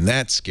making, and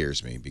that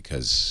scares me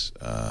because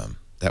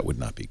that would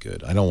not be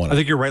good. I don't want to. I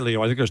think you're right,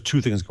 Leo. I think there's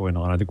two things going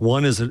on. I think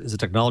one is a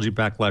technology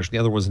backlash, and the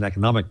other was an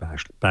economic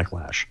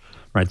backlash.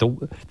 Right?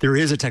 There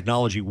is a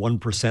technology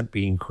 1%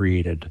 being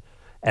created.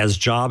 As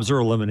jobs are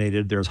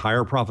eliminated, there's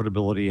higher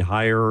profitability,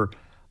 higher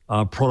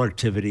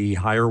productivity,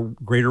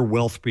 greater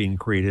wealth being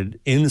created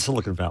in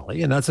Silicon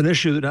Valley, and that's an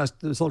issue that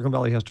Silicon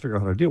Valley has to figure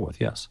out how to deal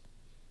with. Yes.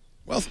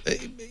 Well,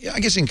 I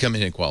guess income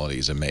inequality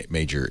is a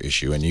major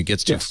issue, and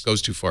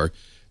goes too far.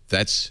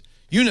 That's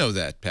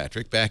that,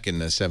 Patrick. Back in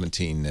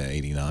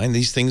 1789,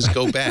 these things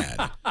go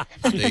bad.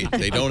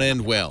 They don't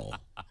end well.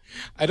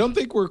 I don't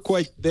think we're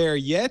quite there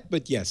yet,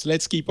 but yes,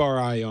 let's keep our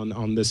eye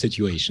on the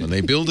situation. When they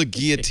build a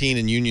guillotine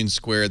in Union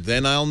Square,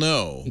 then I'll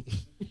know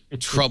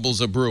trouble's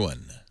a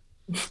brewing.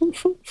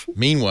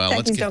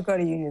 Meanwhile, don't go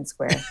to Union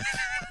Square.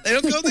 They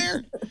don't go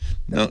there?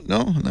 No,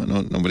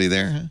 nobody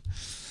there.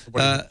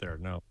 Huh? There,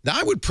 no. Now,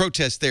 I would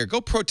protest there. Go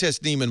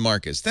protest Neiman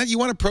Marcus. You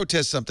want to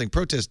protest something,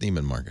 protest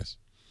Neiman Marcus.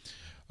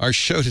 Our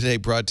show today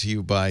brought to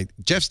you by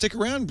Jeff. Stick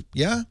around,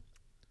 yeah?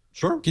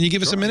 Sure. Can you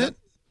give us a minute?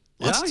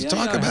 Let's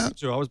talk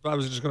about. I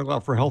was just going to go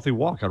out for a healthy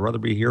walk. I'd rather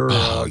be here.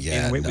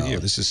 Wait with you.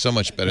 This is so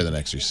much better than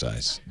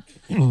exercise.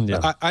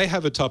 I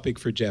have a topic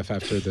for Jeff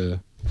after the.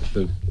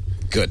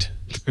 Good.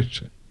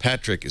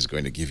 Patrick is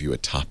going to give you a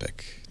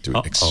topic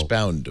to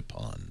expound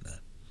upon.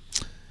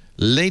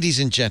 Ladies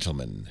and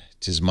gentlemen,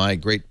 'tis my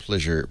great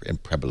pleasure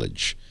and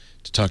privilege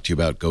to talk to you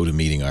about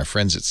GoToMeeting. Our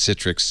friends at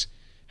Citrix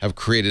have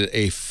created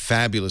a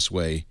fabulous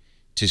way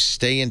to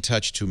stay in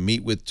touch, to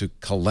meet with, to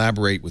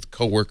collaborate with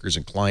coworkers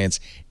and clients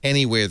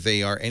anywhere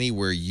they are,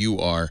 anywhere you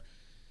are.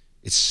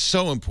 It's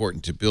so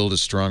important to build a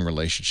strong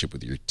relationship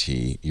with your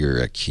team,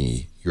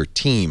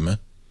 I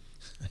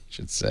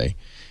should say.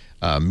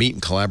 Meet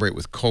and collaborate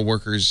with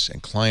coworkers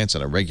and clients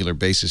on a regular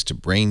basis to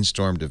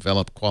brainstorm,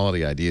 develop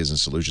quality ideas and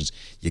solutions.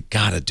 You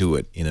got to do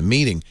it in a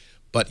meeting,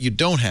 but you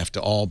don't have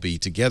to all be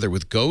together.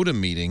 With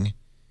GoToMeeting,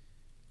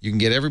 you can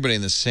get everybody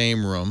in the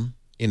same room,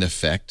 in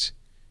effect.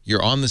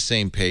 You're on the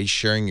same page,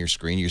 sharing your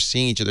screen. You're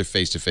seeing each other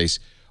face-to-face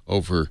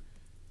over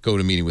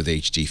GoToMeeting with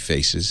HD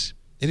faces.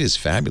 It is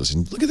fabulous.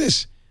 And look at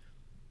this.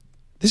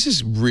 This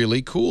is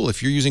really cool.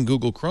 If you're using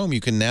Google Chrome,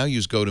 you can now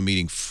use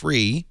GoToMeeting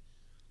free.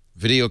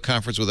 Video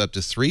conference with up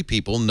to 3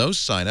 people, no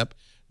sign-up,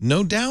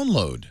 no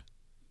download.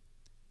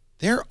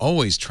 They're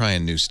always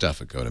trying new stuff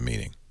at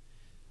GoToMeeting.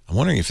 I'm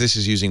wondering if this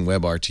is using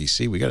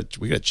WebRTC. We got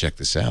to check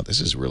this out.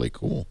 This is really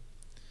cool.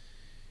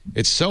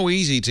 It's so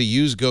easy to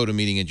use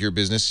GoToMeeting at your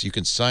business. You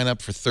can sign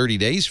up for 30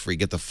 days free,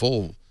 get the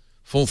full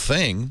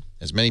thing,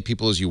 as many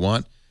people as you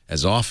want,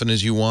 as often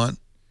as you want.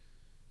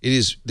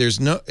 It's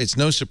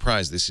no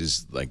surprise this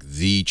is like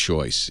the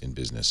choice in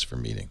business for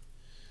meeting.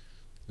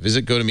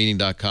 Visit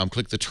GoToMeeting.com,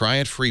 click the Try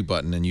It Free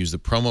button, and use the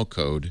promo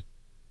code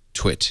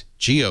TWIT,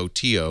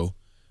 G-O-T-O,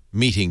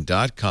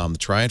 meeting.com, the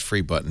Try It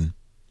Free button,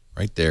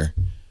 right there,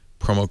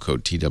 promo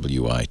code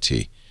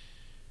TWIT.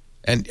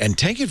 And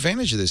take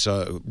advantage of this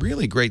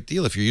really great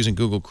deal if you're using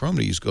Google Chrome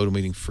to use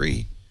GoToMeeting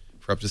free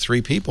for up to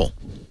 3 people.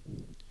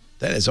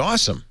 That is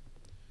awesome.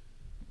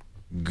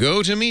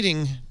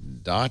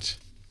 GoToMeeting.com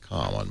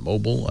on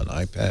mobile, on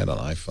iPad, on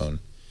iPhone,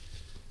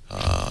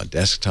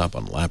 desktop,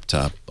 on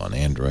laptop, on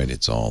Android.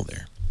 It's all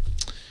there.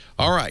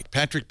 All right.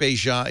 Patrick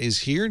Beja is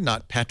here,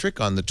 not Patrick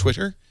on the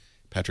Twitter.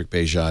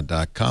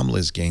 PatrickBeja.com.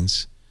 Liz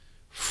Gaines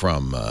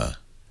from, I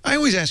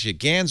always ask you,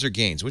 Gans or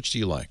Gaines? Which do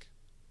you like?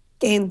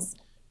 Gaines.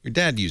 Your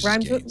dad uses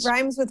Gaines.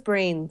 Rhymes with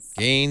brains.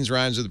 Gaines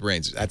rhymes with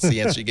brains. That's the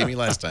answer you gave me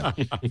last time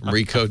from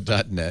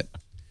recode.net.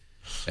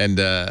 And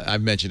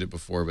I've mentioned it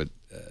before, but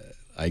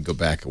I go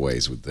back a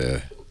ways with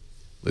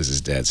Liz's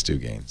dad, Stu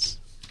Gaines.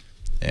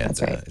 And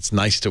that's right. It's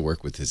nice to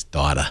work with his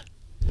daughter.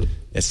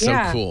 It's so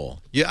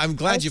cool. Yeah, I'm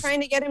glad I was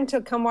trying to get him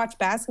to come watch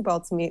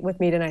basketball with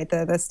me tonight.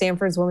 The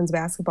Stanford's women's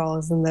basketball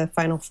is in the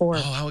Final Four. Oh,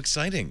 how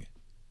exciting.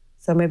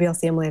 So maybe I'll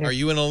see him later. Are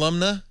you an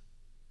alumna?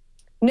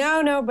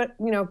 No, but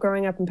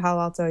growing up in Palo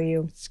Alto,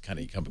 it's kind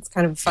of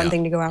a fun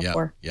thing to go out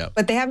for. Yeah.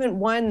 But they haven't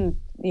won.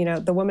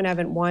 The women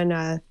haven't won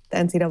the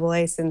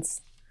NCAA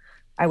since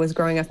I was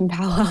growing up in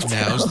Palo Alto.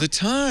 Now's the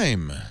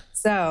time.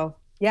 So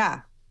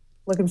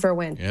looking for a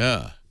win.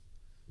 Yeah,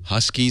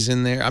 Huskies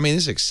in there. I mean,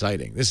 this is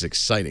exciting. This is an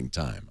exciting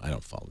time. I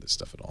don't follow this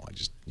stuff at all. I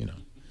just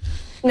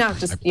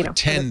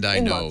pretend I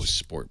know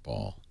sport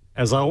ball.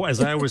 As I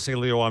always say,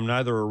 Leo, I'm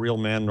neither a real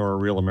man nor a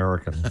real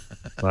American.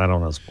 I don't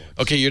know sports.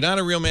 Okay, you're not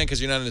a real man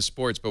because you're not into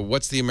sports, but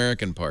what's the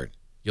American part?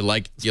 You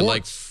like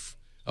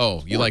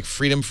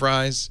freedom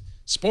fries?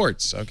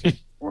 Sports, okay.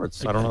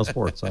 Sports. I don't know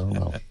sports. I don't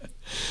know.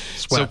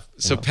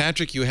 So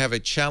Patrick, you have a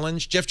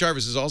challenge. Jeff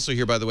Jarvis is also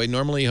here, by the way,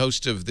 normally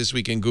host of This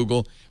Week in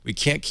Google. We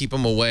can't keep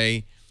him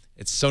away.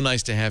 It's so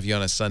nice to have you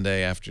on a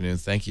Sunday afternoon.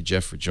 Thank you,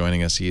 Jeff, for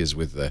joining us. He is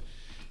with the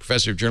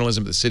professor of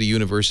journalism at the City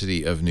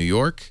University of New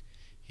York.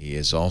 He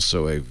is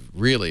also a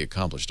really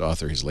accomplished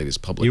author. His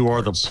latest public You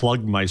are the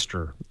plug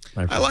meister.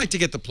 I like to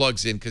get the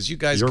plugs in because you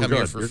guys come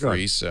here for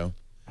free, so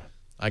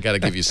I got to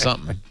give you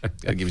something. Got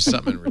to give you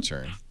something in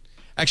return.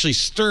 Actually,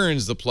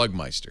 Stern's the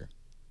plugmeister.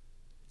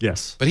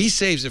 Yes. But he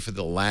saves it for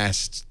the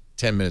last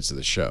 10 minutes of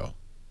the show.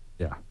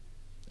 Yeah.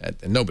 And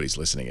nobody's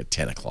listening at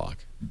 10 o'clock.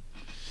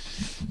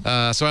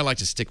 So I like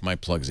to stick my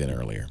plugs in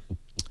earlier.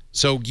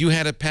 So you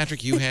had a,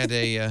 Patrick, you had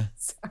a...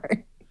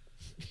 Sorry.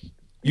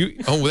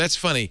 Oh, that's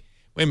funny.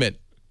 Wait a minute.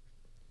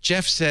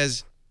 Jeff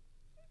says,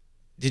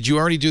 did you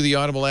already do the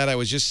Audible ad? I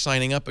was just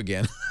signing up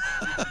again.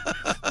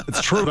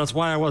 It's true. That's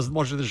why I wasn't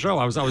watching the show.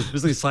 I was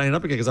busy signing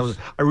up again because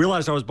I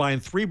realized I was buying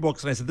 3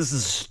 books, and I said, this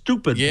is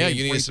stupid. Yeah,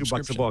 you need a $22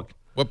 subscription. a book.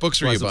 What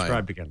books are you buying? I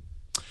subscribed again.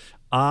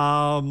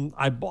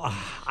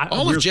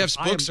 All of Jeff's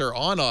books are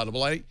on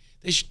Audible.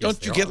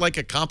 Don't you get like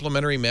a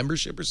complimentary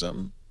membership or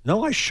something?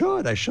 No, I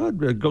should.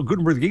 Go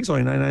Gutenberg Geek's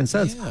only 99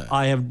 cents. Yeah.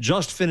 I have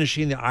just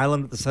finishing The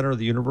Island at the Center of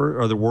the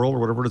Universe, or the World, or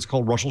whatever it's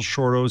called, Russell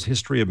Shorto's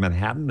History of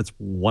Manhattan. It's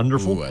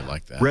wonderful. Ooh, I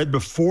like that. Read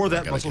before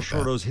that Russell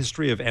Shorto's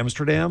History of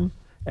Amsterdam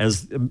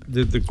as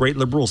the great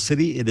liberal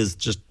city. It is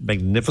just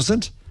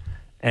magnificent.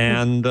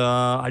 And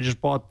I just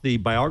bought the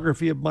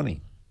biography of money.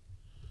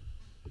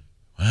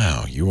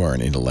 Wow, you are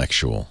an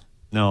intellectual.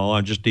 No, I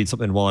just need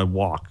something while I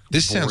walk.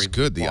 This sounds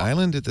good. The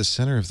Island at the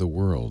Center of the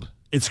World.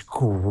 It's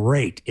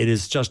great. It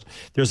is just,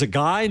 there's a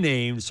guy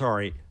named,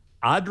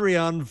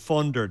 Adrian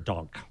van der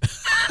Donk.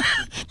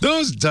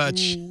 Those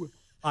Dutch.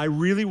 I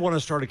really want to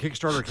start a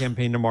Kickstarter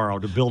campaign tomorrow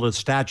to build a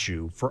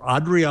statue for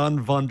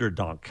Adrian van der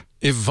Donk.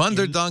 If van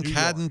der Donk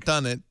hadn't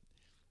done it,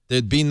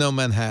 there'd be no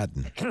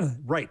Manhattan.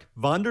 Right.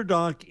 Van der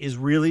Donk is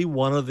really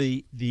one of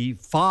the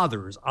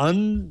fathers,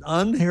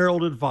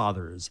 unheralded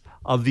fathers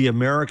of the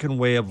American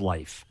way of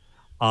life,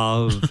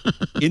 of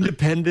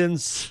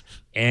independence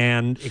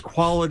and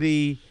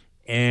equality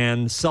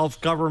and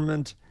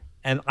self-government,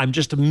 and I'm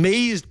just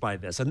amazed by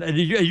this. And have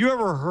you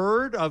ever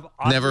heard of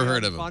Never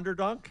heard of him. Van der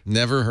Donk?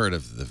 Never heard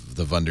of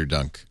the Van der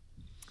Donk.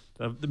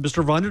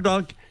 Mr. Van der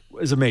Donk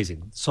is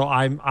amazing. So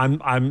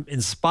I'm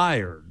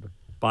inspired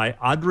by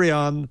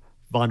Adrian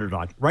Van der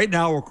Donk. Right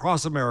now,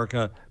 across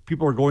America,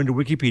 people are going to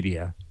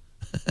Wikipedia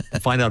to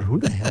find out who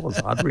the hell is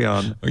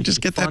Adrian. Or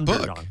just get that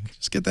book.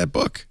 Just get that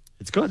book.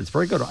 It's good. It's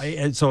very good.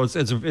 And so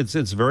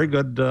it's very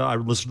good. I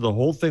listened to the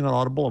whole thing on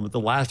Audible. I'm at the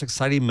last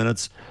exciting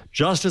minutes,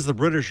 just as the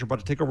British are about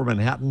to take over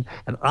Manhattan,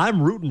 and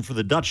I'm rooting for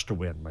the Dutch to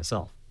win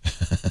myself.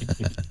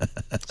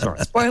 Sorry.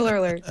 Spoiler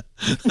alert.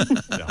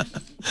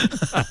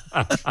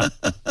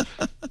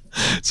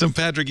 So,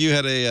 Patrick, you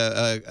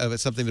had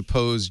something to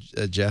pose,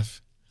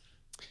 Jeff.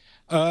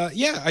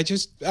 Yeah, I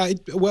just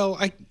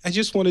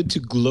wanted to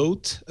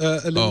gloat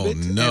a little bit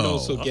and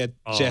also get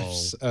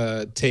Jeff's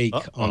take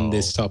on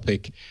this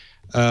topic.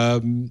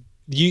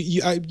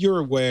 You're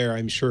aware,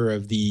 I'm sure,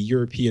 of the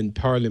European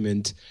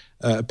Parliament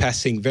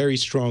passing very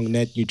strong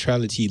net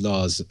neutrality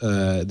laws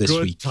this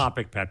week. Good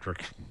topic,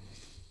 Patrick.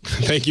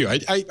 Thank you.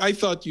 I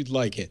thought you'd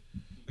like it.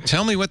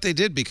 Tell me what they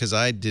did, because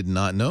I did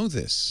not know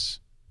this,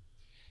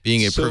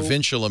 being a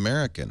provincial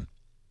American.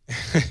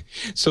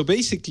 So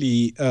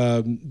basically,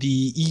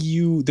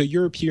 the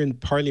European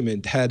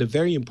Parliament had a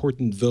very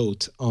important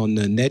vote on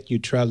net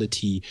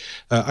neutrality.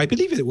 I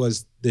believe it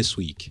was this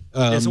week.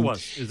 Yes, it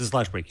was. It was this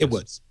last week. Yes. It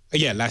was.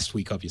 Yeah, last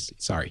week, obviously.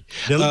 Sorry.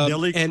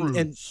 Nelly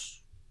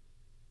Cruz.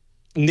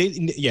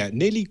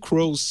 Nelly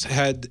Cruz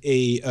had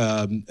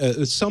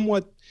a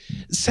somewhat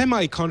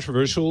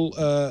semi-controversial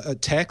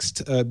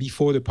text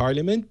before the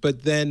parliament,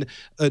 but then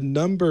a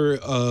number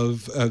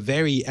of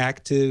very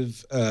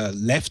active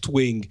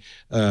left-wing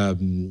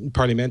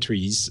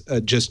parliamentaries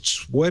just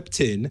swept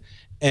in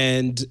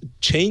and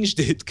changed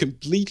it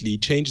completely,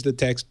 changed the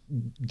text,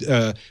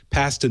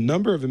 passed a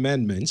number of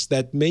amendments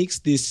that makes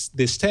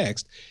this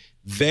text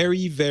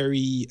very,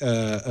 very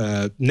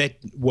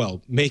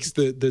makes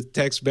the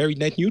text very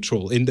net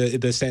neutral in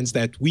the sense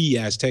that we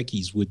as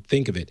techies would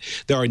think of it.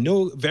 There are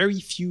very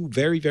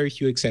very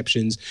few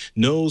exceptions,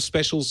 no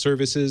special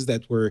services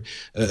that were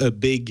a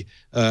big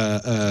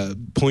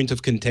point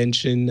of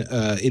contention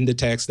in the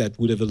text that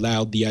would have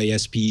allowed the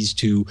ISPs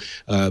to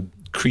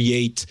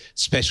create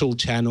special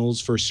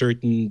channels for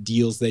certain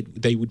deals that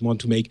they would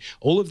want to make.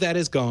 All of that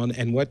is gone,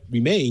 and what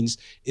remains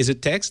is a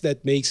text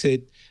that makes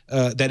it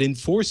that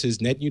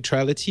enforces net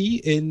neutrality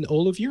in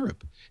all of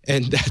Europe.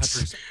 And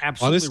that's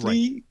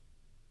honestly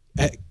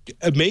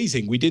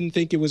amazing. We didn't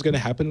think it was going to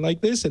happen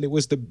like this, and it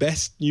was the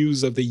best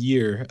news of the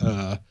year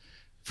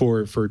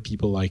for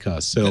people like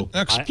us. So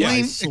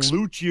I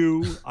salute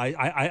you.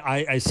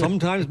 I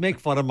sometimes make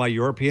fun of my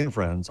European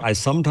friends. I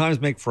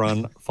sometimes make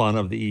fun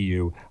of the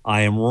EU.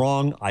 I am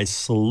wrong. I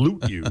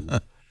salute you.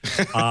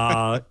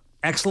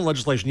 Excellent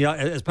legislation. Yeah,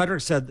 as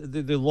Patrick said,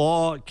 the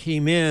law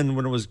came in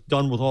when it was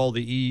done with all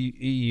the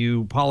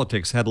EU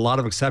politics, had a lot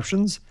of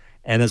exceptions.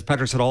 And as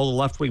Patrick said, all the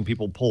left-wing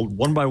people pulled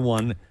one by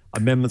one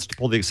amendments to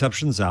pull the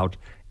exceptions out.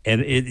 And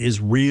it is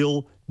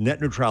real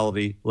net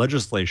neutrality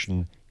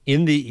legislation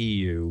in the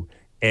EU.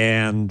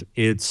 And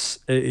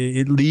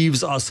it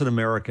leaves us in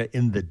America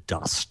in the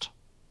dust.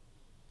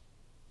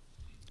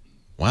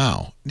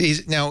 Wow.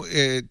 Now,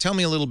 tell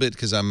me a little bit,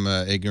 because I'm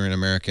ignorant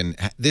American.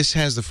 This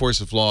has the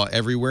force of law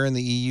everywhere in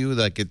the EU?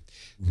 Like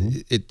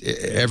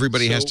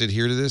everybody has to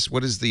adhere to this?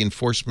 What is the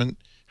enforcement?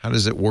 How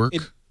does it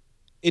work?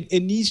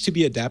 It needs to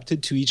be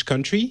adapted to each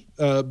country,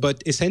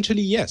 but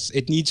essentially, yes,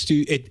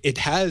 it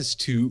has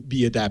to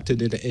be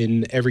adapted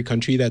in every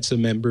country that's a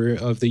member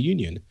of the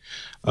Union.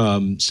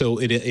 So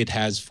it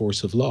has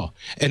force of law.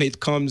 And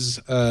it comes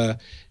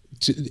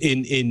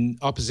in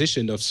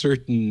opposition of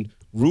certain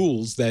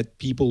rules that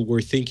people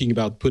were thinking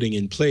about putting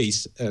in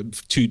place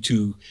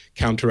to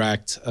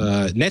counteract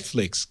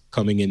Netflix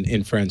coming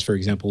in France, for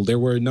example. There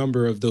were a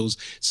number of those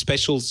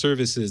special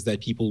services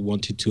that people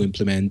wanted to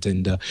implement.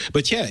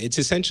 But yeah, it's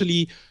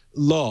essentially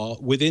law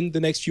within the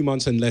next few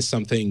months, unless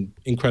something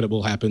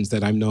incredible happens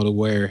that I'm not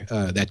aware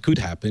that could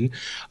happen.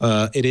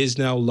 It is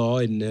now law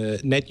in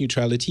net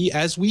neutrality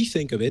as we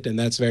think of it, and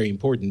that's very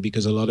important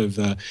because a lot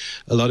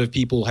of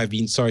people have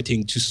been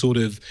starting to sort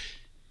of,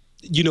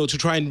 to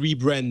try and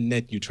rebrand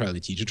net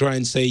neutrality, to try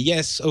and say,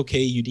 yes,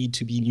 okay, you need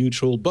to be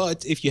neutral,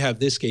 but if you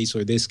have this case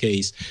or this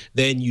case,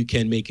 then you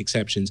can make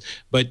exceptions.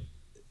 But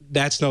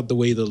that's not the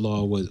way the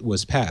law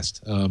was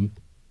passed.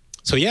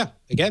 So yeah,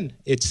 again,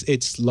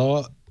 it's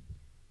law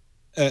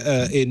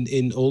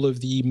in all of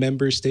the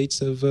member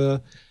states of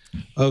the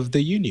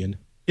Union.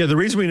 Yeah, the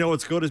reason we know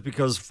it's good is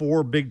because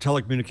 4 big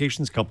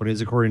telecommunications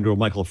companies, according to a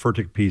Michael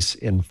Furtick piece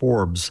in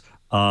Forbes,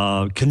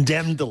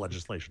 condemned the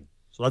legislation.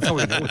 So that's how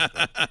we know it.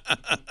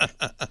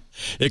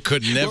 It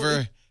could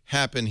never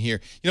happen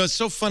here. It's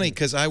so funny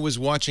because I was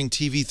watching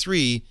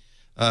TV3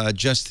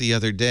 just the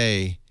other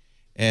day,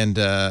 and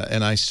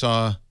I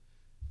saw.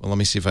 Well, let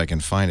me see if I can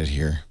find it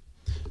here.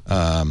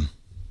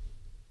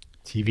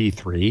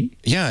 TV3.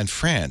 Yeah, in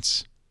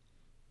France,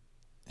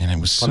 and it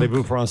was so.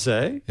 Parlez-vous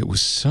français? It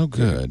was so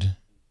good.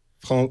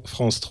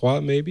 France 3,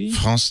 maybe.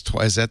 France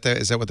 3. Is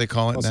that what they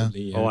call it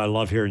Possibly, now? Yeah. Oh, I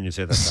love hearing you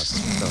say that.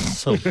 That's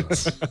so good.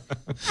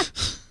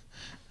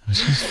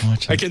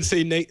 I can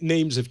say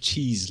names of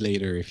cheese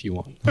later if you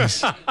want.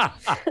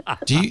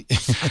 Do you?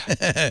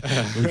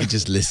 We could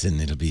just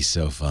listen. It'll be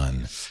so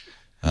fun.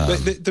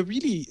 But the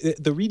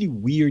really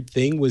weird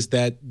thing was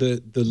that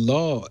the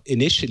law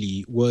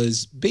initially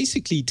was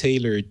basically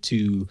tailored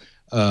to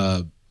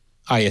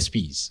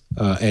ISPs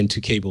and to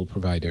cable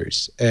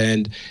providers.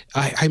 And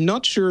I'm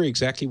not sure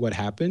exactly what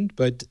happened,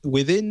 but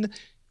within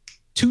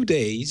 2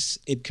 days,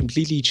 it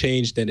completely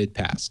changed and it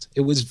passed.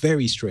 It was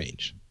very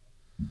strange.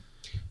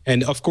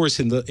 And of course,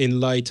 in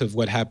light of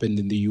what happened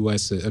in the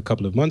U.S. a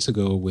couple of months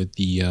ago with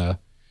the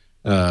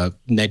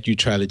net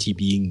neutrality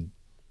being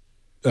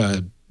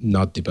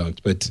not debunked,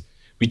 but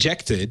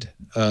rejected,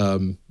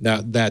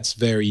 now that's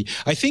very.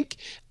 I think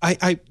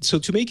so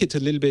to make it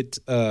a little bit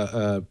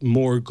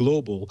more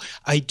global,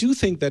 I do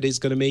think that it's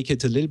going to make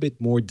it a little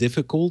bit more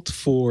difficult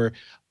for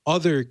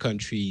other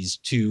countries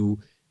to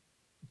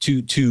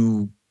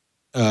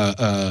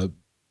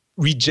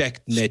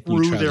reject net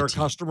neutrality. Screw their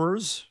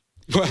customers.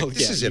 Well,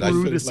 this is it.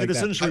 Screw the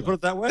citizens. Should we put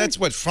it that way? That's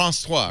what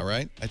France 3,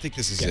 right? I think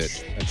this is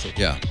it. That's it.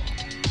 Yeah.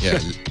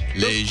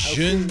 Les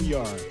jeunes.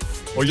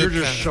 Well, you're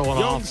just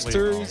showing off,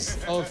 Leo. Youngsters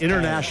of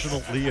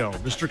International Leo,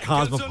 Mr.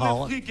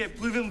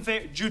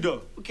 Cosmopolitan.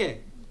 Judo. Okay.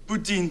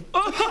 Poutine.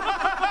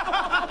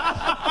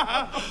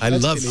 I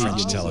love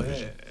French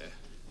television.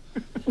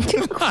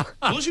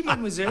 Bonjour,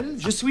 mademoiselle.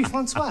 Je suis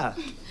François.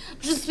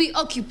 Je suis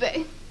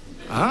occupée.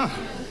 Ah.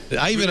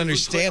 I even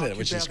understand it,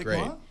 which is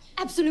great.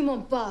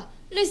 Absolument pas.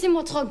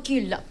 Laissez-moi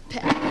tranquille, la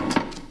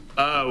perte.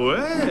 Ah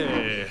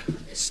ouais.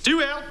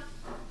 Stuart.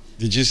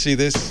 Did you see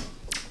this,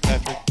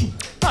 Patrick?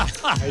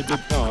 I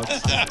did not.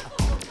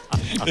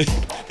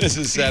 This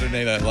is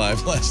Saturday Night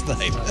Live last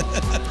night.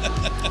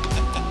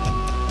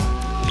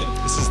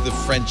 This is the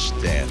French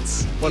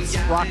dance. What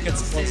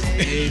Sprockets was in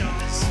the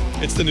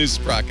 80s. It's the new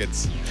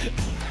Sprockets.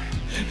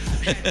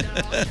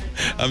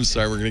 I'm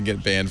sorry, we're going to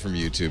get banned from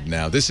YouTube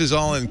now. This is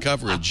all in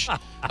coverage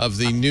of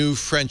the new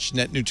French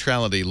net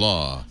neutrality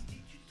law.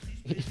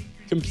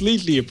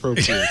 Completely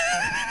appropriate.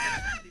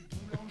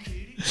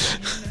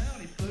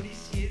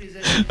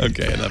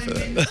 Okay, enough of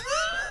that.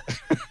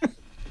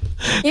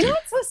 You know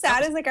what's so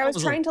sad is like I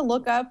was trying to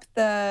look up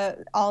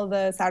all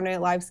the Saturday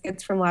Night Live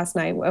skits from last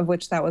night, of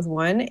which that was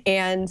one,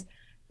 and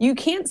you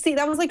can't see.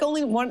 That was like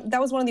only one.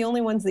 That was one of the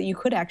only ones that you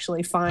could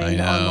actually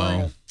find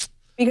online,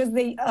 because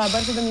they a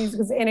bunch of them used,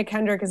 because Anna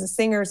Kendrick is a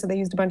singer, so they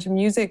used a bunch of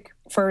music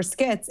for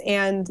skits,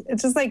 and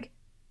it's just like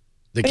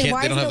they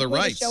can't. They don't have the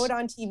rights. To show it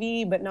on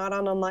TV, but not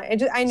on online.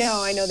 I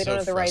know they don't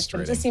have the rights,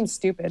 but it just seems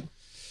stupid.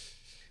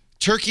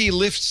 Turkey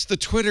lifts the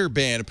Twitter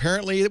ban.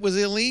 Apparently, it was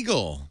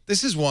illegal.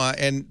 This is why,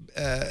 and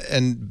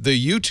the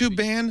YouTube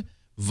ban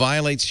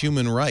violates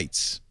human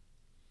rights.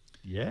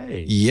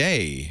 Yay!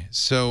 Yay!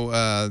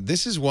 So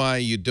this is why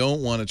you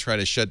don't want to try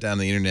to shut down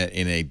the internet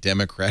in a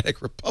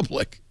democratic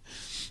republic.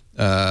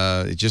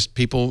 Just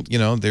people,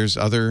 there's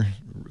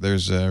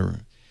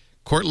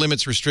court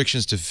limits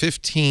restrictions to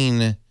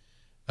 15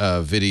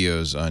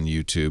 videos on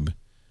YouTube.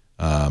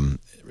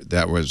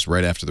 That was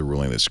right after the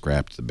ruling that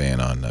scrapped the ban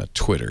on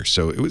Twitter.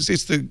 So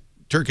it's the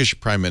Turkish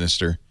prime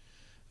minister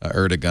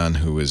Erdogan,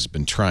 who has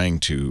been trying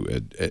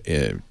to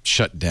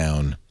shut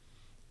down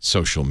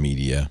social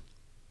media,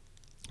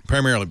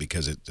 primarily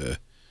because it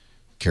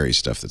carries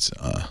stuff that's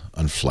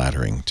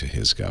unflattering to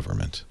his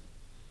government.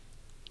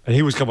 And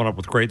he was coming up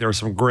with there were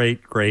some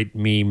great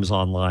memes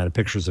online,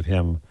 pictures of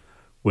him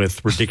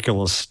with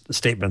ridiculous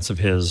statements of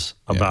his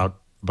about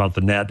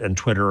the net and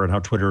Twitter and how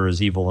Twitter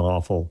is evil and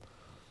awful.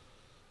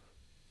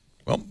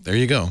 Well, there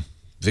you go.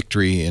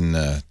 Victory in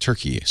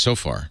Turkey so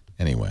far,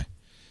 anyway.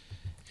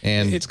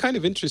 And it's kind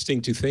of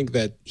interesting to think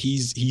that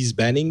he's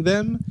banning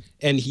them,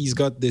 and he's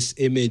got this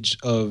image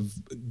of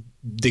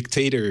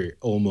dictator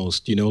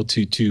almost, you know,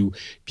 to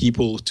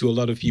a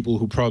lot of people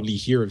who probably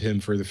hear of him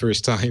for the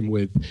first time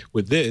with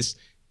this.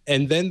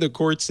 And then the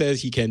court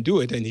says he can do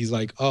it, and he's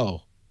like,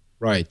 oh,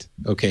 right,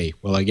 okay,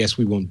 well, I guess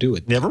we won't do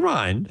it. Never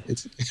mind.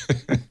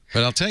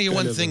 But I'll tell you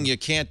one thing you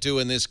can't do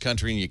in this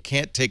country, and you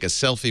can't take a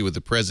selfie with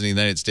the President of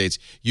the United States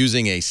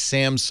using a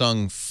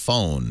Samsung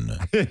phone.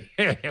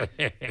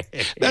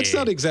 That's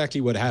not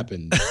exactly what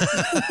happened.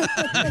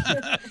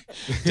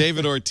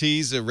 David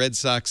Ortiz, a Red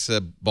Sox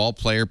ball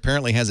player,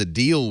 apparently has a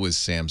deal with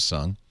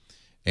Samsung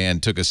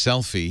and took a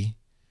selfie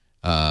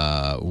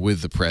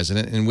with the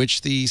president, in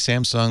which the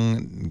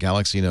Samsung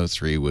Galaxy Note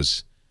 3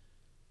 was,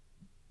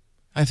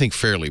 I think,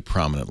 fairly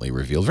prominently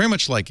revealed, very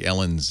much like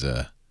Ellen's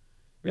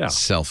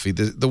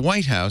selfie. The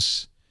White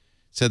House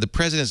said the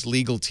president's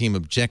legal team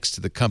objects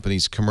to the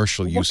company's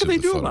commercial use of the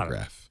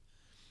photograph.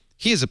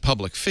 He is a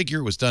public figure.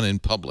 It was done in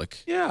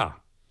public. Yeah.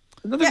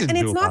 And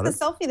it's not the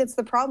selfie that's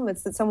the problem.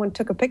 It's that someone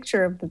took a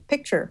picture of the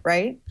picture,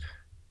 right?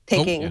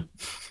 Taking.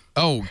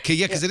 Oh, okay,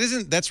 yeah, because it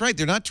isn't. That's right.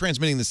 They're not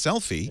transmitting the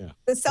selfie. Yeah.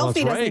 The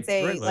selfie doesn't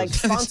say like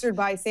sponsored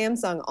by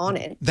Samsung on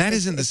it. That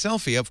isn't the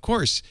selfie. Of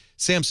course,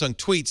 Samsung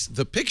tweets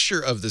the picture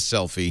of the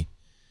selfie,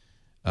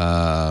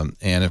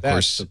 and of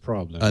course, the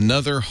problem.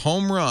 Another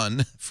home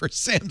run for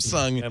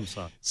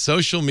Samsung.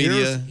 Social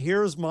media.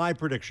 Here's my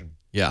prediction.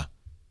 Yeah,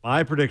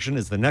 my prediction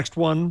is the next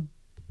one,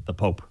 the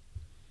Pope.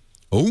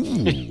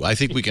 Oh, I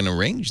think we can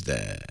arrange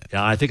that.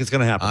 Yeah, I think it's going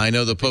to happen. I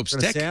know the Pope's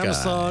tech guy.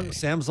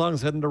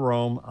 Samsung's heading to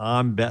Rome.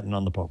 I'm betting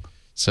on the Pope.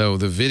 So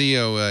the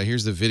video,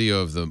 here's the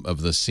video of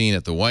the scene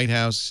at the White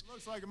House.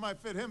 Looks like it might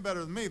fit him better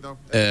than me, though.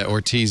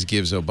 Ortiz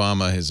gives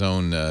Obama his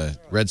own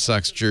Red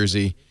Sox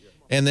jersey,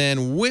 and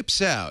then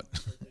whips out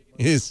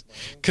his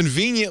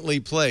conveniently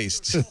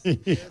placed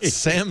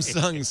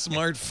Samsung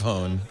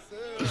smartphone.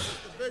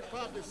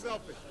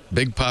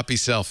 Big Papi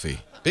selfie.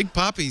 Big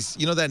Papi's,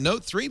 you know, that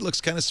Note 3 looks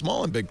kind of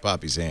small in Big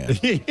Papi's hand.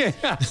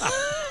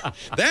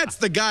 That's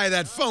the guy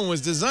that phone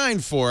was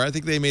designed for. I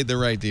think they made the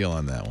right deal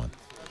on that one.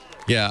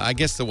 Yeah, I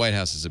guess the White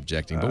House is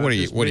objecting, but what are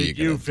you going to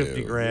do?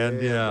 50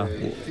 grand, yeah. What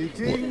are you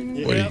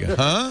going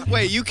huh?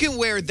 Wait, you can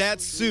wear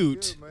that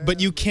suit, but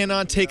you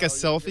cannot take a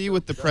selfie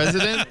with the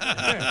president?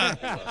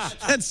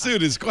 That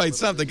suit is quite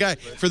something. Guy,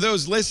 for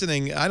those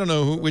listening, I don't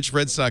know which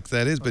Red Sox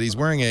that is, but he's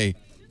wearing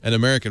an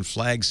American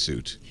flag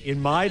suit. In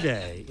my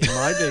day,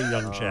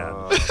 young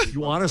Chad,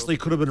 you honestly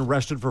could have been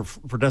arrested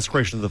for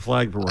desecration of the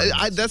flag.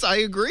 I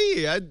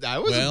agree. I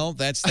was. Well,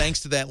 that's thanks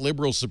to that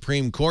liberal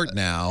Supreme Court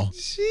now.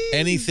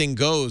 Anything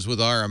goes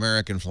with our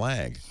American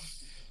flag.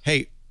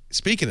 Hey,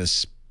 speaking of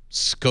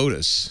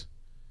SCOTUS,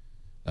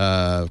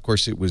 of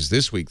course, it was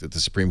this week that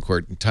the Supreme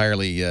Court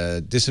entirely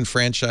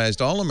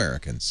disenfranchised all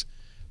Americans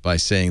by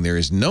saying there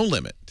is no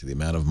limit to the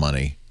amount of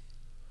money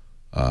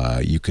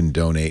you can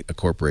donate, a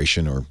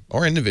corporation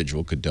or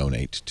individual could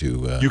donate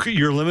to.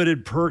 You're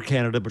limited per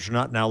candidate, but you're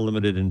not now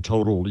limited in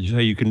total.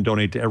 You can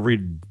donate to every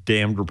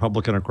damned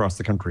Republican across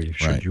the country,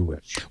 should you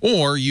wish.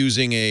 Or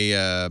using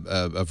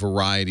a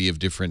variety of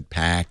different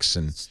PACs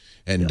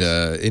and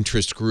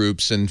interest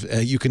groups, and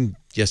you can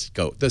just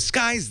go. The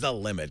sky's the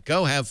limit.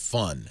 Go have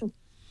fun.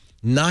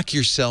 Knock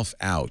yourself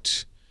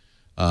out.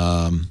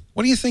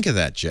 What do you think of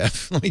that,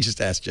 Jeff? Let me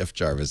just ask Jeff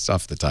Jarvis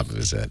off the top of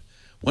his head.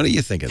 What do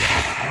you think of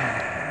that?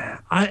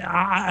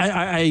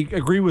 I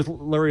agree with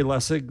Larry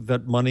Lessig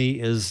that money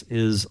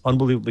is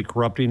unbelievably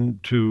corrupting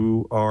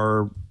to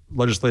our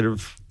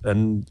legislative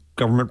and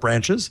government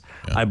branches.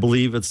 Yeah. I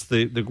believe it's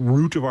the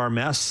root of our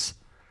mess.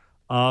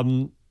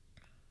 I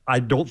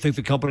don't think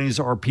the companies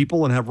are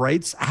people and have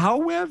rights.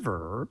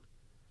 However,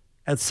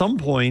 at some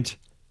point,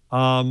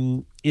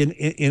 in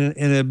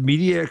a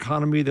media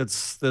economy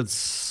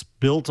that's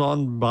built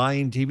on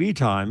buying TV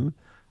time,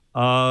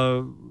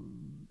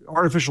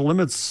 artificial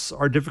limits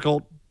are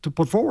difficult to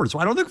put forward. So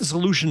I don't think the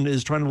solution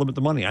is trying to limit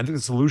the money. I think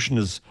the solution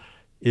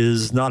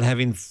is not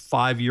having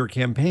 5-year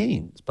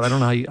campaigns. But I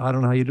don't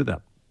know how you do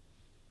that.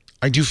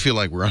 I do feel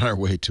like we're on our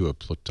way to a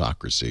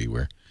plutocracy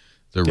where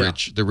the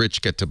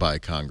rich get to buy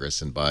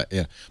Congress and buy.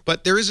 Yeah.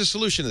 But there is a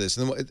solution to this,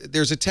 and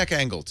there's a tech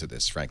angle to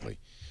this, frankly,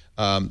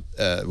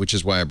 which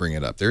is why I bring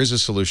it up. There is a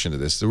solution to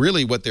this.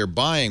 Really, what they're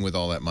buying with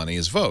all that money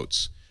is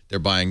votes. They're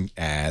buying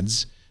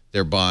ads.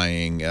 They're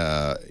buying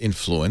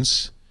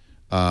influence.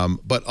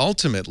 But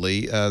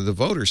ultimately, the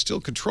voter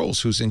still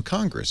controls who's in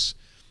Congress.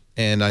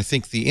 And I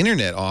think the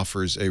internet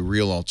offers a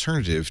real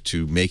alternative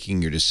to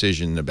making your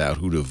decision about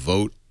who to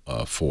vote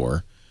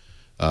for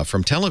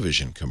from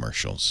television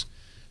commercials.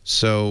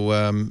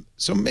 So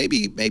so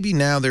maybe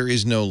now there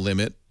is no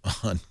limit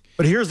on.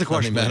 But here's the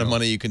question: the amount of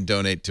money you can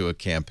donate to a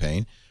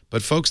campaign.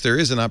 But folks, there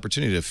is an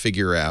opportunity to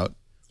figure out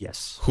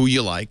who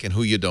you like and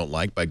who you don't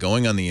like by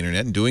going on the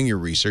internet and doing your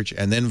research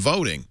and then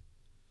voting.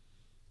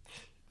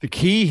 The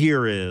key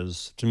here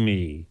is, to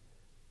me,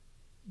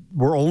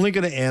 we're only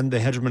going to end the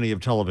hegemony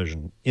of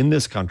television in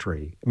this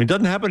country. I mean, it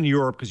doesn't happen in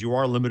Europe because you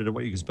are limited in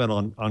what you can spend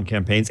on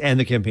campaigns, and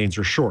the campaigns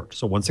are short.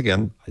 So once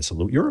again, I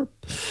salute Europe.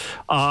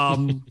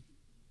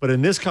 But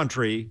in this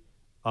country,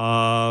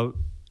 Mark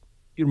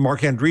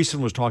Andreessen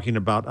was talking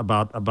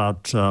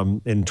about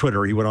in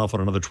Twitter. He went off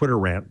on another Twitter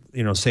rant,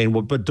 saying,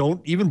 well, but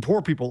don't even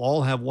poor people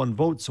all have one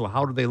vote. So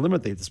how do they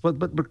limit this?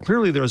 But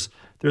clearly there's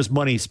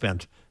money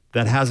spent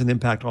that has an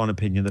impact on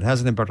opinion, that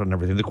has an impact on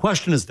everything. The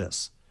question is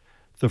this: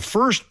 the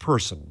first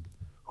person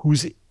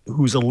who's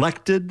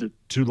elected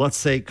to, let's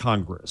say,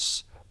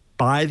 Congress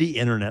by the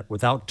internet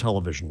without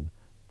television,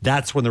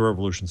 that's when the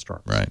revolution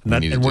starts. Right.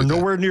 And we're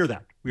nowhere near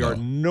that. We are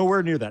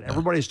nowhere near that.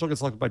 Everybody still gets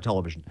elected by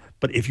television.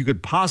 But if you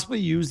could possibly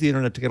use the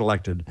internet to get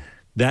elected,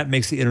 that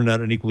makes the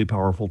internet an equally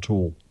powerful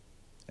tool.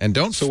 And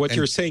don't. So what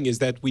you're saying is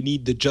that we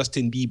need the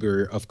Justin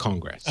Bieber of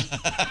Congress.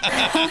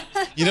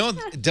 Well,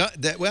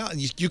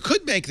 you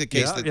could make the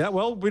case that.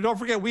 Well, we don't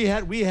forget we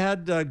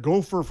had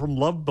Gopher from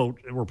Love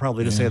Boat. We're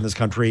probably to say in this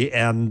country,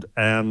 and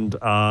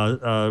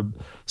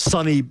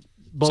Sonny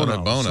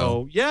Bono.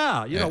 So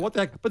what the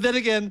heck? But then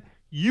again,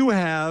 you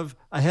have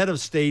a head of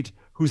state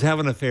who's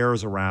having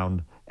affairs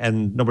around,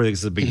 and nobody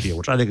thinks it's a big deal,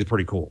 which I think is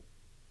pretty cool.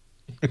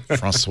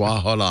 Francois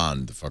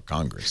Hollande for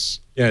Congress.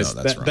 Yes,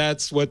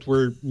 that's what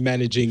we're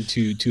managing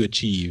to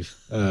achieve.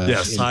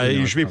 Yes,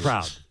 you should be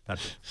proud.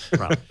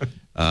 Proud.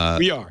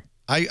 We are.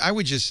 I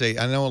would just say,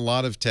 I know a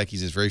lot of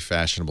techies, it's very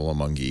fashionable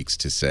among geeks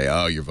to say,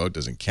 oh, your vote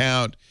doesn't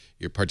count.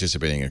 You're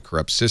participating in a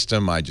corrupt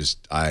system. I'm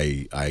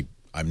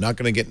not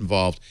going to get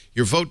involved.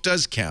 Your vote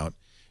does count.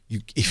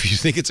 If you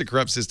think it's a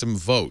corrupt system,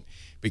 vote.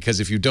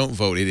 Because if you don't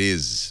vote,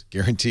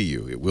 guarantee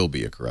you, it will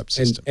be a corrupt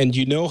system. And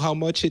you know how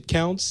much it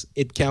counts?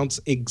 It counts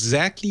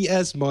exactly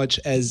as much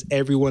as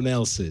everyone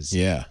else's.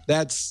 Yeah.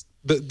 That's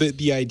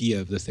the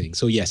idea of the thing.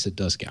 So yes, it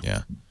does count.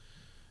 Yeah.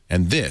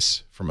 And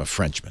this from a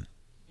Frenchman.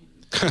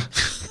 I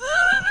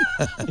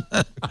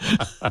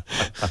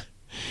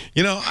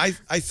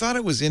thought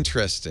it was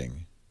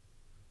interesting.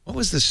 What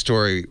was the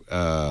story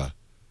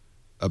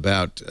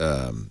about?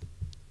 There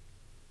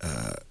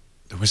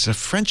was a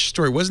French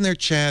story, wasn't there,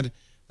 Chad?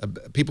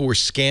 People were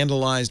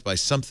scandalized by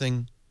some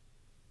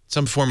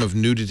form of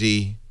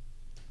nudity.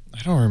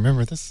 I don't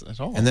remember this at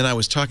all. And then I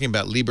was talking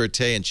about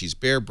liberté, and she's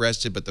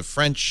bare-breasted, but the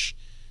French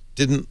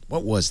didn't.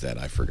 What was that?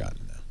 I've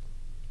forgotten now.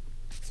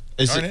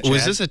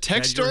 Was this a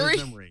text story?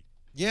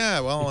 Yeah,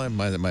 well, it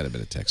might have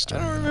been a text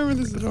story. I don't remember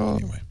this at all.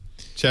 Anyway.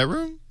 Chat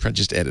room?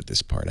 Just edit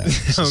this part out.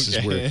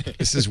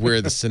 This is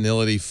where the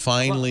senility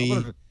finally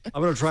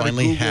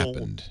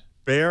happened.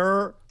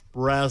 Bare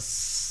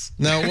breasts.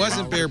 No, it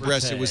wasn't bare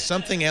breasts. It was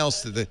something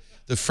else that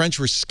the French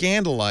were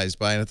scandalized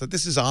by, and I thought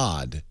this is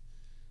odd,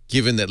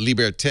 given that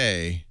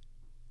liberté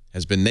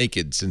has been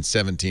naked since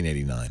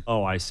 1789.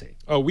 Oh, I see.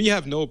 Oh, we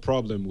have no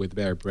problem with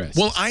bare breasts.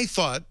 Well, I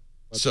thought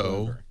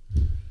so.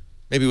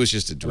 Maybe it was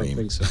just a dream. I don't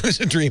think so. It was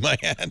a dream I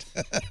had.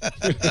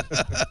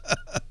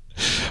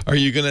 Are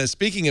you going to,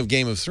 speaking of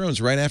Game of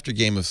Thrones, right after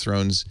Game of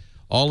Thrones,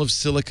 all of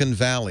Silicon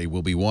Valley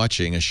will be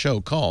watching a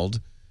show called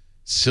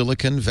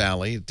Silicon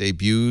Valley. It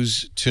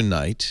debuts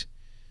tonight.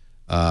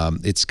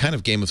 It's kind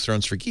of Game of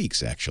Thrones for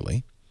geeks,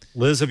 actually.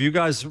 Liz, have you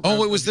guys...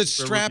 Oh, it was the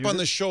strap on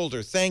the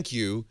shoulder. Thank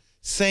you.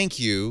 Thank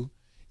you.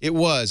 It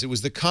was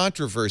the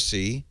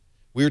controversy.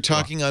 We were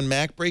talking on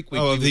Mac Break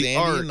Weekly with Andy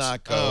and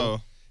Nako.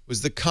 It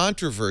was the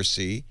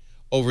controversy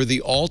over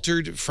the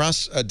altered,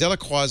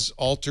 Delacroix's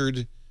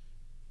altered...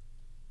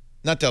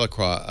 Not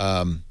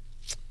Delacroix.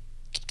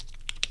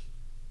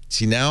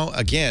 See, now,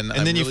 again,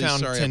 and then you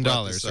found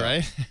 $10,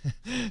 right?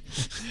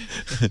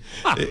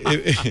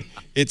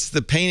 It's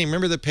the painting.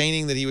 Remember the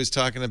painting that he was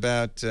talking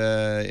about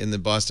in the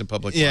Boston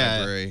Public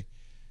Library?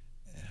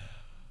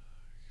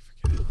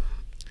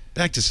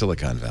 Back to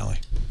Silicon Valley.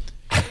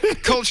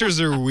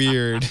 Cultures are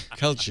weird.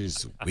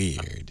 Culture's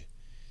weird.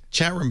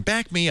 Chat room,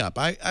 back me up.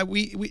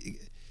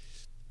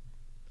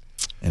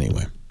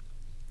 Anyway.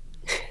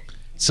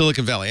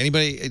 Silicon Valley.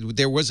 Anybody?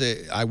 There was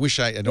I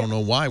don't know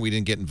why we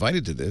didn't get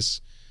invited to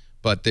this,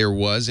 but there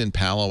was in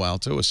Palo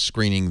Alto a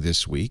screening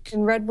this week.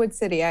 In Redwood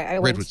City. I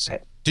went to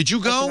it. Did you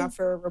go? I went out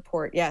for a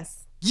report,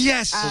 yes.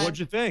 Yes. So what'd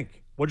you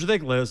think? What'd you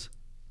think, Liz?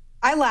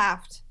 I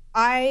laughed.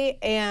 I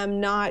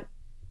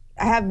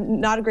have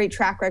not a great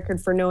track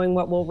record for knowing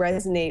what will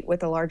resonate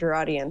with a larger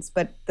audience,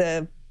 but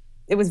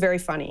it was very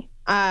funny.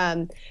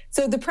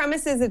 So the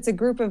premise is it's a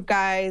group of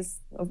guys,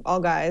 all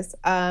guys,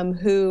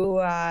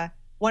 who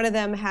one of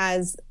them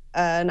has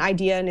an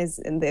idea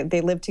and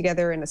they live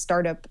together in a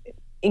startup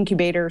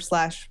incubator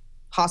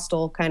 /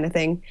 hostel kind of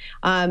thing.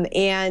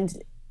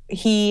 And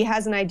he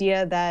has an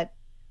idea that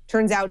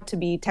turns out to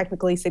be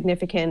technically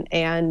significant.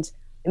 And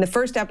in the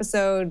first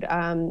episode,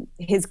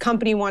 his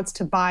company wants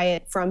to buy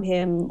it from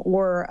him,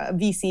 or a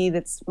VC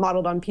that's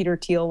modeled on Peter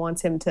Thiel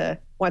wants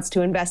wants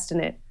to invest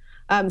in it.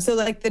 So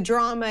like the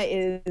drama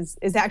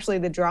is actually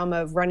the drama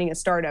of running a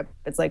startup.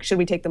 It's like, should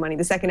we take the money?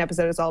 The second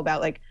episode is all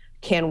about like,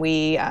 can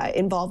we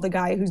involve the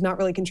guy who's not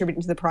really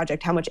contributing to the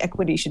project? How much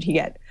equity should he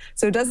get?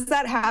 So does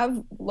that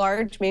have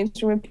large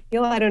mainstream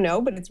appeal? I don't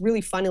know, but it's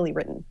really funnily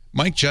written.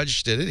 Mike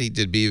Judge did it. He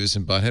did Beavis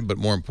and Butthead, but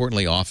more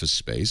importantly, Office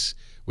Space,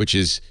 which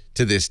is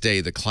to this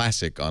day the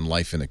classic on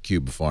life in a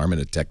cube farm in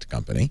a tech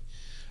company.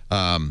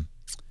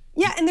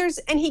 Yeah,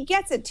 and he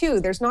gets it too.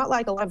 There's not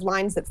like a lot of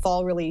lines that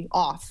fall really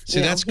off. See,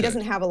 that's good. He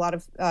doesn't have a lot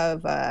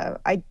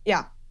of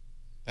yeah.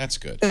 That's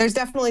good. There's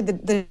definitely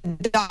the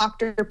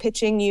doctor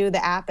pitching you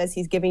the app as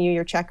he's giving you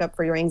your checkup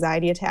for your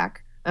anxiety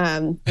attack,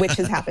 which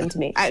has happened to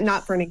me.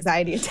 Not for an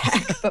anxiety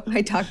attack, but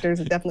my doctors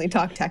have definitely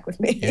talked tech with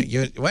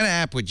me. What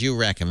app would you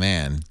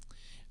recommend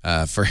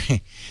for?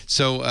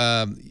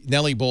 So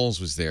Nellie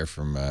Bowles was there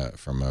from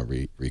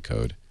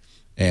Recode,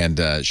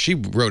 and she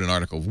wrote an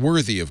article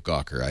worthy of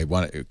Gawker. I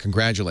want to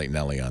congratulate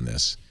Nellie on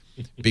this.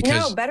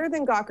 Because, no, better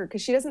than Gawker,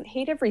 because she doesn't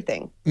hate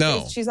everything.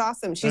 No, she's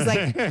awesome. She's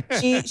like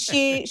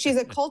she's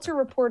a culture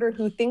reporter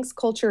who thinks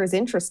culture is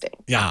interesting.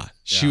 Yeah,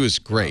 she was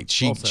great.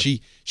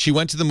 She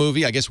went to the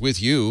movie, I guess,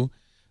 with you,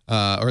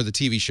 or the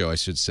TV show, I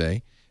should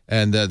say,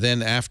 and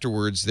then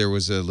afterwards there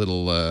was a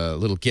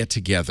little get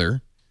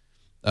together.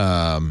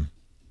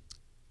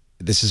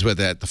 This is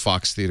at the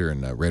Fox Theater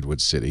in Redwood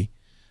City,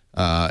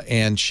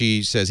 and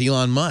she says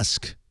Elon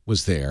Musk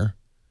was there.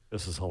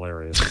 This is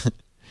hilarious.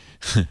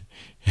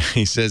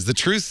 He says, the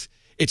truth,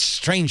 it's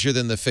stranger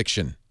than the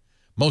fiction.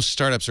 Most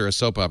startups are a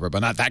soap opera, but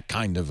not that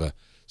kind of a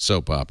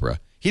soap opera.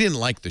 He didn't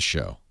like the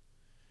show.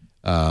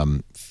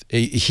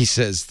 He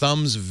says,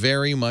 thumbs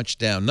very much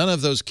down. None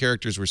of those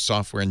characters were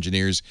software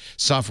engineers.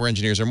 Software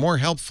engineers are more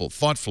helpful,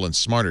 thoughtful, and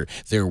smarter.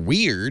 They're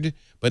weird,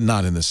 but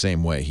not in the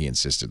same way, he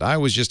insisted. I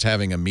was just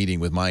having a meeting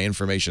with my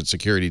information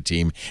security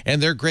team,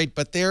 and they're great,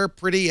 but they're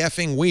pretty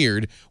effing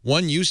weird.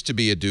 One used to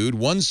be a dude,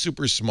 one's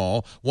super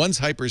small, one's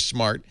hyper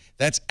smart.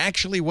 That's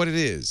actually what it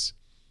is.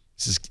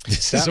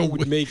 That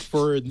would make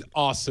for an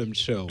awesome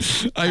show.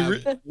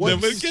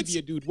 One used to be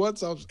a dude,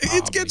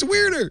 it gets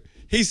weirder.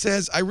 He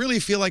says, I really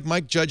feel like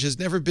Mike Judge has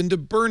never been to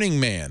Burning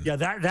Man. Yeah,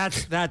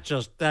 that's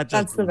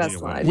the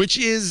best line. Which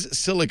is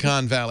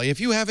Silicon Valley. If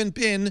you haven't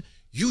been,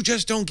 you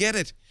just don't get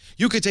it.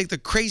 You could take the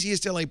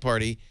craziest LA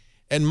party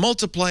and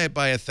multiply it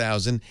by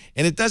 1,000,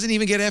 and it doesn't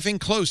even get effing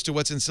close to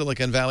what's in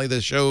Silicon Valley.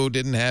 The show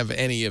didn't have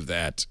any of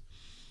that.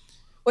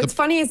 What's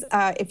funny is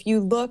if you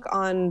look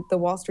on the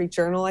Wall Street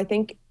Journal, I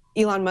think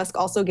Elon Musk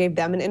also gave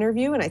them an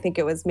interview, and I think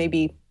it was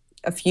maybe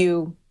a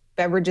few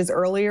beverages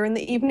earlier in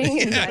the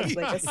evening, and had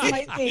like a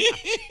slightly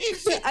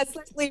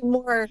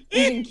more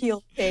even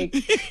keel take.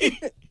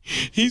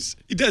 He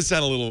does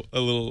sound a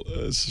little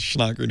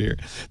schnockered here.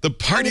 The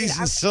parties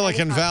in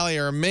Silicon Valley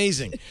are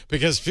amazing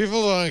because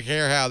people don't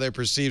care how they're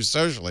perceived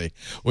socially,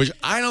 which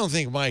I don't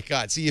think Mike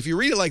got. See, if you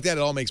read it like that,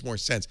 it all makes more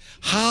sense.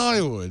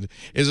 Hollywood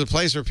is a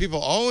place where people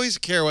always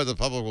care what the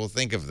public will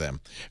think of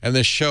them, and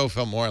this show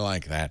felt more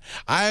like that.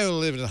 I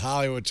lived in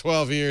Hollywood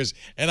 12 years,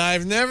 and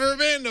I've never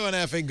been to an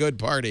effing good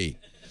party.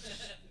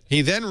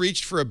 He then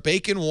reached for a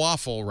bacon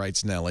waffle,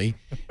 writes Nellie.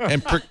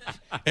 And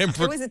it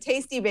was a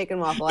tasty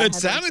bacon waffle. It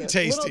sounded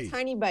tasty. A little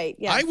tiny bite,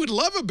 yeah. I would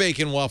love a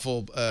bacon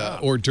waffle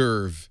hors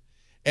d'oeuvre.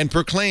 And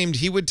proclaimed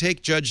he would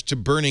take Judge to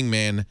Burning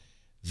Man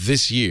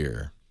this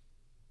year.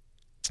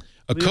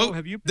 Leo,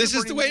 have you been This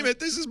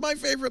is my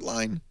favorite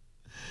line.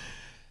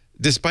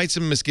 Despite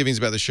some misgivings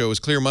about the show, it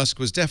was clear Musk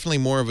was definitely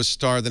more of a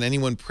star than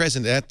anyone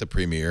present at the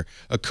premiere.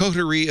 A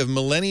coterie of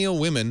millennial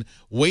women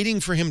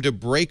waiting for him to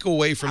break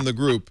away from the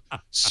group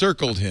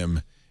circled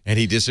him, and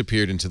he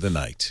disappeared into the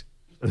night.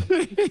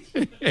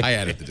 I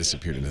added the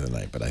disappeared into the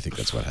night, but I think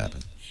that's what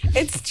happened.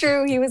 It's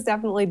true. He was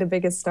definitely the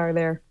biggest star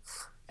there.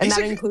 And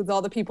that includes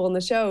all the people in the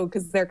show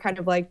because they're kind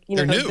of like,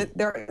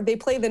 they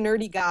play the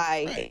nerdy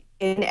guy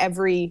in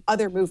every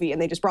other movie,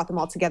 and they just brought them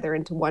all together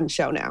into one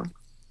show now.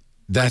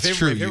 That's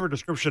true. My favorite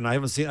description, I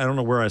don't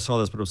know where I saw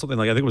this, but it was something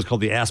like, I think it was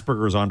called the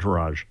Asperger's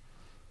Entourage.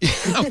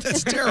 Oh,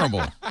 that's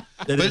terrible.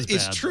 But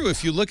it's true.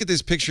 If you look at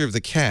this picture of the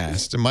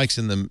cast, and Mike's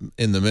in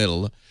the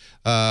middle,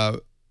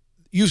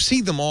 you've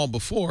seen them all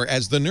before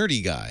as the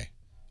nerdy guy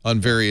on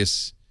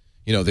various,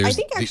 there's I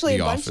think actually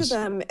the a bunch of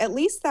them, at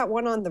least that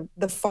one on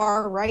the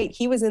far right,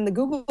 he was in the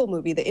Google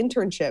movie, The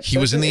Internship. He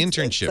was in The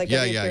Internship. Like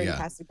yeah.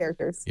 Cast of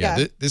characters.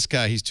 Yeah, this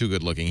guy, he's too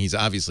good looking. He's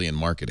obviously in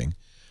marketing.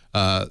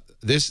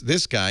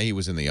 This guy, he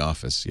was in The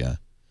Office, yeah.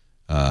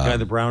 The guy in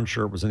the brown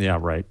shirt was in the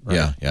right.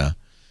 Yeah.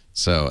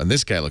 So, and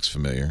this guy looks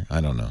familiar.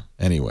 I don't know.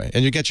 Anyway,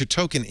 and you got your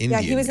token Indian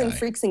Yeah, he was guy. in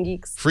Freaks and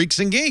Geeks. Freaks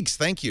and Geeks,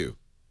 thank you.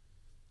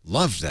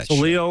 Loved that so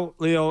show.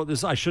 Leo,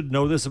 this I should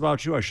know this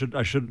about you. I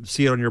should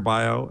see it on your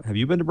bio. Have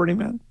you been to Burning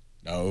Man?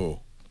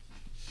 No.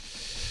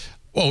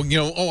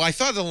 Oh, I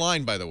thought of the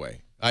line, by the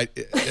way.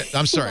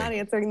 I'm sorry. Not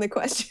answering the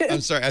question.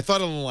 I'm sorry. I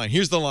thought of the line.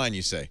 Here's the line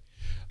you say.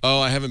 Oh,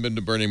 I haven't been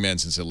to Burning Man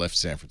since I left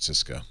San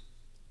Francisco.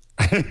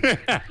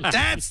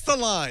 That's the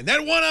line.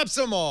 That one-ups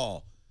them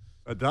all.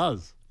 It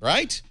does.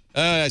 Right?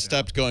 I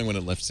stopped going when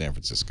it left San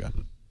Francisco.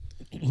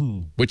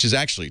 Which is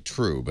actually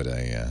true, but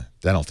I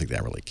don't think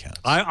that really counts.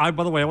 By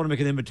the way, I want to make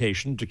an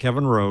invitation to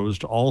Kevin Rose,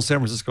 to all San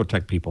Francisco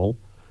tech people.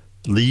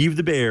 Leave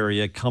the Bay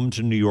Area, come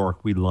to New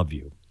York. We love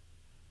you.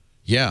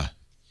 Yeah.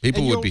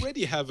 People would you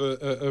already have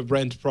a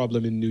rent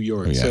problem in New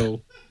York, yeah.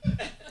 so...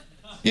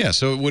 Yeah,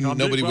 so it wouldn't.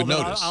 Nobody would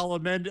notice. I'll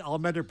amend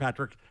it,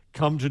 Patrick.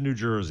 Come to New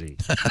Jersey.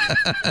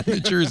 New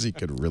Jersey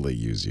could really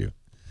use you.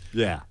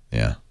 Yeah.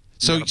 Yeah.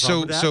 So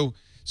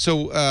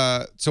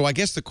I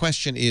guess the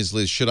question is,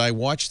 Liz, should I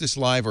watch this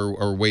live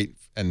or wait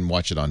and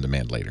watch it on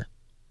demand later?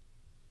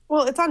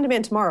 Well, it's on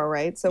demand tomorrow,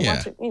 right? So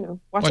watch it.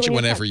 Watch it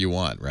whenever you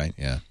want, right?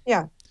 Yeah.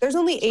 Yeah. There's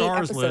only 8 stars,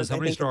 episodes. Liz. How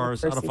many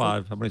stars out of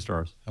 5? How many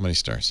stars? How many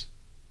stars?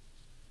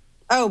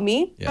 Oh,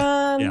 me?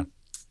 Yeah.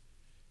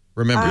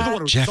 Remember, you're the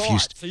one who Jeff saw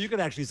used. So you could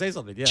actually say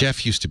something. Yeah.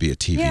 Jeff used to be a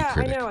TV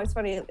critic. Yeah, I know. It's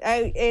funny.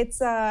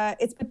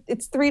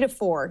 It's 3 to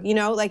 4.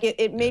 Like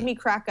it made me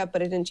crack up,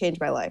 but it didn't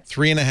change my life.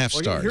 3.5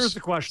 stars. Here's the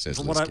question: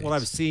 from what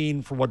I've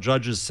seen, from what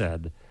judges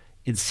said,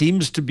 it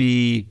seems to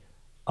be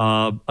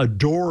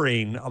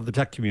adoring of the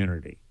tech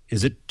community.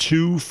 Is it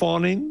too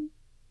fawning?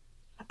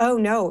 Oh,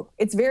 no.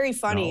 It's very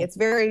funny. No. It's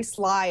very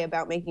sly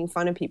about making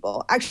fun of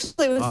people.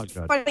 Actually, it was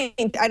funny.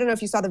 I don't know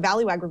if you saw the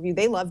Valleywag review.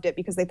 They loved it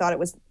because they thought it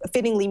was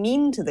fittingly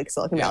mean to the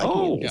Silicon Valley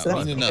community. So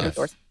that's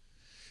enough.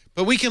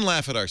 But we can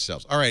laugh at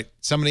ourselves. All right.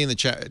 Somebody in the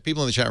chat,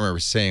 people in the chat room are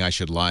saying I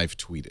should live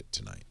tweet it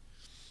tonight.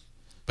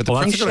 But the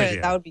that's a good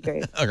idea. That would be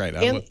great. All right.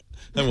 I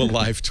will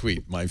live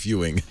tweet my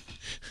viewing.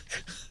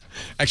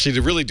 Actually,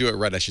 to really do it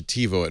right, I should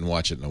TiVo it and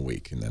watch it in a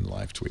week and then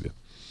live tweet it.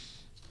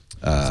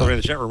 Somebody in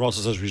the chat room also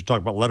says we should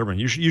talk about Letterman.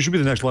 You should be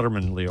the next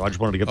Letterman, Leo. I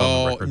just wanted to get that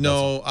on the record.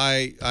 No,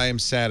 I am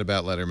sad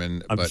about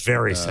Letterman. I'm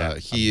very sad.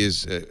 He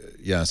is,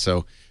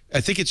 so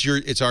I think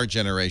it's our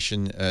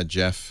generation,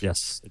 Jeff.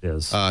 Yes, it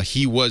is.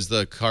 He was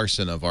the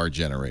Carson of our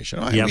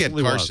generation. We had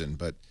Carson,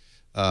 but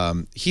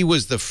he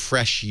was the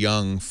fresh,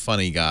 young,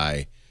 funny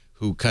guy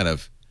who kind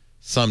of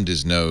thumbed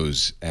his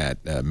nose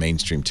at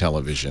mainstream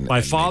television.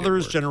 My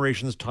father's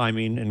generation's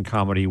timing in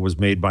comedy was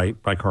made by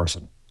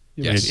Carson.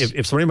 Yes.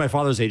 If somebody my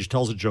father's age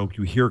tells a joke,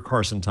 you hear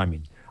Carson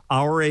timing.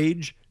 Our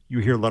age, you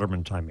hear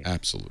Letterman timing.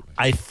 Absolutely.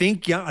 I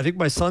think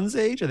my son's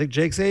age, I think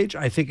Jake's age,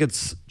 I think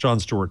it's Jon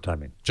Stewart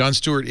timing. Jon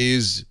Stewart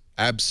is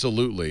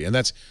absolutely, and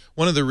that's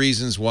one of the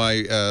reasons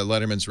why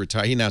Letterman's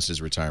retired. He announced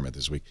his retirement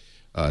this week,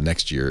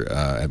 next year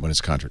when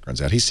his contract runs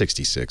out. He's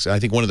 66. I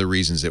think one of the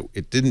reasons that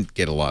it didn't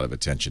get a lot of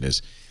attention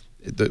is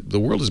the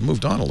world has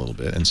moved on a little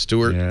bit, and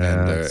Stewart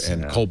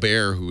and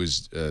Colbert, who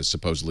is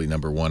supposedly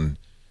 #1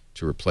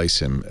 to replace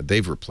him,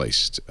 they've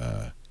replaced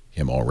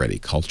him already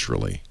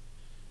culturally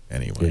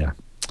anyway. Yeah.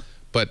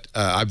 But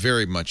I'm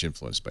very much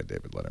influenced by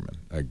David Letterman.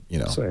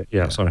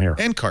 So here.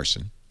 And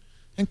Carson.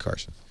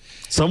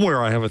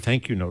 Somewhere I have a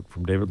thank you note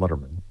from David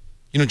Letterman.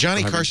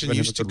 Johnny Carson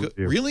used to go.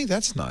 Really?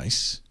 That's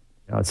nice.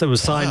 Yeah, it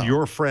was signed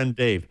your friend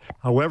Dave.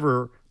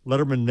 However,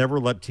 Letterman never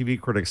let TV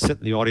critics sit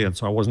in the audience,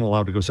 so I wasn't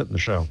allowed to go sit in the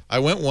show. I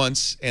went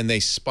once, and they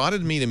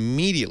spotted me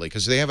immediately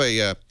because they have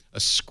a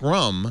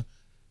scrum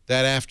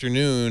that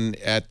afternoon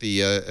at the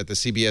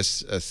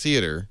CBS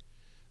theater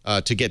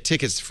to get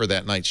tickets for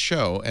that night's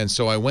show. And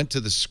so I went to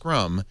the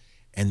scrum,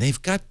 and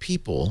they've got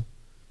people.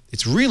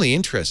 It's really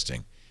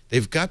interesting.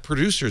 They've got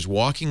producers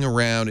walking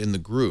around in the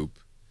group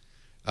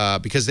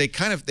because they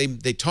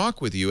they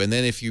talk with you, and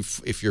then if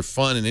you're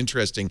fun and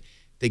interesting,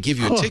 they give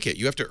you a ticket.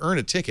 You have to earn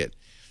a ticket.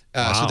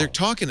 So they're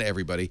talking to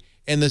everybody,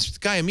 and this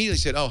guy immediately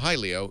said, "Oh, hi,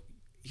 Leo.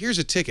 Here's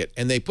a ticket,"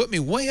 and they put me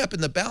way up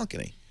in the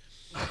balcony.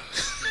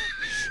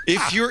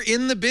 If you're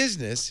in the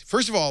business,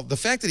 first of all, the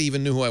fact that he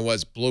even knew who I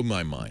was blew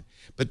my mind.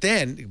 But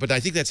I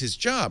think that's his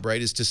job, right,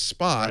 is to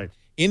spot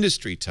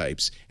industry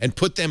types and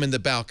put them in the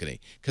balcony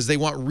because they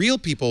want real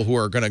people who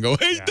are going to go,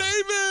 "Hey, David,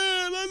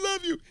 I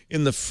love you,"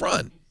 in the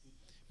front,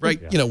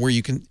 right? Where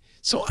you can.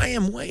 So I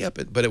am way up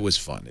it, but it was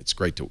fun. It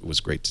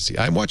was great to see.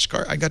 I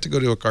got to go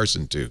to a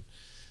Carson too.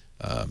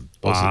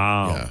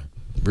 Wow.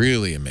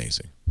 Really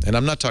amazing. And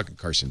I'm not talking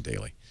Carson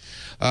Daly.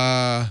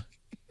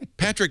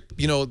 Patrick,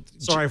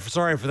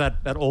 sorry for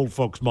that old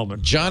folks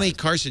moment. Johnny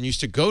Carson used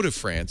to go to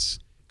France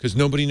because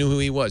nobody knew who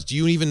he was. Do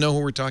you even know who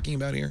we're talking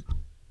about here?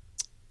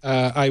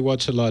 I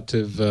watch a lot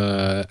of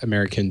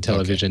American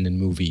television and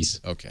movies.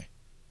 Okay.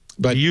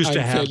 But I'm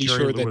fairly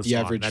sure that the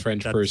average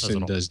French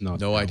person does not.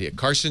 No idea.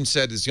 Carson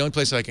said it's the only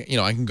place I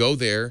can go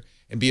there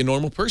and be a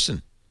normal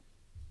person.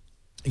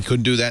 He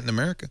couldn't do that in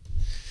America.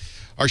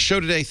 Our show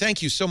today,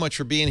 thank you so much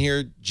for being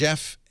here,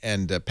 Jeff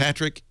and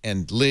Patrick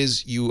and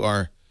Liz. You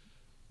are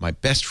my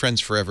best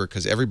friends forever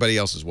because everybody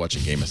else is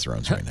watching Game of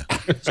Thrones right now.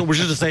 So we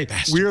should just say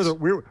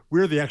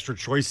we're the extra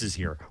choices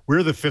here.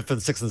 We're the 5th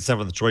and 6th and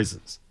 7th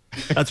choices.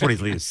 That's what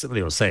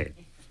Leo was saying.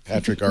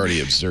 Patrick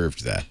already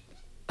observed that.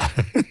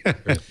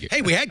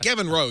 Hey, we had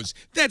Kevin Rose.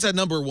 That's a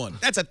 #1.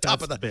 That's a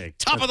top of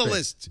the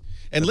list.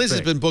 And Liz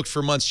has been booked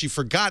for months. She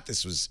forgot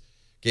this was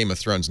Game of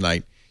Thrones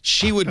night.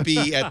 She would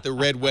be at the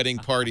red wedding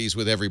parties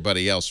with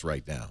everybody else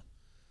right now.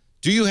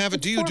 Do you have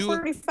it? Do you do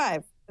it? 4:45.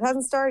 It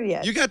hasn't started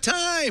yet. You got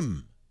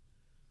time.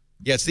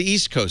 Yeah, it's the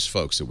East Coast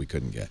folks that we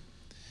couldn't get.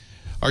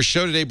 Our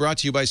show today brought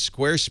to you by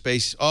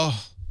Squarespace.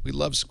 Oh, We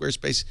love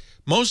Squarespace,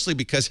 mostly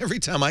because every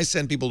time I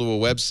send people to a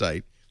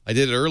website, I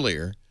did it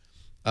earlier,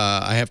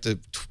 I have to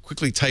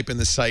quickly type in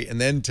the site and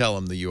then tell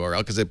them the URL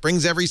because it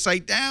brings every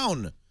site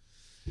down.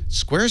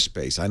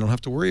 Squarespace, I don't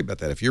have to worry about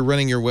that. If you're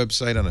running your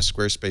website on a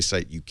Squarespace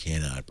site, you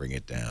cannot bring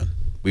it down.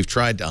 We've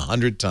tried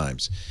 100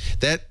 times.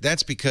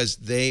 That's because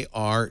they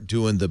are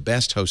doing the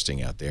best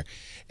hosting out there.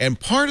 And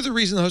part of the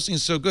reason the hosting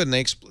is so good, and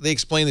they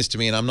explain this to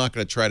me, and I'm not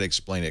going to try to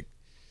explain it.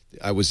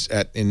 I was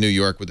in New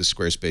York with the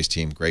Squarespace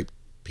team, great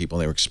people,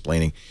 and they were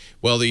explaining,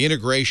 well, the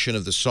integration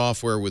of the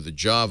software with the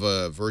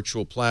Java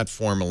virtual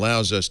platform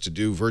allows us to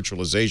do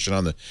virtualization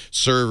on the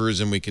servers,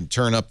 and we can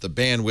turn up the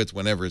bandwidth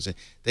whenever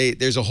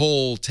there's a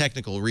whole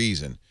technical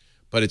reason.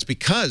 But it's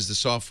because the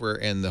software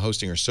and the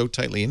hosting are so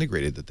tightly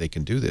integrated that they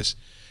can do this.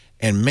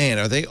 And man,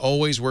 are they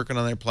always working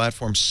on their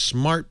platform?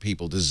 Smart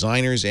people,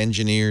 designers,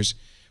 engineers,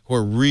 who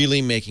are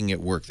really making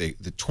it work.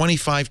 The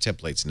 25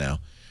 templates now.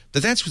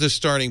 That's the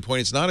starting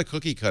point. It's not a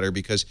cookie cutter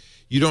because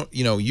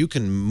you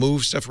can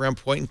move stuff around,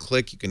 point and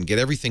click. You can get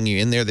everything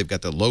in there. They've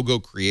got the logo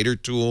creator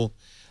tool,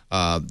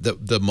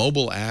 the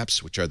mobile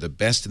apps, which are the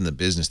best in the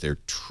business. They're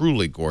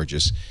truly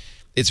gorgeous.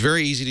 It's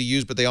very easy to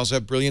use, but they also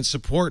have brilliant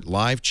support,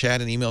 live chat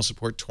and email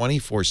support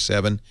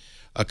 24/7,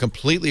 a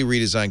completely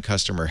redesigned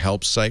customer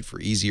help site for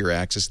easier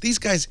access. These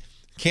guys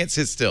can't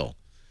sit still.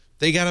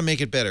 They got to make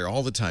it better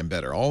all the time,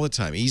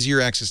 Easier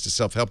access to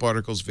self-help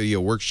articles,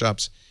 video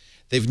workshops.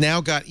 They've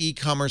now got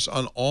e-commerce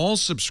on all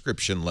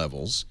subscription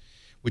levels,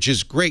 which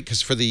is great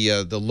because for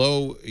the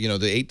low,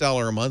 the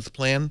 $8 a month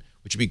plan,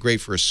 which would be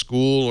great for a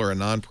school or a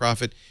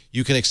nonprofit,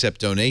 you can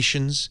accept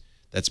donations.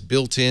 That's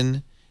built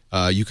in.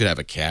 You could have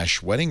a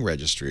cash wedding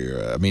registry.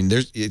 I mean,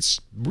 it's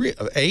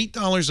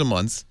 $8 a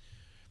month,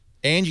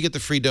 and you get the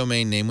free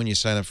domain name when you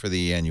sign up for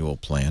the annual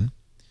plan.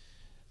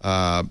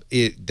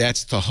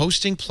 That's the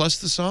hosting plus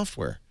the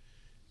software.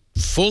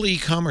 Full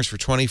e-commerce for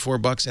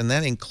 $24, and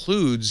that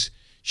includes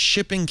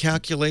shipping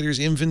calculators,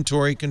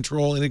 inventory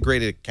control,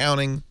 integrated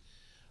accounting.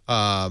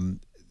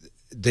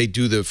 They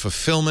do the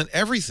fulfillment,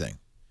 everything.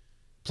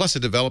 Plus a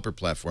developer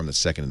platform that's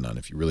second to none.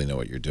 If you really know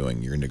what you're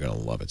doing, you're going to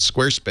love it.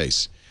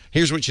 Squarespace.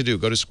 Here's what you do.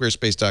 Go to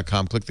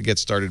squarespace.com, click the Get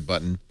Started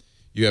button.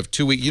 You have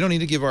 2 weeks. You don't need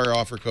to give our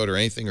offer code or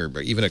anything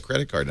or even a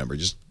credit card number.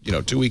 Just,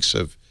 2 weeks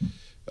of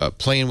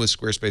playing with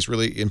Squarespace.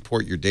 Really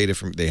import your data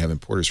from, they have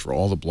importers for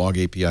all the blog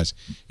APIs.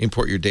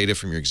 Import your data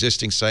from your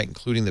existing site,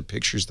 including the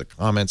pictures, the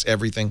comments,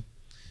 everything.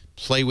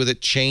 Play with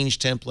it, change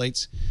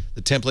templates.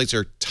 The templates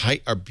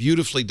are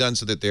beautifully done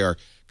so that they are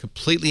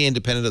completely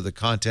independent of the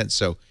content.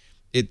 So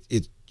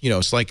it's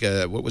like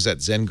what was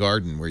that, Zen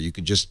Garden, where you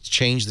can just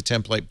change the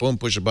template, boom,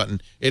 push a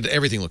button.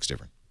 Everything looks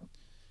different.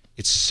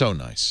 It's so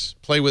nice.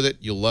 Play with it.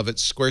 You'll love it.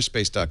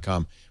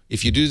 Squarespace.com.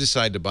 If you do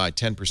decide to buy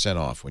 10%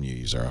 off when you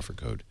use our offer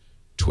code,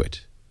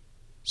 TWIT.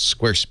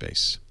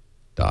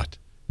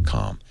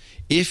 Squarespace.com.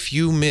 If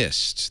you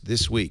missed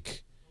this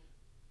week,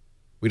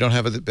 we don't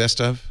have a best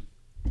of?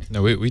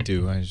 No, we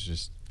do.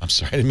 I'm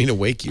sorry, I didn't mean to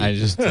wake you. I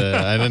didn't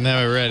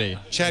have it ready.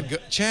 Chad,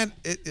 from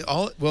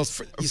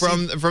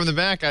the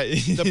back,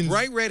 the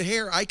bright red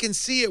hair, I can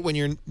see it when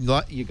you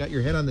got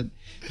your head on the.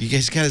 You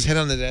guys got his head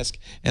on the desk,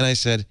 and I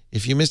said,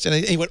 "If you missed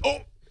anything," he went, "Oh!"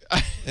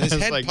 And his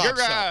head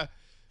pops up.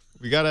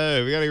 We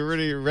gotta get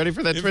ready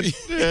for that twit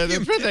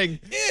thing.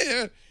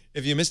 Yeah.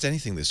 If you missed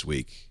anything this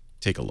week,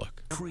 take a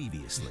look.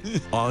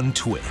 Previously on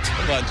Twit.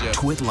 Come on, Jeff.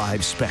 Twit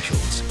Live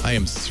specials. I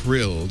am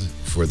thrilled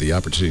for the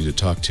opportunity to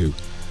talk to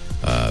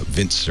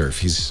Vint Cerf.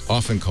 He's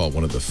often called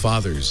one of the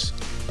fathers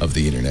of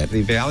the internet.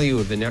 The value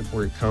of the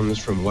network comes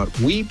from what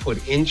we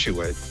put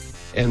into it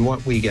and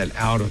what we get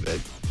out of it.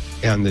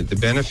 And the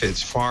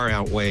benefits far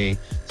outweigh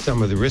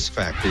some of the risk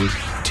factors.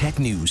 Tech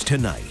news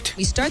tonight.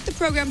 We start the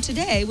program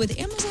today with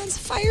Amazon's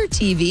Fire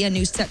TV, a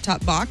new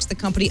set-top box the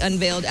company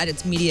unveiled at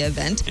its media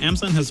event.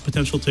 Amazon has the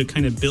potential to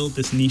kind of build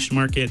this niche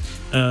market,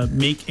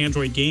 make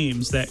Android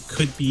games that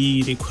could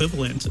be the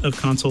equivalent of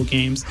console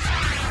games.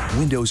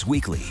 Windows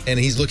Weekly. And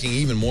he's looking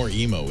even more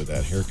emo with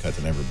that haircut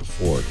than ever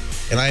before.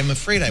 And I'm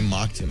afraid I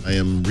mocked him. I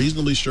am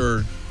reasonably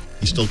sure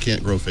he still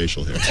can't grow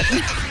facial hair.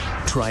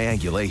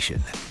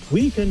 Triangulation.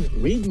 We can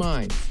read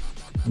minds,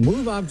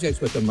 move objects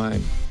with the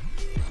mind,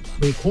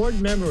 record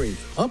memories,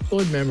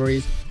 upload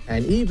memories,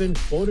 and even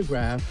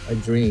photograph a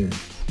dream.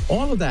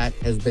 All of that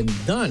has been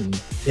done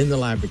in the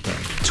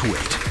laboratory. Twit.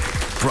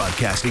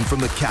 Broadcasting from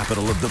the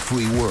capital of the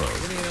free world,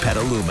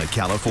 Petaluma,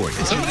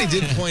 California. Somebody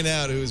did point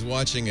out, who was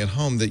watching at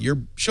home, that your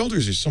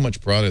shoulders are so much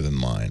broader than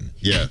mine.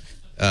 Yeah.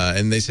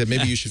 And they said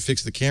maybe you should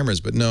fix the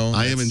cameras, but no.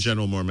 I am in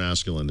general more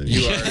masculine than you.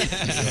 You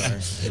are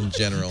in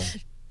general.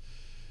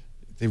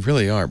 They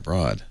really are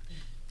broad.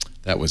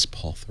 That was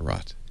Paul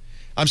Thurrott.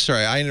 I'm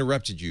sorry, I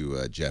interrupted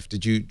you, Jeff.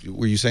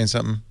 Were you saying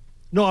something?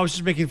 No, I was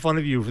just making fun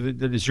of you.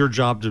 That it's your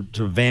job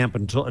to vamp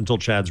until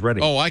Chad's ready.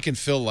 Oh, I can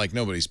fill like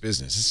nobody's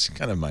business. This is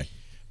kind of my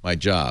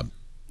job.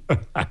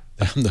 I'm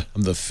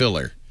the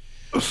filler.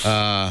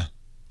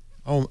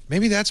 Oh,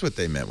 maybe that's what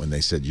they meant when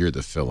they said you're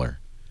the filler.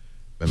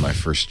 In my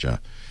first job.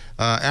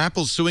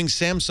 Apple's suing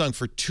Samsung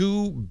for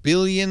 $2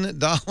 billion.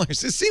 It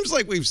seems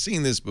like we've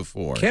seen this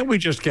before. Can't we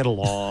just get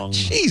along?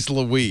 Jeez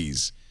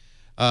Louise.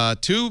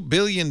 $2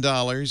 billion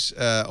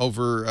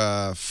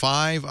over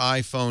 5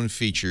 iPhone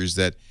features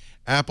that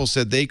Apple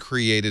said they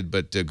created,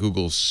 but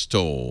Google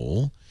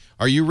stole.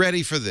 Are you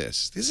ready for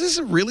this? Is this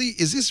really?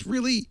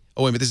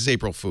 Oh, wait a minute. This is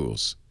April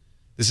Fool's.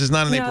 This is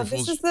not an April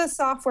Fool's. This is the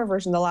software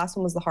version. The last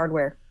one was the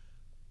hardware.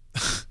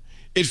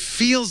 It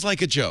feels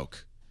like a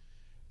joke.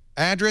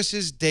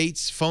 Addresses,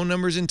 dates, phone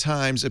numbers, and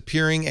times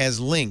appearing as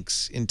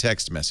links in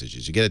text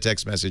messages. You get a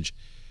text message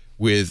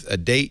with a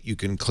date. You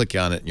can click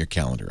on it and your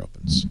calendar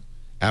opens.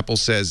 Apple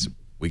says,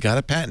 we got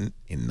a patent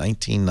in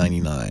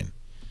 1999.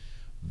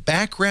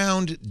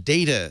 Background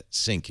data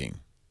syncing.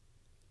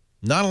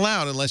 Not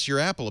allowed unless you're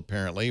Apple,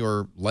 apparently,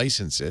 or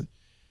license it.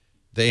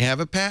 They have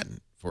a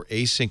patent for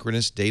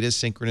asynchronous data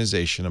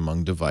synchronization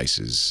among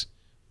devices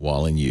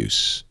while in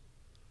use.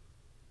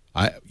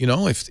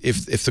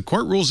 If the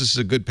court rules this is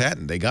a good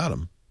patent, they got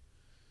them.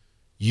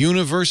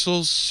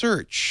 Universal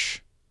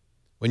search.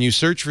 When you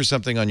search for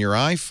something on your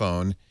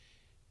iPhone,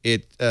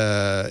 it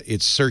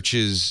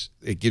searches.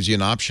 It gives you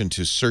an option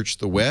to search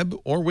the web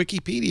or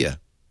Wikipedia.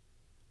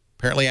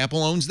 Apparently,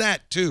 Apple owns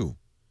that too.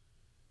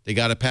 They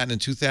got a patent in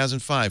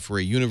 2005 for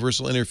a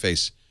universal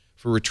interface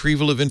for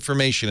retrieval of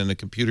information in a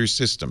computer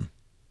system.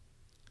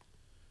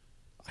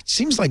 It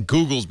seems like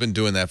Google's been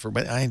doing that for,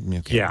 but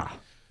okay. Yeah,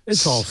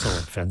 it's also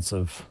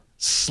offensive.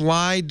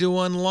 Slide to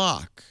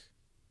unlock.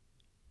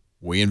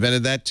 We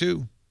invented that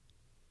too.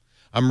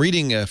 I'm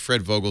reading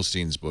Fred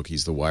Vogelstein's book.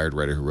 He's the Wired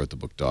writer who wrote the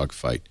book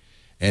Dogfight.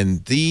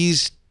 And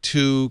these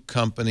two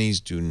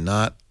companies do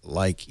not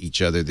like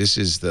each other. This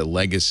is the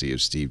legacy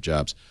of Steve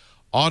Jobs.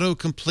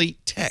 Autocomplete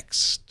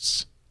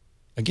texts.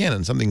 Again,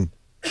 and something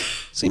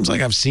seems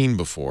like I've seen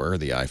before,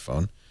 the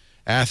iPhone.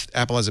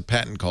 Apple has a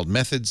patent called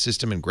Method,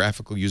 System, and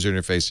Graphical User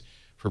Interface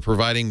for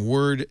providing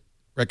word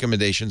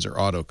recommendations or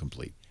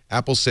autocomplete.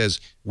 Apple says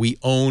we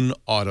own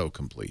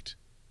autocomplete.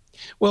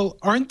 Well,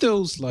 aren't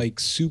those like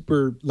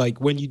super,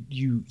 like when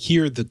you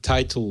hear the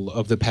title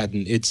of the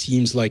patent, it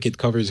seems like it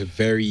covers a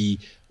very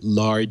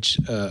large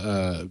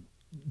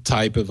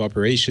type of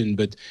operation,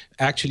 but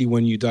actually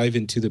when you dive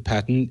into the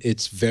patent,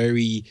 it's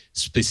very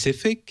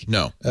specific.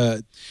 No.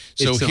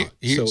 So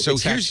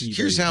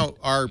here's how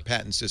our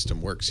patent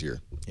system works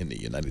here in the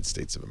United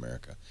States of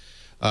America.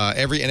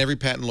 Every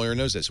patent lawyer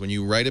knows this. When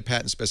you write a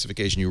patent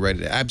specification, you write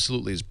it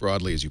absolutely as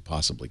broadly as you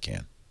possibly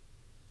can.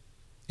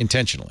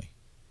 Intentionally.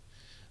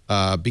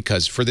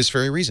 Because for this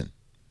very reason.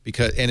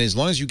 And as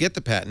long as you get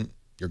the patent,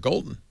 you're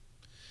golden.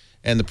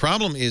 And the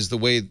problem is the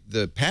way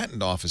the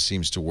patent office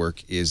seems to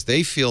work is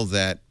they feel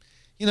that,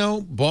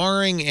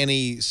 barring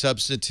any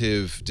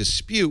substantive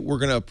dispute, we're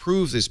going to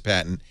approve this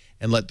patent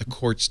and let the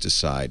courts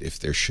decide if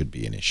there should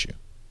be an issue.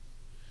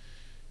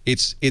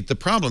 The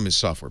problem is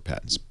software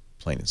patents,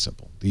 plain and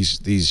simple.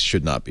 These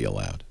should not be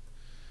allowed.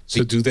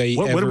 So do they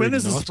ever when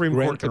is the Supreme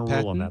Court going to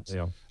rule on that,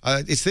 Theo?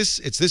 It's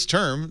this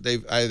term.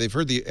 Have they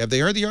heard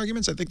the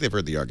arguments? I think they've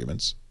heard the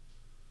arguments.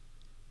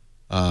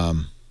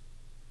 I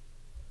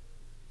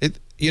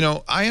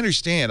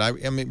understand. I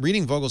mean,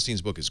 reading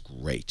Vogelstein's book is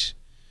great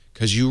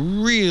because you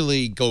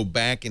really go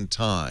back in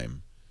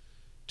time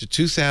to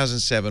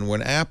 2007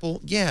 when Apple,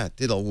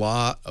 did a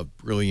lot of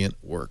brilliant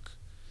work.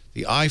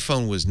 The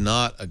iPhone was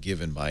not a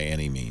given by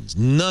any means.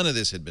 None of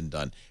this had been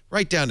done.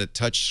 Right down to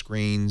touch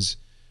screens,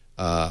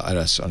 on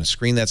a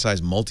screen that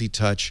size,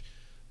 multi-touch.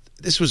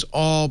 This was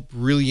all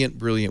brilliant,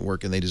 brilliant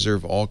work, and they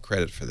deserve all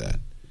credit for that.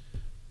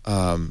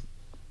 And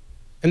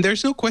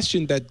there's no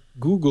question that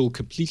Google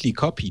completely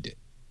copied it,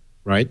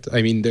 right?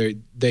 I mean,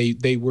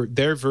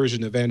 their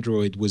version of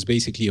Android was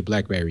basically a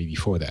BlackBerry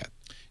before that.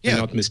 Yeah, I'm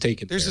not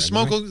mistaken. There's the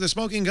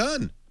smoking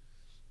gun.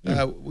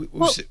 Yeah.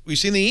 We've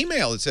seen the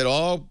email that said,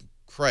 "Oh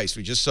Christ,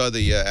 we just saw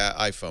the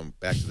iPhone.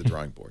 Back to the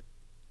drawing board."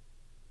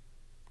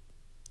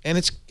 And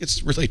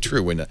it's really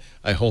true when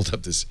I hold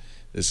up this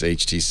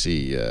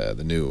HTC,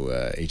 the new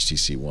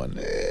HTC One.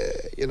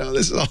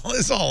 This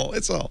is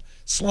all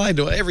slide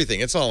to everything.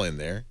 It's all in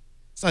there.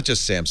 It's not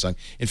just Samsung.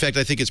 In fact,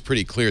 I think it's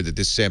pretty clear that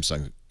this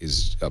Samsung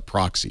is a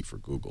proxy for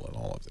Google in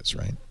all of this,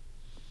 right?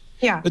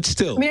 Yeah, but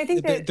still, I mean, I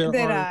think that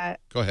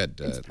go ahead.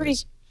 It's pretty.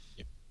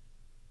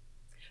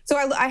 So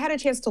I had a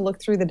chance to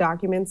look through the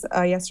documents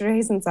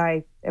yesterday since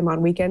I am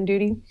on weekend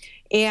duty,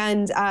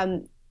 and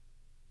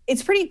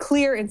it's pretty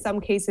clear in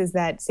some cases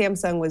that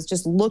Samsung was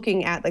just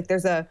looking at, like,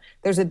 there's a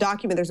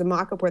document, there's a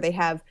mock-up where they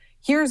have,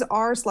 here's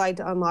our slide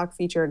to unlock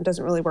feature, it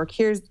doesn't really work.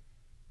 Here's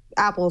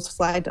Apple's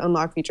slide to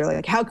unlock feature.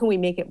 Like, how can we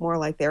make it more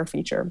like their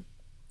feature?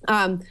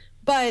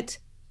 But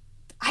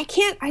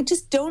I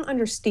just don't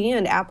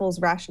understand Apple's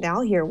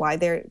rationale here, why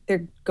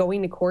they're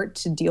going to court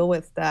to deal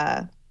with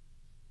to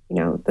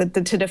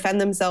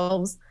defend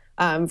themselves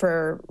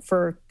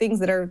for things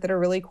that are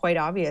really quite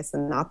obvious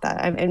and not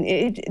that. And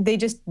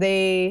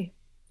they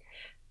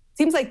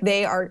seems like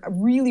they are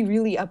really,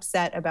 really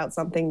upset about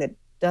something that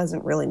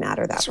doesn't really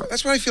matter that much.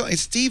 That's what I feel.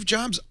 It's Steve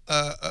Jobs'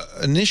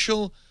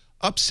 initial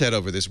upset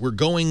over this. We're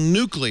going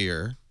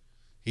nuclear,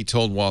 he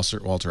told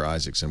Walter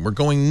Isaacson. We're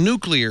going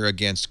nuclear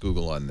against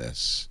Google on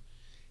this.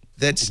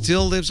 that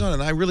still lives on.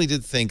 And I really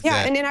did think yeah,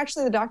 that. and then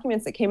actually the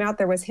documents that came out,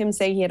 there was him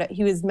saying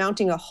he was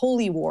mounting a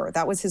holy war.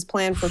 That was his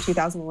plan for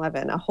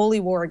 2011, a holy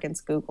war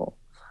against Google.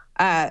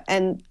 But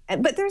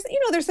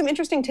there's some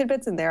interesting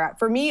tidbits in there.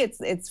 For me,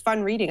 it's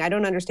fun reading. I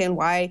don't understand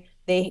why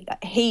they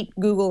hate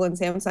Google and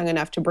Samsung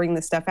enough to bring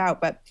this stuff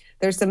out. But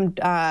there's some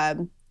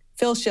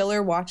Phil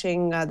Schiller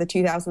watching the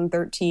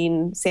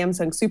 2013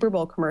 Samsung Super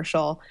Bowl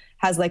commercial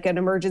has like an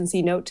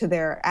emergency note to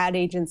their ad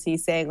agency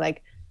saying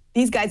like,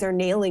 these guys are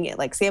nailing it.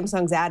 Like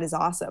Samsung's ad is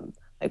awesome.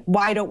 Like,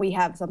 why don't we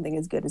have something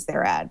as good as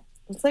their ad?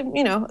 It's like,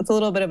 it's a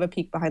little bit of a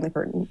peek behind the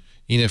curtain.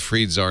 Ina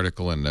Fried's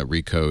article in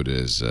Recode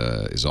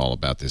is all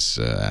about this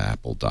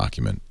Apple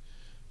document.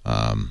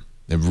 A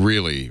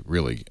really,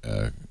 really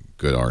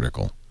good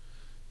article.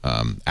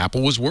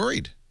 Apple was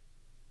worried.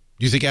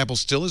 Do you think Apple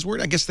still is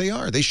worried? I guess they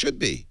are. They should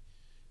be.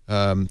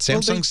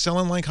 Samsung's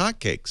selling like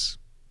hotcakes.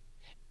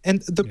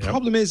 And the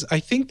problem is, I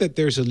think that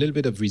there's a little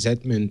bit of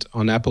resentment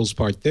on Apple's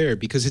part there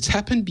because it's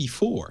happened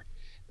before.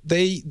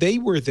 They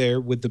were there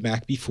with the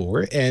Mac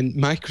before, and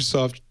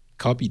Microsoft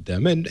copied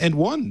them and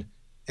won,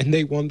 and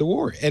they won the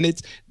war. And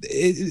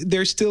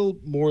they're still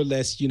more or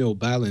less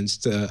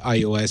balanced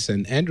iOS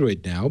and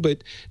Android now,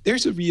 but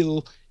there's a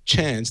real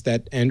chance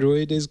that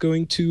Android is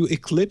going to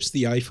eclipse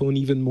the iPhone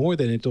even more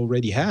than it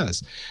already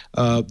has.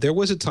 There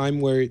was a time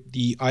where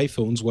the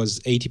iPhones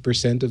was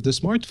 80% of the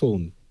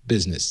smartphone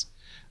business.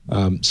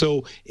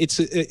 So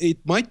it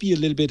might be a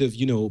little bit of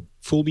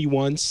fool me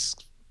once.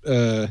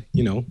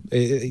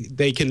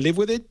 They can live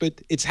with it,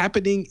 but it's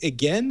happening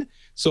again.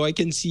 So I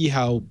can see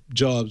how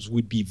Jobs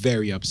would be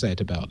very upset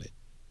about it.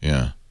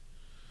 Yeah.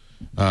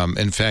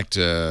 In fact,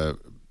 The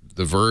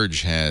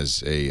Verge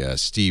has a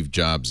Steve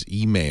Jobs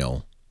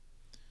email.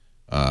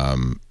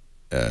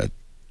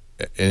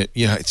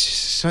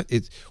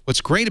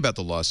 What's great about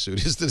the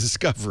lawsuit is the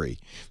discovery,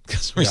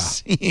 because we're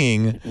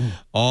seeing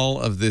all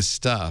of this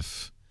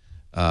stuff.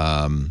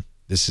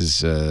 This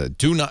is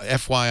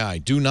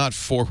FYI, do not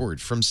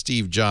forward from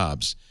Steve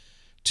Jobs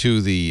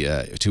to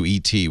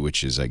ET,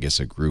 which is, I guess,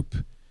 a group.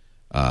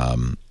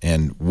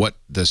 And what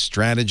the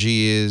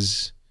strategy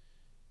is,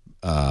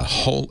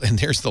 and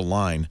there's the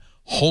line,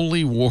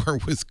 Holy War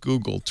with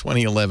Google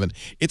 2011.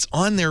 It's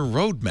on their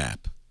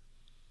roadmap.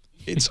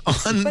 It's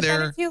on but their...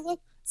 Then if you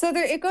look, so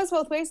there, it goes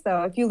both ways,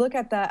 though. If you look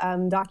at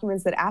the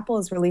documents that Apple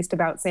has released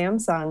about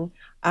Samsung,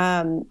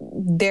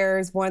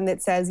 there's one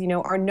that says,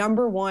 our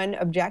number one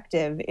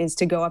objective is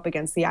to go up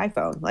against the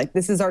iPhone. Like,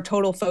 this is our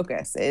total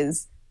focus,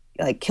 is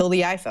like kill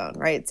the iPhone,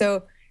 right?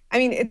 So, I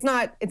mean, it's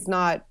not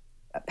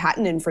a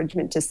patent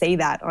infringement to say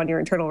that on your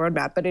internal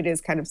roadmap, but it is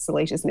kind of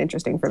salacious and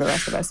interesting for the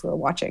rest of us who are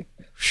watching.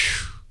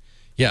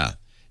 Yeah.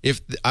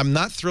 I'm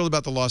not thrilled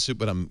about the lawsuit,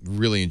 but I'm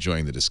really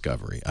enjoying the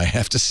discovery, I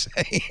have to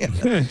say.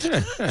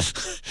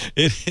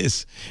 It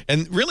is.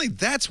 And really,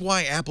 that's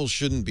why Apple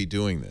shouldn't be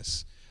doing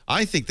this.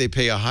 I think they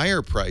pay a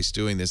higher price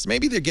doing this.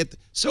 Maybe they get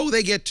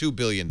 $2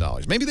 billion.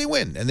 Maybe they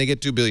win and they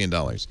get $2 billion.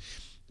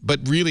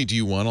 But really, do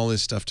you want all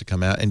this stuff to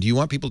come out? And do you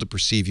want people to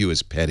perceive you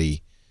as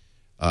petty?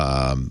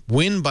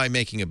 Win by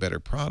making a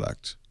better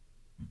product.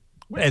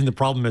 And the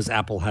problem is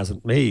Apple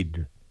hasn't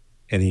made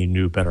any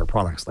new, better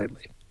products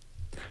lately.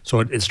 So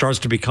it starts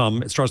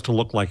to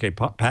look like a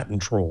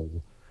patent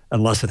troll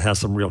unless it has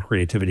some real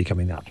creativity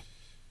coming out.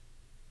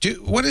 In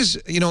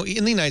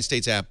the United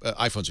States,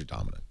 iPhones are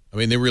dominant. I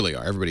mean, they really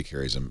are. Everybody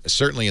carries them,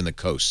 certainly in the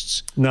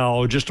coasts.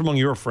 No, just among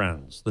your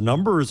friends. The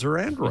numbers are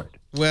Android.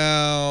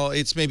 Well,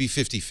 it's maybe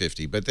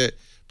 50-50,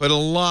 but a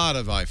lot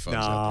of iPhones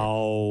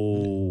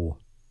out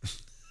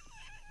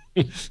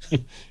there.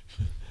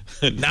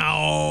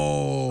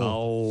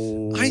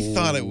 No. I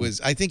thought it was.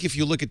 I think if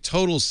you look at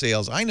total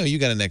sales, I know you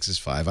got a Nexus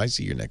 5. I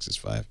see your Nexus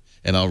 5.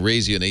 And I'll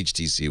raise you an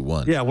HTC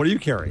One. Yeah, what do you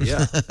carry?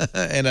 Yeah.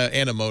 and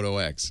a Moto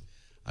X.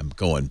 I'm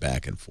going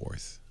back and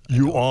forth.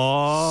 You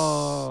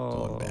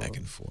are. Going back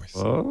and forth.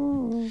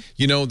 Oh.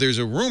 There's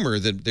a rumor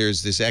that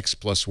there's this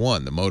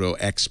X+1. The Moto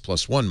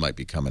X+1 might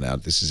be coming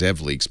out. This is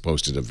EvLeaks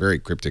posted a very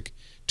cryptic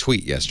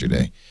tweet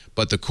yesterday.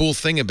 But the cool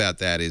thing about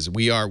that is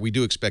we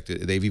do expect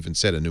it. They've even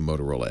said a new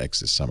Motorola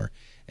X this summer.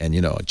 And,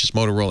 just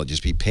Motorola,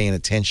 just be paying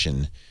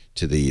attention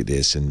to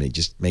this and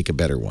just make a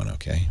better one,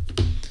 okay?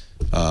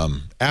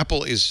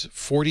 Apple is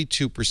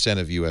 42%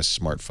 of U.S.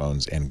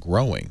 smartphones and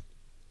growing.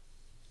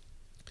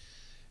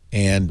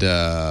 And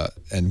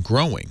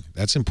growing.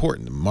 That's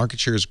important. The market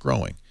share is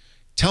growing.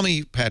 Tell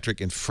me,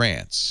 Patrick, in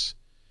France.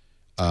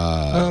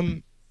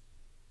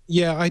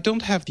 Yeah, I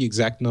don't have the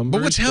exact number.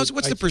 But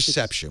what's the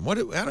perception?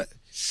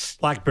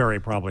 BlackBerry,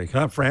 probably.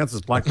 France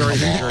is BlackBerry.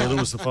 Jerry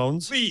Lewis, the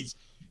phones. Please.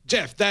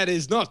 Jeff, that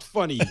is not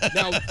funny.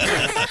 Now,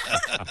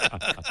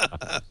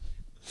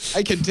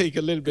 I can take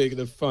a little bit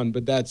of fun,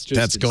 but that's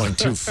going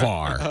too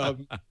far. I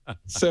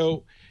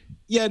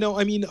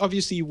mean,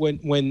 obviously, when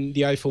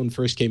the iPhone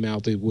first came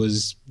out, it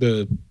was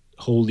the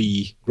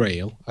holy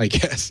grail, I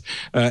guess,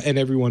 and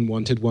everyone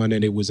wanted one,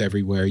 and it was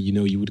everywhere.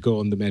 You would go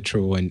on the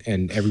metro,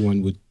 and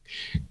everyone would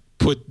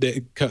put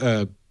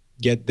the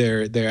get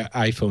their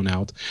iPhone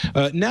out.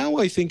 Now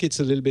I think it's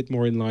a little bit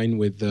more in line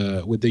with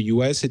the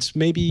US. It's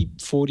maybe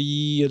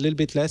 40, a little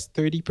bit less,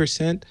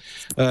 30%,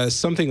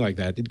 something like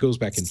that. It goes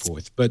back and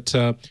forth. But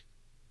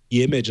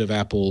the image of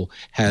Apple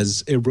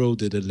has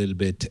eroded a little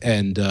bit,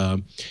 and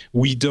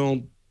we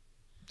don't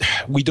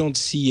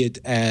see it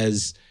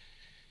as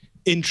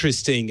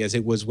interesting as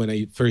it was when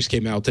I first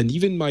came out. And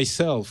even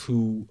myself,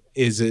 who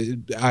is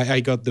I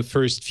got the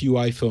first few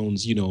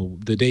iPhones,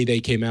 the day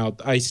they came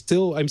out. I'm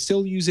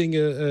still using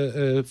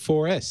a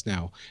 4S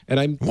now, and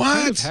I'm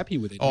kind of happy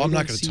with it. Oh, I'm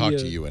not going to talk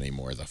to you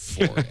anymore. The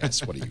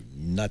 4S. What are you,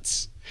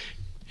 nuts?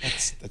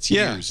 That's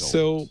years old.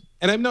 So,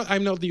 and I'm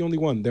not the only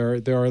one.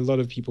 There are a lot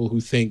of people who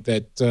think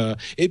that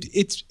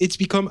it's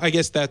become. I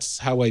guess that's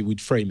how I would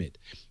frame it.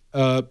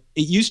 It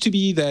used to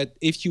be that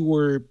if you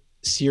were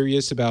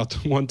serious about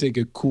wanting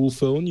a cool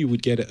phone, you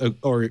would get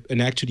or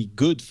an actually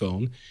good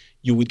phone,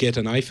 you would get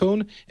an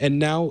iPhone. And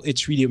now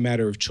it's really a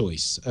matter of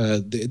choice.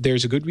 There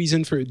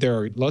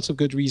are lots of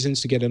good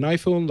reasons to get an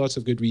iPhone, lots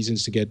of good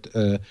reasons to get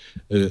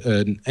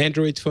an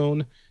Android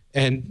phone,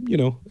 and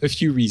a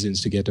few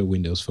reasons to get a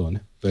Windows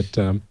phone. But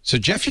so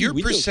Jeff, your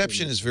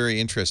perception is very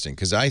interesting,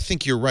 because I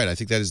think you're right. I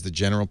think that is the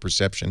general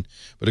perception.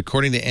 But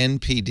according to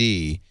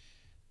NPD,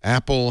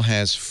 Apple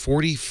has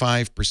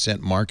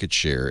 45% market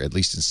share, at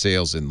least in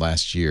sales in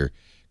last year,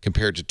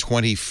 compared to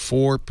 26%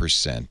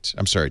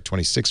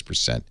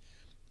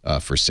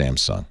 for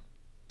Samsung.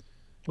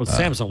 Well,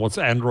 Samsung, what's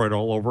Android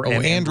all over? Oh,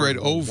 Android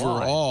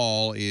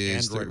overall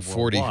is Android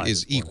 40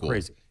 is equal.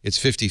 Crazy. It's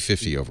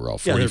 50-50 overall.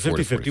 40, yeah, they're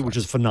 50-50, which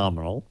is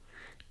phenomenal,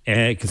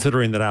 and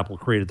considering that Apple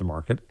created the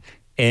market.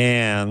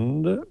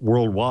 And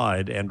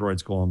worldwide,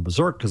 Android's going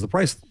berserk because the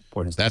price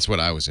point is... That's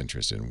what I was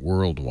interested in.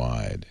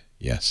 Worldwide.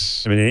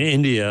 Yes. I mean, in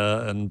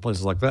India and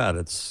places like that,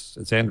 it's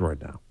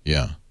Android now.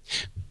 Yeah.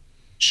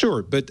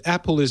 Sure, but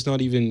Apple is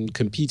not even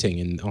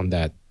competing on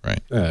that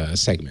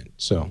segment.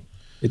 So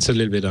it's a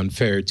little bit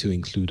unfair to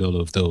include all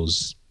of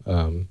those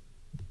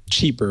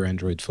cheaper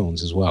Android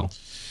phones as well.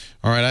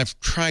 All right, I've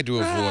tried to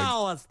avoid...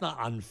 Well, that's not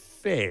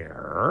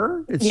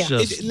unfair. It's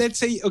just... let's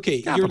say,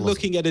 okay, capitalism. You're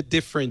looking at a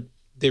different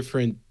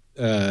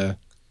well,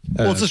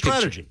 it's a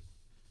strategy.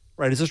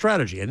 Right, it's a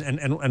strategy.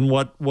 And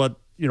what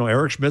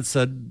Eric Schmidt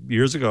said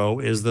years ago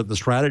is that the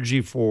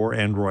strategy for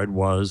Android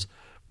was,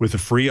 with a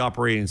free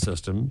operating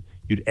system,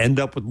 you'd end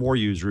up with more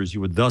users,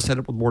 you would thus end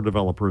up with more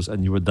developers,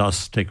 and you would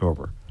thus take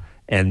over.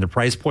 And the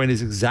price point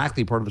is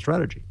exactly part of the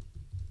strategy.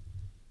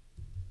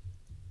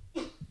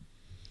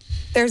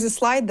 There's a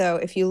slide, though,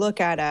 if you look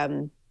at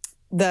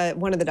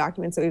one of the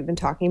documents that we've been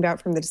talking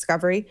about from the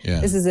Discovery. Yeah.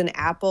 This is an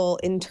Apple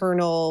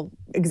internal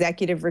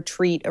executive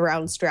retreat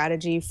around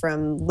strategy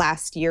from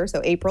last year,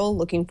 so April,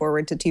 looking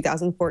forward to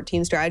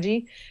 2014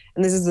 strategy.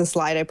 And this is the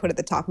slide I put at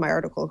the top of my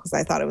article because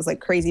I thought it was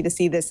like crazy to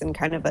see this in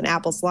kind of an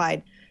Apple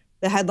slide.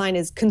 The headline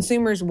is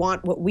 "Consumers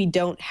Want What We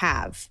Don't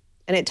Have,"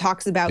 and it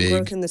talks about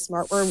growth in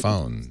the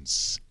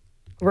phones.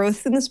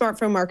 Growth in the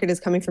smartphone market is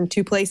coming from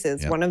two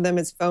places. Yep. One of them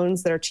is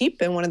phones that are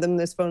cheap, and one of them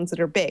is phones that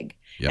are big.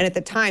 Yep. And at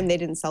the time, they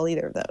didn't sell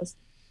either of those.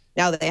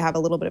 Now they have a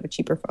little bit of a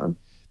cheaper phone.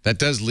 That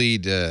does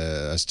lead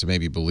us to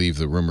maybe believe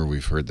the rumor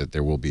we've heard that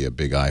there will be a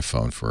big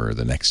iPhone for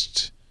the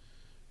next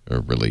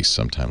release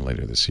sometime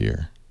later this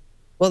year.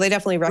 Well, they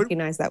definitely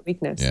recognize that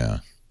weakness.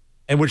 Yeah.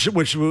 And which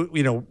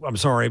I'm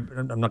sorry,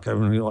 I'm not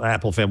going to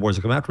Apple fanboys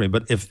will come after me,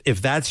 but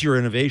if that's your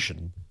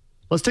innovation,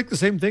 let's take the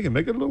same thing and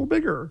make it a little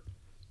bigger.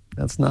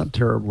 That's not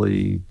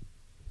terribly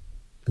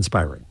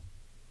inspiring.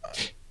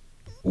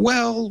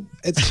 Well,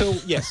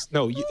 yes,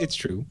 no, it's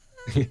true.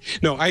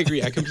 No, I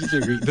agree. I completely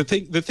agree.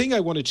 The thing I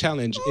want to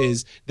challenge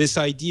is this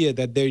idea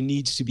that there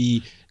needs to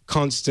be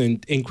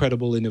constant,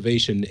 incredible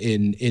innovation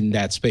in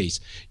that space.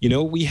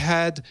 We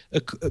had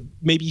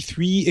maybe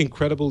 3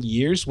 incredible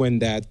years when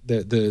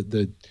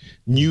the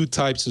new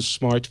types of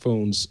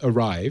smartphones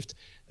arrived,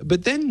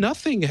 but then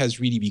nothing has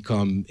really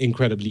become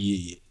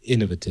incredibly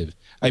innovative.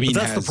 But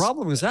that's the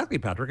problem, exactly,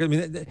 Patrick. I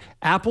mean,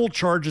 Apple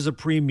charges a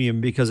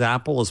premium because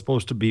Apple is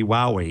supposed to be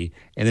wowie,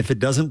 and if it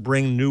doesn't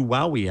bring new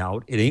wowie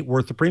out, it ain't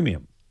worth the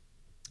premium.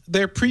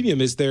 Their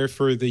premium is there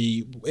for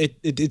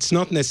it's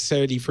not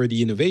necessarily for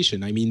the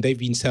innovation. I mean, they've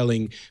been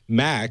selling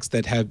Macs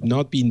that have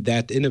not been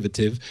that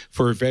innovative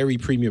for a very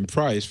premium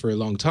price for a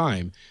long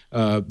time.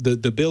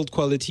 The build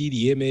quality,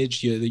 the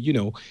image,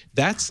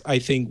 that's, I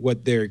think,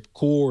 what their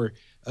core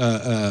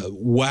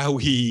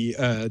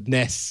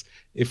wowie-ness,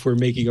 if we're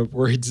making up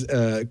words,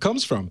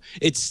 comes from.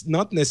 It's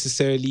not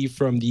necessarily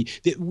from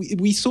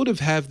we sort of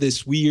have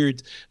this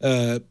weird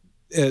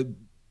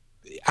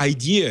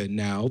idea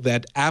now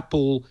that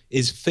Apple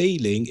is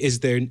failing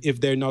if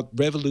they're not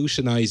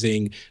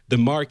revolutionizing the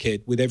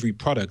market with every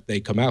product they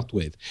come out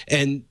with.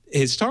 And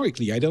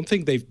historically, I don't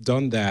think they've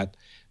done that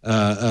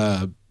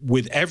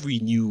with every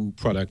new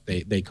product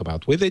they come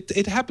out with.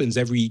 It happens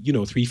every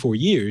 3-4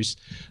 years,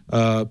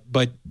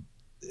 but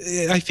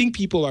I think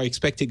people are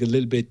expecting a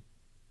little bit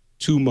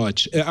too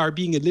much, are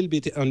being a little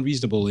bit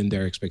unreasonable in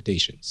their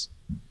expectations.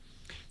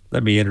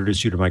 Let me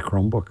introduce you to my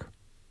Chromebook.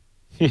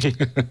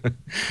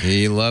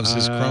 He loves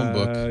his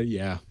Chromebook.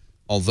 Yeah.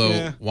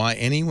 Although, why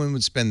anyone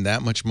would spend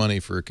that much money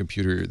for a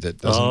computer that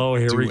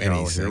doesn't do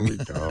anything Here we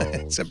go.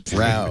 except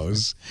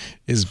browse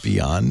is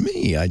beyond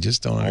me. I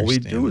just don't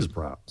understand. All we do is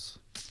browse.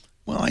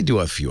 Well, I do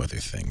a few other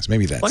things.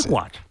 Maybe that's like it.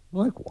 what?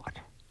 Like what?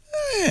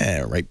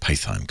 Write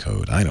Python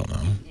code. I don't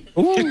know.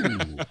 Ooh.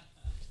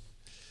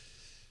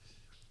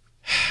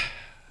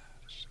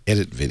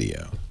 Edit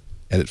video,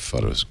 edit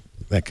photos,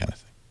 that kind of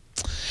thing.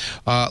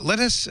 Let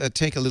us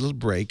take a little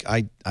break.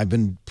 I've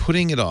been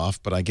putting it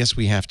off, but I guess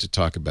we have to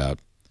talk about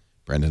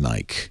Brendan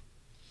Eich.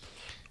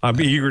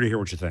 I'm eager to hear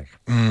what you think.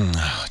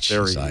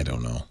 Geez, I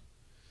don't know.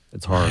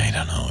 It's hard. I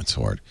don't know. It's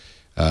hard.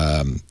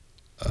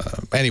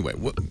 Anyway,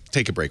 we'll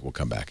take a break. We'll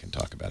come back and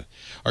talk about it.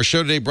 Our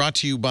show today brought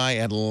to you by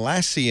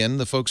Atlassian,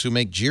 the folks who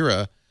make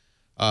Jira.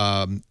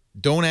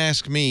 Don't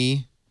ask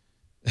me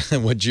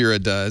what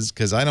Jira does,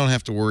 because I don't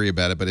have to worry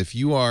about it. But if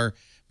you are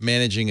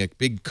managing a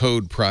big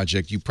code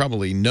project, you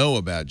probably know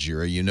about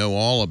Jira. You know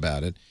all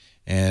about it.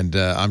 And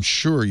I'm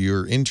sure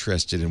you're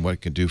interested in what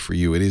it can do for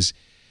you. It is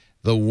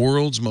the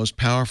world's most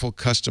powerful,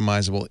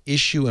 customizable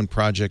issue and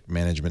project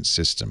management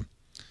system.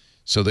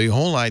 So the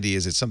whole idea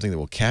is it's something that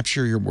will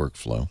capture your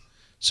workflow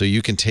so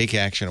you can take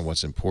action on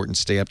what's important,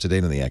 stay up to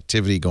date on the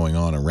activity going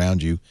on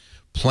around you,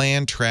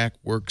 plan, track,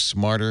 work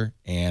smarter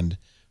and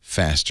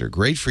faster.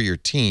 Great for your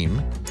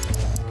team.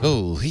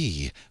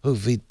 This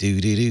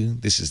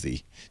is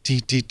the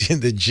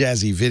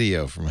jazzy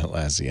video from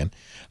Atlassian.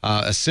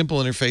 A simple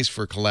interface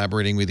for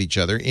collaborating with each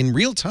other in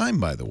real time,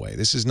 by the way.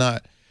 This is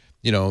not,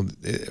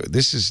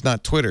 this is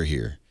not Twitter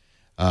here.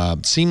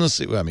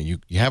 Seamlessly, I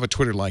mean, you have a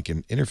Twitter-like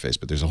interface,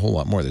 but there's a whole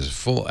lot more. There's a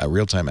full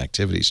real-time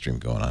activity stream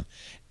going on.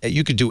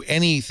 You could do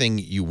anything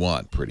you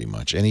want, pretty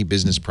much. Any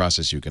business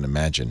process you can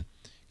imagine.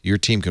 Your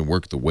team can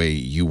work the way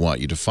you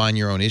want. You define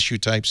your own issue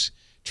types,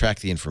 track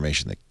the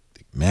information that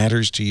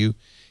matters to you.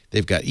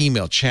 They've got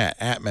email, chat,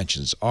 app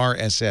mentions,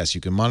 RSS.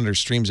 You can monitor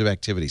streams of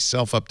activity,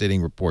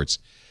 self-updating reports,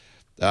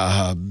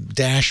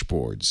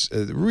 dashboards,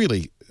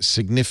 really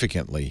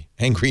significantly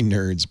Angry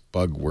Nerds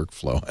bug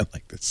workflow. I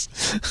like this.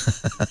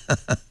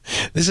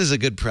 This is a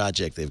good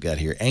project they've got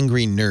here.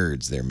 Angry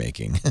Nerds they're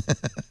making.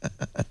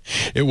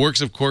 It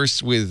works, of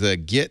course,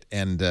 with Git,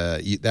 and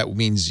that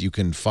means you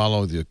can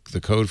follow the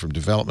code from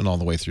development all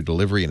the way through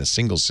delivery in a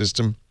single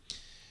system.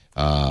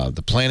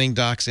 The planning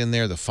docs in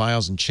there, the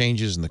files and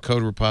changes in the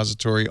code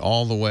repository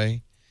all the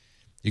way.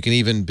 You can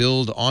even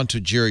build onto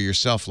Jira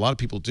yourself. A lot of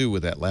people do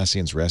with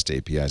Atlassian's REST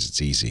APIs.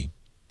 It's easy.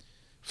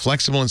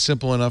 Flexible and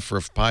simple enough for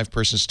a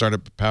 5-person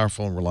startup,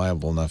 powerful and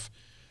reliable enough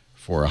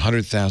for a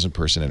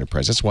 100,000-person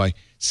enterprise. That's why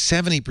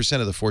 70%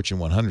 of the Fortune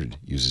 100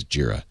 uses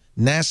Jira.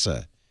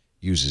 NASA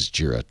uses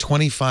Jira.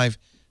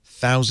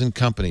 25,000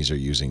 companies are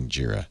using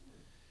Jira.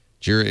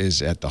 Jira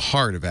is at the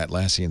heart of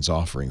Atlassian's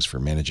offerings for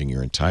managing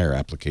your entire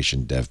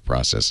application dev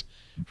process,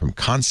 from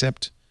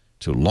concept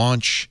to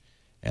launch.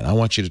 And I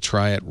want you to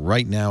try it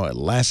right now at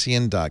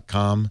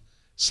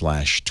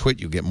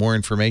Atlassian.com/twit. You'll get more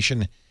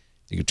information.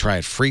 You can try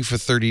it free for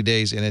 30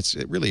 days, and it's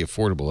really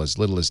affordable, as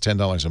little as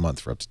 $10 a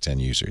month for up to 10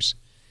 users.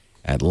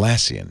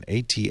 Atlassian,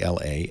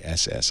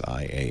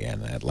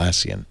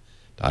 Atlassian,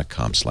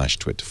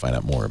 Atlassian.com/twit to find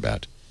out more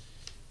about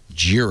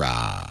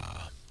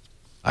Jira.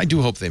 I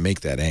do hope they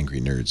make that Angry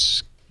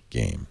Nerds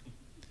game.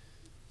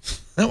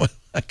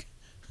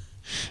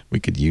 We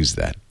could use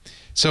that.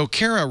 So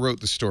Kara wrote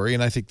the story,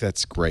 and I think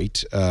that's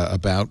great,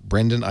 about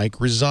Brendan Eich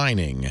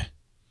resigning.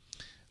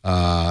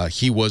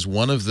 He was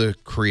one of the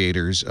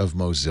creators of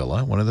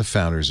Mozilla, one of the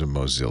founders of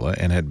Mozilla,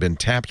 and had been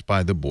tapped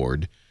by the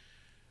board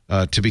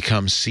to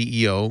become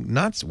CEO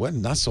not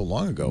so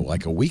long ago,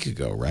 like a week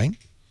ago, right?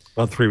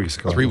 About 3 weeks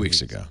ago. 3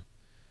 weeks ago.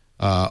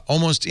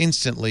 Almost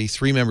instantly,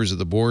 3 members of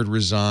the board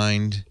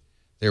resigned.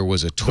 There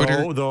was a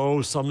Twitter.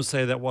 Though some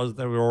say that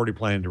they were already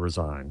planning to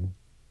resign.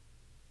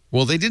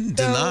 Well, they didn't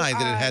deny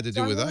that it had to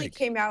do with Eich. He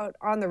came out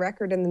on the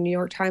record in the New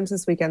York Times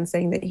this weekend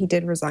saying that he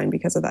did resign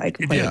because of the Eich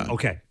complaint. Yeah,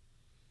 okay.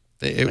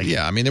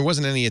 I mean, there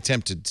wasn't any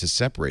attempt to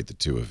separate the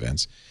two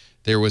events.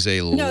 There was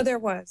a... No, there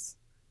was.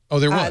 Oh,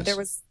 there was? There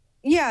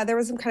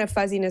was some kind of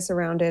fuzziness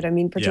around it. I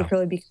mean,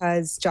 particularly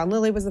because John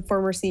Lilly was the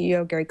former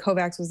CEO, Gary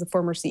Kovacs was the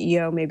former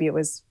CEO. Maybe it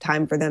was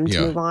time for them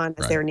to move on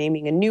as they're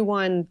naming a new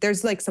one.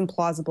 There's like some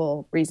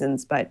plausible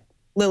reasons, but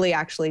Lilly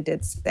actually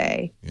did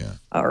say,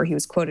 or he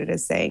was quoted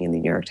as saying in the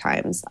New York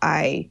Times,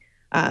 I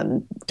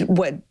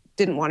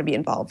didn't want to be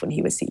involved when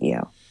he was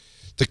CEO.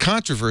 The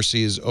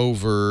controversy is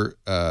over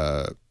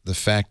the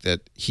fact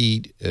that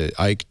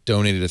Eich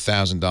donated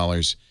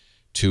 $1,000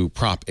 to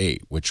Prop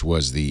 8, which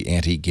was the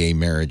anti-gay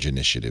marriage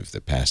initiative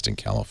that passed in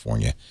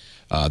California.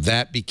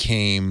 That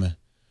became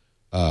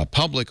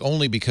public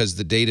only because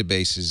the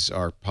databases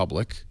are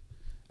public,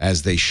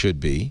 as they should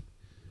be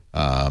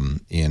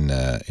in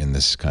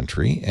this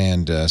country,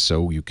 and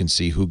so you can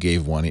see who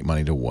gave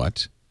money to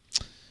what.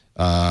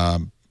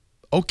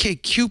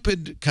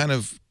 OkCupid kind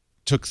of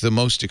took the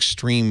most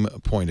extreme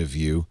point of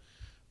view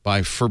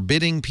by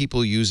forbidding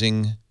people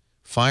using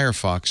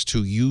Firefox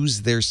to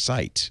use their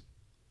site.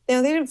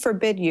 No, they didn't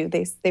forbid you.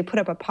 They put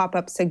up a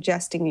pop-up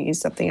suggesting you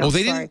use something else. Oh,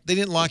 they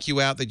didn't lock you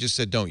out. They just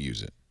said don't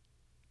use it.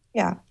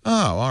 Yeah.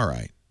 Oh, all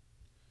right.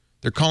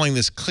 They're calling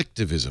this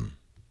clicktivism,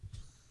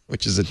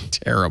 which is a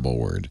terrible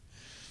word.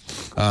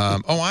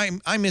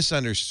 I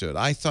misunderstood.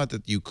 I thought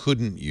that you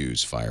couldn't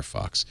use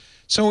Firefox.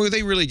 So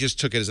they really just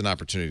took it as an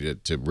opportunity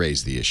to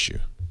raise the issue.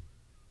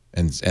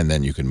 And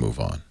then you can move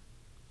on.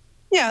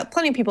 Yeah,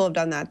 plenty of people have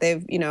done that.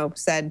 They've,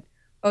 said,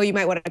 oh, you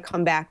might want to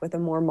come back with a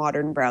more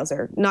modern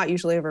browser. Not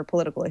usually over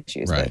political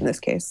issues, right. But in this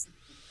case,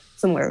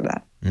 similar to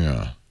that.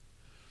 Yeah.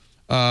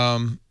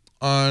 On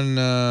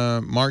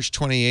March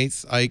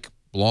 28th, Ike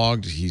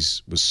blogged he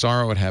was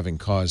sorrow at having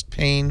caused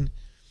pain.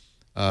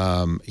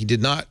 He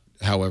did not,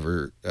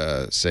 however,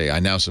 say, I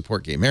now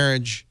support gay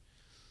marriage.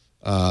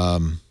 I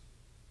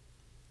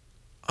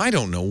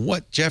don't know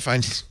what, Jeff,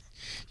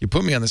 you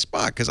put me on the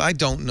spot because I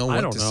don't know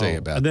what to say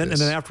about this.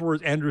 And then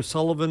afterwards, Andrew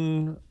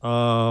Sullivan,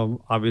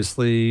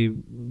 obviously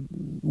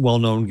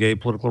well-known gay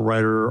political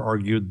writer,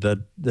 argued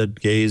that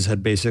gays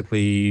had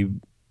basically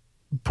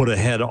put a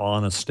head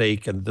on a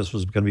stake and this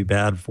was going to be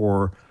bad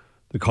for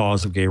the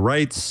cause of gay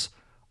rights.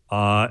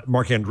 Mark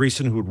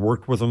Andreessen, who had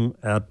worked with him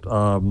at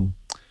the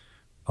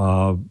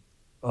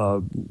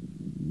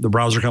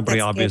browser company,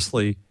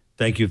 obviously.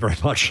 Thank you very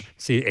much.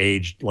 See,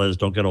 age, Liz,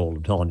 don't get old,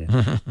 I'm telling you.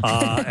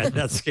 At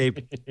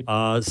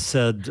Netscape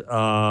said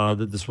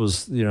that this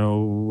was,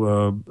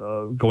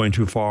 going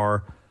too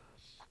far.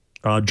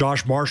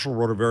 Josh Marshall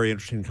wrote a very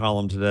interesting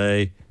column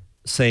today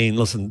saying,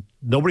 listen,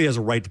 nobody has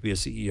a right to be a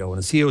CEO, and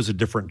a CEO is a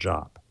different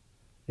job.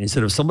 And he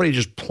said, if somebody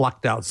just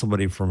plucked out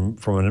somebody from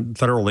a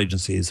federal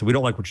agency and said, we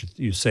don't like what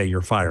you say, you're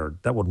fired,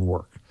 that wouldn't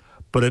work.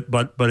 But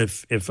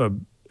if a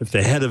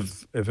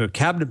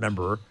cabinet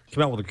member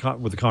came out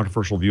with a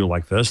controversial view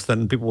like this,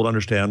 then people would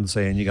understand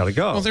saying you got to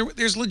go. Well,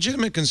 there's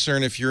legitimate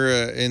concern if you're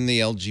in the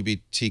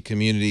LGBT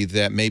community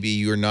that maybe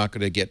you're not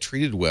going to get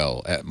treated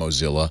well at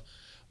Mozilla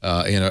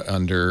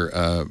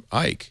under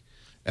Ike.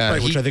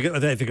 Right, which I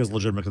think is a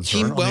legitimate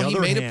concern. He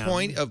made a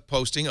point of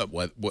posting,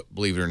 what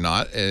believe it or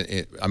not,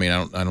 I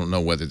don't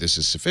know whether this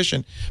is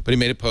sufficient, but he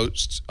made a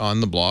post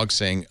on the blog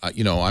saying,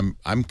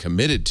 I'm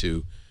committed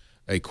to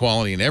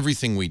equality in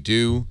everything we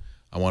do.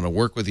 I want to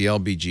work with the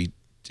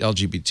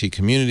LGBT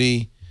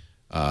community,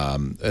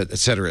 et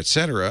cetera, et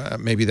cetera.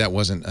 Maybe that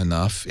wasn't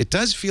enough. It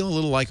does feel a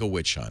little like a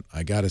witch hunt,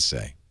 I got to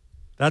say.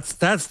 That's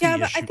the issue.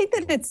 But I think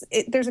that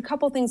there's a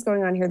couple things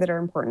going on here that are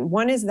important.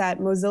 One is that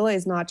Mozilla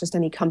is not just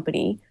any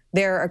company.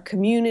 They're a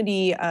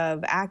community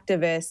of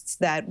activists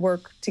that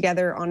work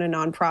together on a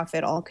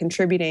nonprofit, all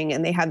contributing,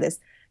 and they have this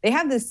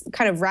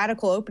kind of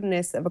radical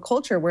openness of a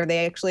culture where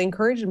they actually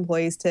encourage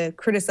employees to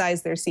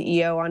criticize their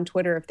CEO on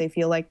Twitter if they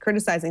feel like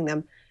criticizing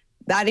them.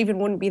 That even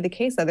wouldn't be the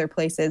case other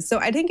places. So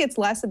I think it's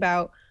less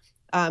about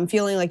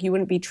feeling like you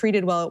wouldn't be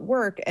treated well at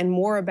work and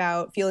more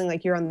about feeling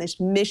like you're on this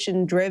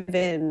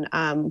mission-driven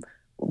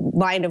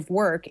line of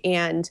work.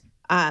 And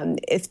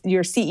if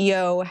your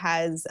CEO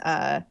has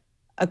a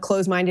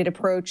closed-minded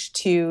approach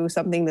to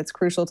something that's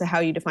crucial to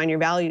how you define your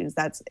values,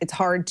 it's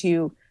hard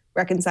to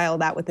reconcile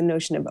that with the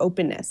notion of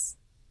openness.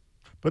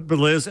 But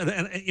Liz,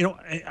 and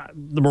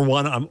number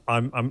one,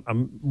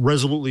 I'm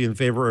resolutely in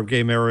favor of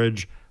gay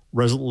marriage,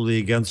 resolutely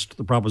against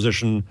the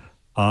proposition,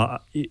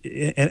 and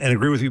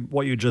agree with you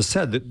what you just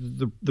said.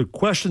 The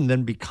question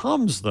then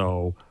becomes,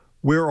 though,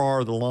 where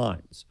are the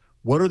lines?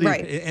 What are the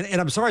right. and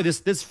I'm sorry,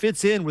 this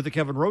fits in with the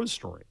Kevin Rose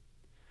story,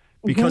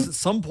 because at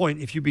some point,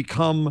 if you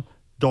become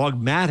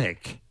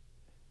dogmatic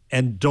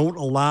and don't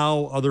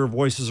allow other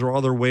voices or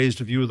other ways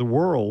to view the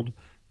world,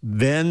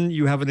 then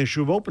you have an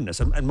issue of openness.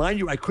 And mind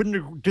you, I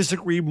couldn't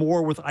disagree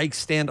more with Ike's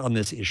stand on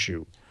this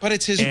issue. But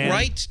it's his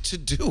right to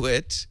do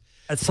it.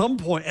 At some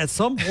point,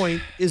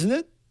 isn't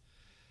it?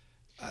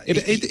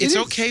 It's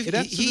okay. It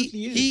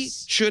absolutely is. He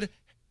should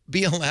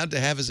be allowed to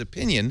have his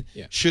opinion.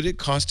 Yeah. Should it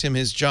cost him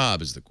his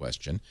job is the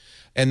question.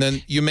 And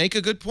then you make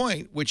a good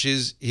point, which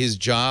is his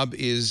job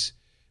is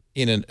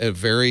in a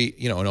very,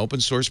 an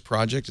open source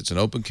project. It's an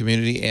open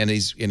community, and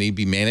he'd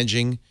be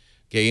managing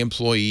gay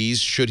employees.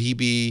 Should he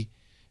be,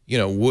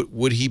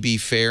 would he be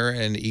fair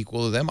and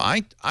equal to them?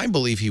 I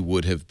believe he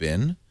would have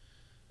been.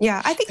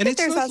 Yeah, I think that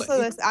there's also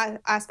this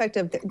aspect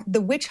of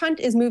the witch hunt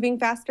is moving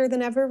faster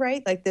than ever,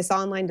 right? Like this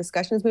online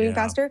discussion is moving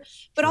faster,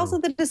 but also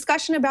the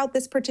discussion about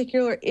this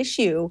particular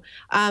issue.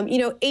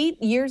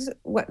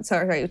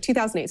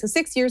 2008. So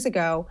 6 years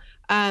ago,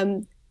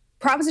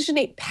 Proposition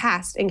 8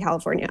 passed in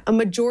California. A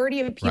majority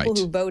of people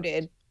who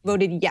voted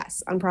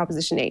yes on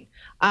Proposition 8.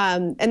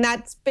 And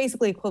that's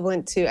basically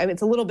equivalent to,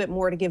 it's a little bit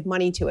more to give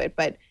money to it,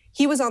 but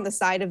he was on the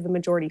side of the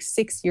majority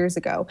 6 years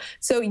ago.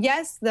 So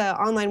yes, the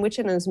online witch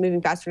hunt is moving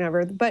faster than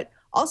ever, but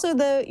also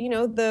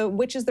the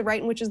which is the right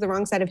and which is the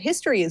wrong side of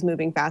history is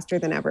moving faster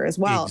than ever as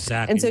well.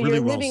 Exactly. And so really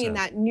you're well living said. in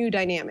that new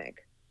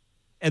dynamic.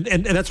 And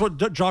that's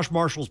what Josh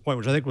Marshall's point,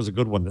 which I think was a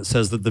good one, that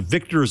says that the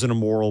victors in a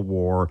moral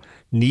war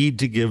need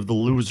to give the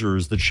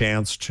losers the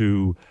chance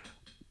to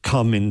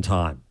come in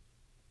time.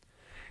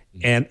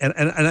 And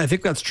I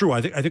think that's true.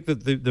 I think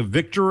that the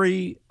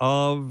victory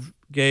of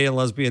gay and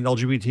lesbian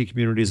LGBT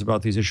communities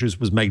about these issues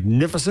was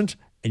magnificent.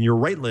 And you're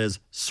right, Liz,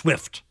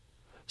 swift.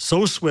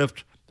 So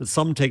swift that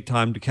some take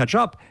time to catch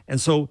up.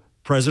 And so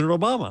President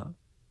Obama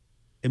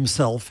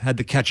himself had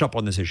to catch up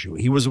on this issue.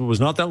 It was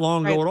not that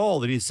long ago at all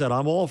that he said,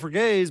 I'm all for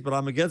gays, but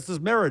I'm against this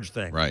marriage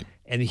thing. Right.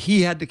 And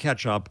he had to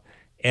catch up.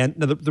 And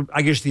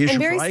I guess the issue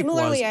for Ike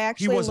was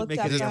he wasn't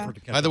making an effort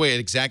to catch up. By the way, at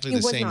exactly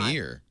the same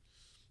year.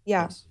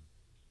 Yeah. Yes.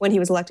 When he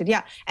was elected,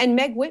 yeah. And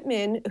Meg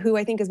Whitman, who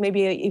I think is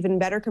maybe an even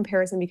better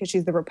comparison because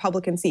she's the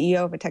Republican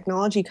CEO of a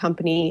technology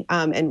company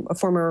and a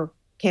former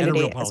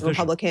candidate as a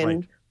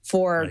Republican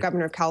for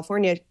governor of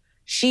California,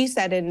 she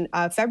said in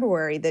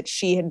February that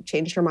she had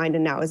changed her mind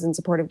and now is in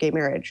support of gay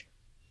marriage.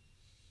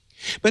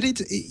 But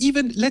it's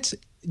even,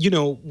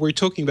 we're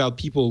talking about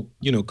people,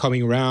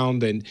 coming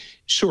around, and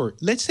sure,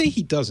 let's say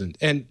he doesn't.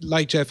 And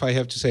like Jeff, I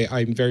have to say,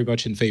 I'm very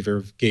much in favor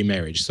of gay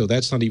marriage. So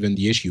that's not even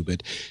the issue.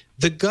 But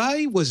the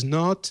guy was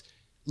not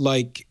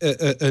like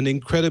an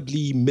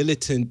incredibly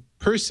militant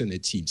person,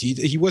 it seems.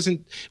 He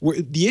wasn't,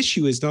 the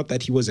issue is not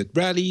that he was at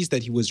rallies,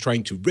 that he was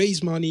trying to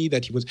raise money,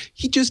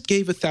 he just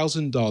gave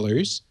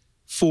 $1,000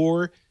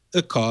 for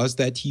a cause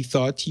that he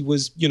thought he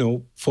was,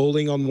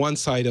 falling on one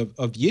side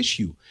of the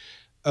issue.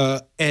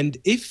 And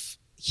if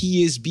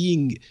he is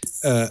being,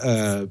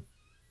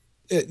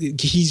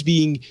 he's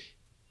being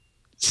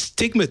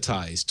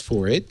stigmatized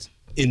for it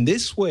in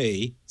this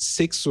way,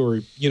 6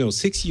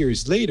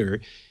 years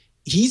later,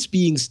 he's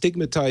being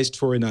stigmatized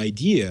for an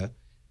idea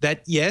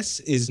that,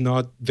 yes, is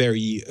not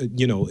very,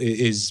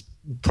 is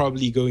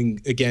probably going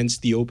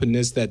against the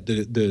openness that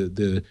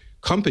the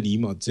company,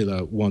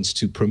 Mozilla, wants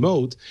to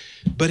promote.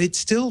 But it's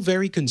still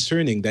very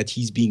concerning that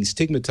he's being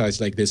stigmatized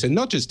like this, and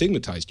not just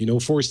stigmatized,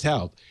 forced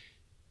out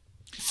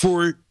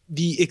for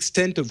the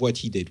extent of what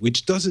he did,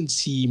 which doesn't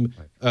seem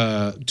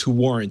to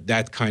warrant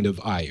that kind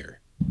of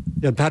ire.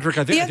 Yeah, Patrick,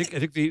 I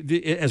think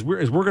as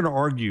we're going to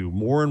argue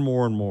more and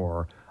more and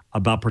more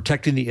about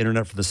protecting the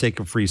internet for the sake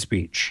of free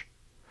speech,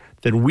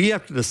 then we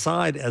have to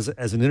decide as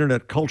an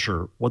internet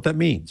culture what that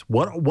means.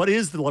 What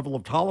is the level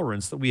of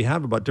tolerance that we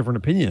have about different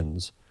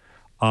opinions?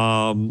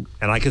 And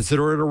I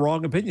consider it a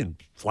wrong opinion,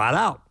 flat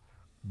out.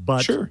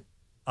 But sure.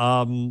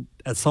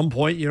 At some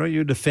point,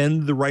 you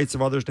defend the rights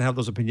of others to have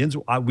those opinions.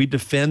 We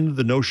defend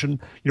the notion,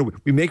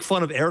 we make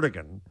fun of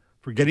Erdogan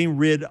for getting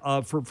rid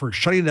of, for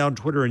shutting down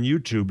Twitter and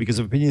YouTube because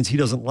of opinions he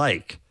doesn't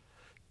like.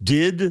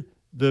 Did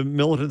the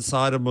militant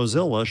side of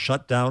Mozilla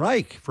shut down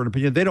Ike for an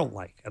opinion they don't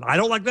like? And I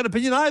don't like that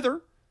opinion either,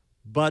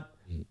 but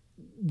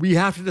we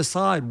have to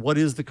decide what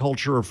is the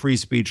culture of free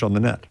speech on the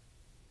net.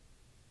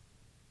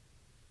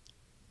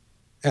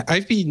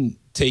 I've been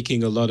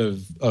taking a lot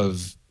of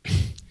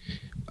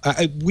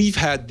we've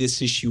had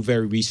this issue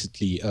very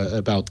recently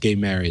about gay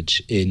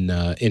marriage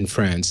in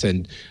France,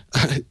 and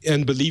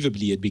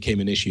unbelievably, it became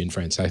an issue in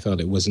France. I thought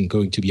it wasn't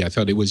going to be. I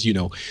thought it was,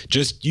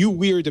 just you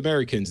weird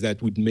Americans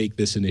that would make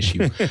this an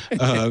issue.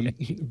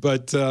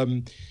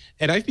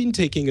 And I've been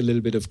taking a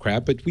little bit of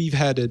crap, but we've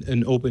had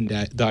an open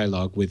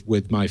dialogue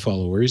with my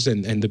followers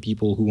and the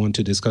people who want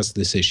to discuss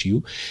this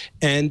issue.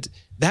 And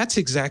that's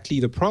exactly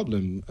the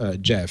problem,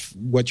 Jeff,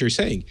 what you're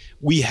saying.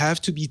 We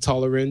have to be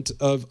tolerant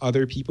of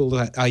other people's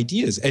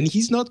ideas. And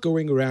he's not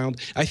going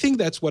around. I think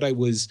that's what I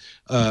was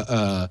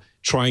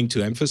trying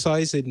to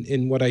emphasize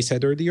in what I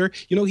said earlier.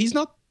 He's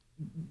not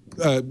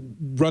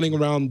running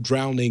around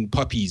drowning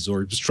puppies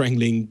or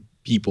strangling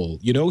people.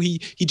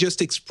 He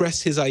just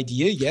expressed his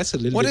idea. Yes, a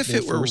little bit. What if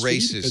it were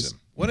racism?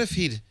 What if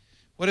he'd?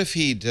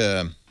 It's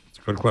a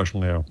good question,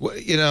 Leo.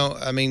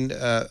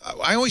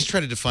 I always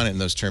try to define it in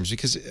those terms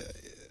because,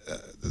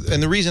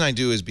 and the reason I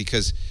do is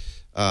because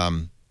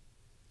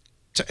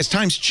as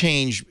times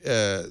change,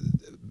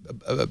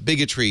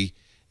 bigotry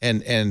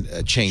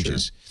and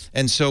changes. Sure.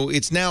 And so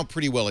it's now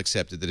pretty well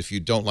accepted that if you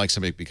don't like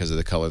somebody because of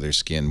the color of their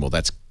skin, well,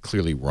 that's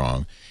clearly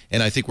wrong.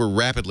 And I think we're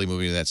rapidly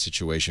moving to that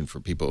situation for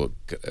people.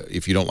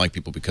 If you don't like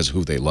people because of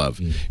who they love,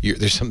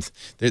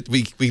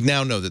 we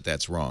now know that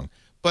that's wrong.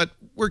 But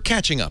we're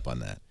catching up on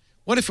that.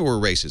 What if it were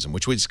racism,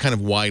 which was kind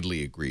of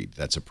widely agreed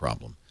that's a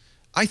problem?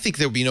 I think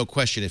there would be no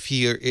question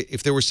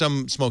if there were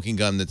some smoking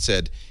gun that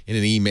said in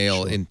an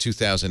email in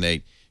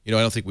 2008, I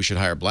don't think we should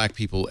hire black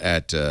people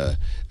at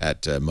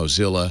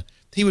Mozilla,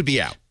 he would be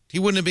out. He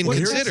wouldn't have been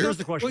considered. Here's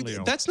the question,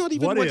 Leo. That's not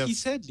even what he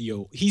said,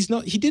 Leo. He's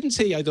not. He didn't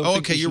say I don't. Oh,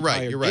 think okay. You're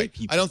right. You're right.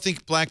 People. I don't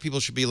think black people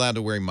should be allowed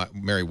to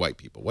marry white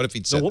people. What if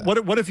he'd said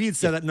that? What if he had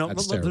said that? No,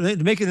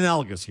 to make it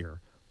analogous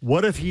here.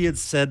 What if he had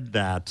said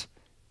that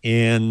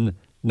in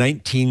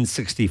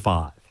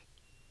 1965?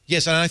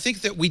 Yes, and I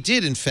think that we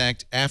did, in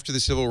fact, after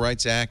the Civil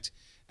Rights Act,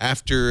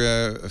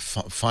 after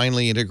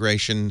finally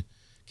integration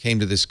came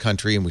to this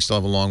country, and we still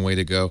have a long way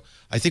to go.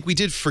 I think we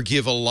did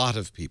forgive a lot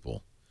of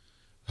people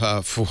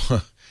for.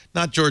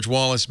 Not George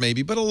Wallace,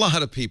 maybe, but a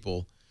lot of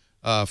people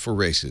for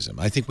racism.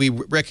 I think we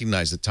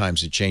recognize that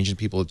times had changed and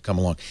people had come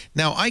along.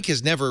 Now, Ike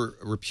has never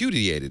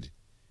repudiated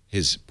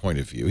his point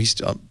of view. He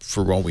still,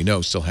 for all we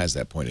know, still has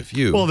that point of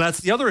view. Well,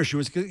 that's the other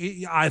issue.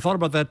 I thought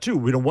about that, too.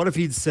 What if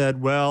he'd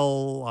said,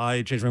 well,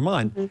 I changed my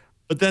mind. Mm-hmm.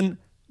 But then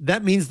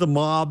that means the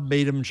mob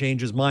made him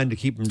change his mind to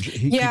keep him. Keep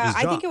his job.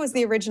 I think it was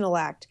the original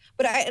act.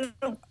 But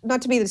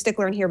not to be the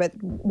stickler in here, but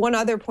one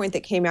other point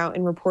that came out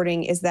in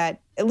reporting is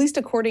that, at least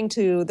according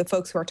to the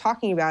folks who are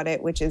talking about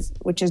it, which is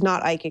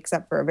not Ike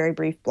except for a very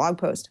brief blog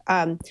post,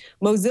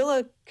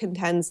 Mozilla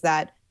contends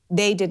that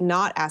they did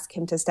not ask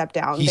him to step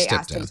down. They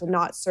asked him to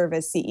not serve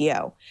as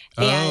CEO.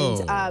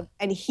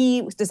 And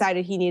he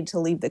decided he needed to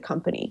leave the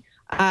company.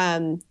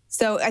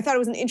 So I thought it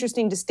was an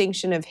interesting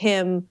distinction of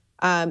him.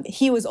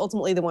 He was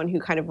ultimately the one who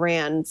kind of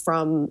ran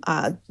from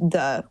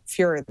the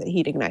furor that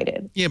he'd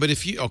ignited. Yeah, but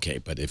if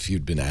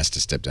you'd been asked to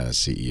step down as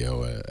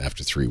CEO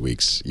after 3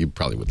 weeks, you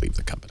probably would leave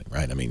the company,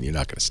 right? I mean, you're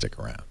not going to stick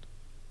around.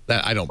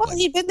 I don't blame Well,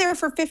 he'd been there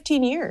for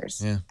 15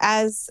 years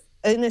as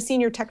in a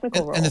senior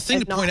technical role. And the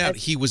thing to point out,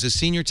 he was a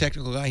senior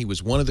technical guy. He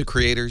was one of the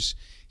creators.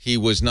 He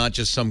was not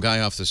just some guy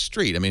off the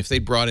street. I mean, if they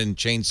brought in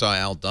Chainsaw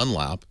Al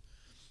Dunlap,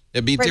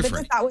 it'd be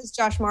different. But that was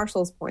Josh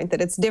Marshall's point,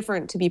 that it's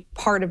different to be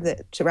part of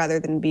it rather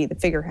than be the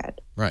figurehead.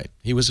 Right.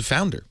 He was a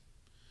founder.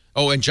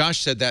 Oh, and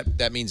Josh said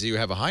that means that you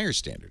have a higher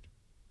standard.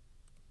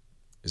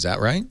 Is that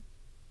right?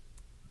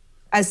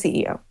 As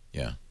CEO.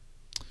 Yeah.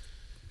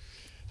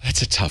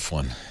 That's a tough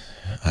one.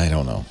 I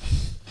don't know.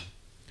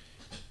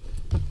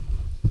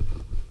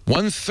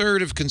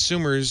 1/3 of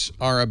consumers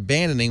are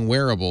abandoning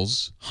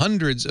wearables.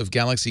 Hundreds of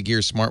Galaxy Gear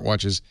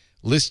smartwatches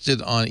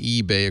listed on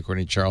eBay,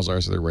 according to Charles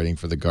Arthur, rating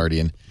for The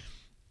Guardian.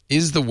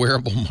 Is the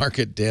wearable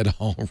market dead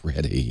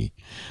already?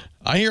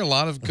 I hear a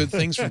lot of good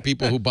things from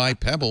people who buy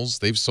Pebbles.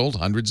 They've sold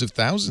hundreds of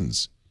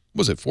thousands.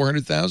 Was it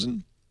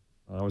 400,000?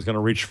 I was going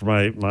to reach for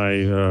my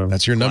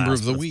that's your number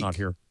of the week. Not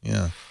here.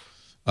 Yeah.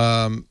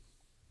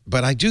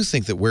 But I do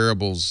think that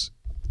wearables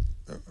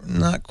are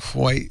not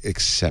quite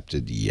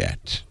accepted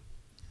yet.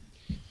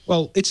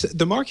 Well,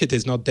 the market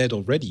is not dead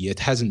already. It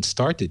hasn't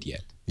started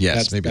yet.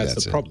 Yes,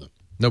 that's the problem.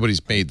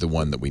 Nobody's made the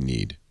one that we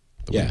need.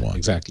 We want.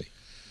 Exactly.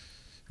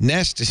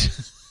 Nest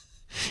is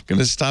going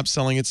to stop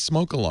selling its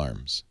smoke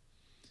alarms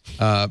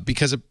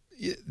because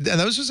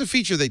this was a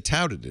feature they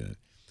touted in it.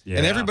 Yeah.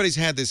 And everybody's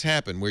had this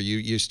happen where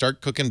you start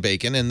cooking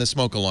bacon and the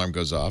smoke alarm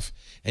goes off,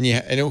 and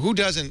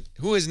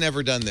who has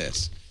never done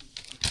this?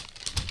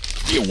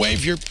 You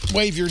wave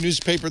your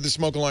newspaper, the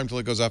smoke alarm, till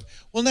it goes off.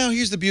 Well, now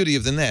here's the beauty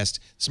of the Nest.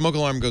 Smoke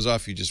alarm goes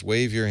off, you just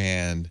wave your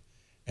hand,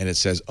 and it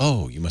says,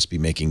 "Oh, you must be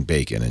making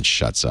bacon," and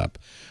shuts up.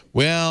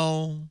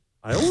 Well,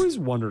 I always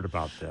wondered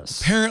about this.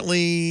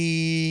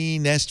 Apparently,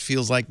 Nest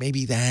feels like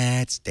maybe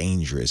that's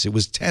dangerous. It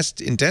was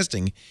in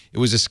testing. It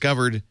was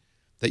discovered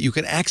that you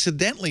could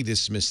accidentally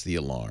dismiss the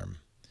alarm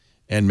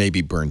and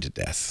maybe burn to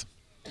death.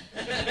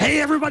 Hey,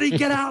 everybody,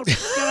 get out! Get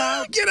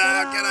out! Get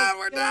out!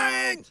 We're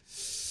dying!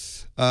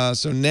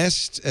 So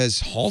Nest has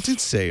halted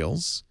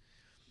sales.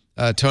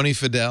 Tony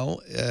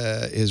Fadell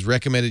has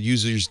recommended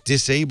users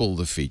disable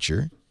the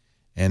feature,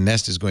 and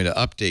Nest is going to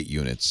update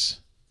units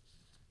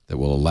that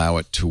will allow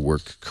it to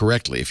work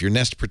correctly. If your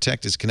Nest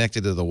Protect is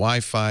connected to the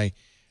Wi-Fi,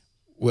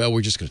 well,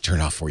 we're just going to turn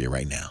it off for you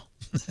right now.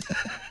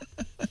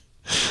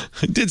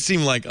 It did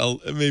seem like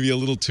maybe a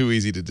little too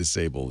easy to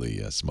disable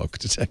the smoke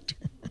detector.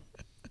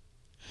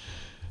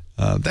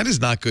 That is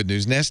not good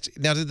news. Nest.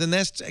 Now, did the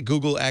Nest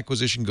Google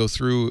acquisition go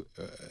through?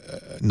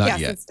 Not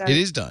yet. It's done. It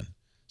is done.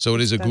 So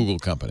it is a Google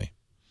company.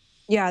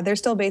 Yeah, they're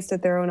still based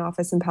at their own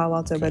office in Palo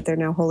Alto, but they're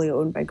now wholly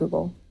owned by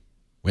Google.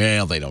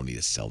 Well, they don't need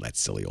to sell that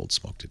silly old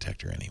smoke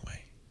detector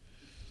anyway.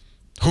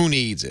 Who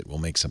needs it? We'll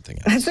make something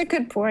else. That's a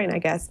good point, I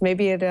guess.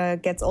 Maybe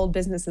it gets old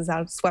businesses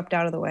swept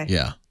out of the way.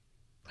 Yeah.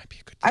 Might be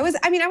a good I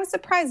was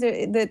surprised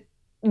that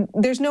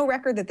there's no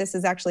record that this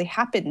has actually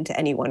happened to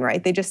anyone,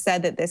 right? They just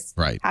said that this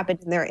happened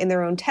in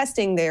their own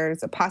testing.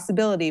 There's a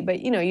possibility, but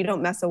you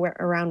don't mess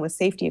around with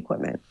safety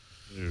equipment.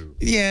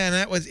 Yeah, and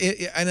that was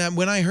it. And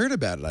when I heard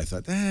about it, I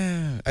thought,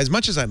 as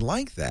much as I'd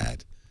like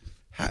that,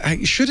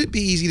 should it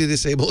be easy to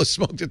disable a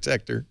smoke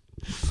detector?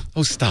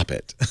 Oh, stop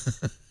it.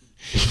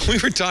 We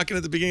were talking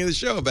at the beginning of the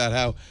show about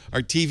how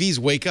our TVs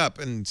wake up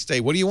and say,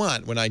 "What do you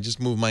want?" when I just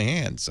move my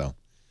hand. So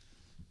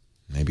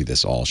maybe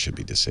this all should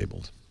be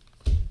disabled.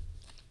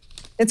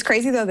 It's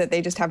crazy, though, that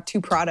they just have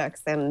two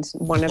products and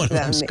one of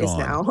them is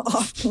now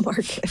off the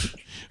market.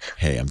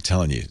 Hey, I'm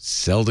telling you,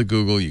 sell to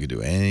Google. You can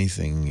do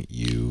anything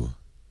you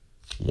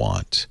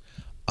want.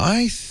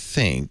 I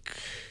think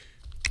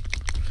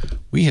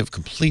we have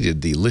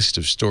completed the list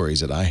of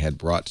stories that I had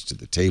brought to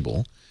the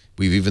table.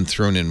 We've even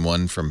thrown in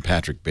one from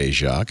Patrick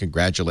Beja.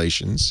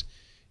 Congratulations.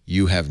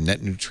 You have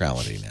net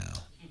neutrality now.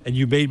 And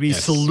you made me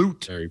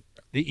salute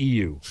the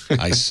EU.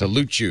 I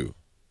salute you.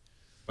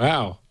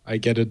 Wow. I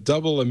get a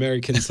double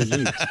American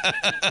salute.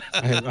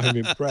 I'm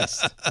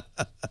impressed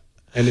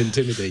and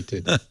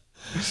intimidated.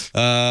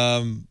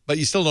 But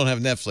you still don't have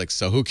Netflix,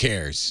 so who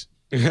cares?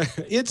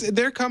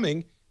 They're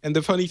coming. And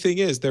the funny thing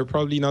is, they're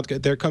probably not.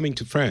 They're coming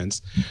to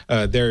France.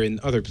 They're in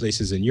other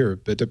places in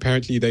Europe, but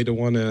apparently they don't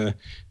want to.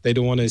 They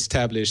don't want to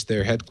establish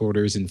their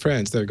headquarters in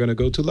France. They're going to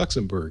go to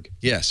Luxembourg.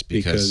 Yes,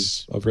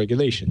 because of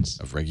regulations.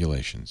 Of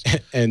regulations.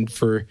 And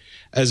for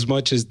as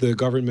much as the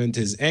government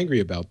is angry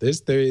about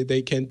this,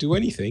 they can't do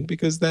anything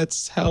because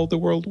that's how the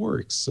world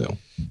works. So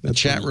the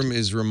chat room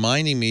is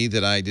reminding me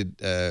that I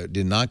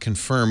did not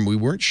confirm. We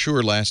weren't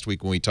sure last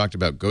week when we talked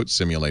about Goat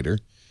Simulator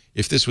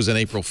if this was an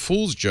April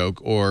Fool's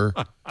joke or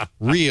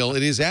real.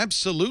 It is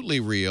absolutely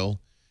real.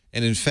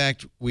 And in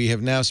fact, we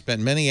have now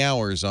spent many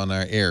hours on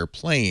our air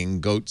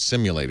playing Goat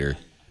Simulator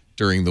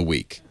during the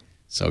week.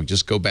 So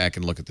just go back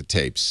and look at the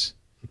tapes.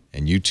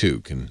 And you too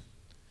can,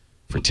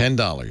 for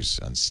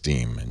 $10 on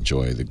Steam,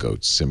 enjoy the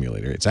Goat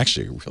Simulator. It's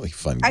actually a really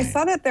fun game. I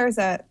saw that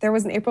there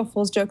was an April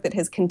Fool's joke that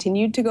has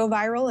continued to go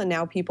viral, and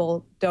now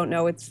people don't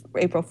know it's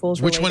April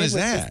Fool's related. Which one is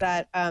which that? Is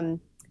that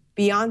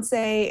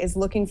Beyonce is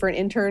looking for an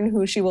intern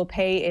who she will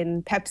pay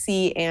in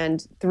Pepsi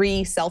and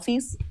 3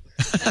 selfies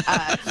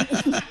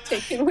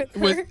taken with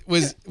her.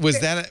 Was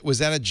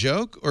that a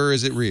joke or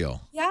is it real?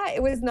 Yeah,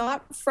 it was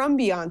not from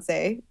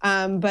Beyonce,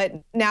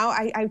 but now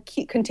I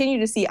continue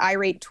to see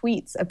irate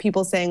tweets of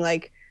people saying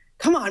like,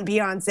 "Come on,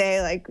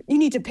 Beyonce, like you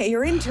need to pay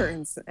your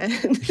interns," and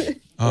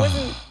it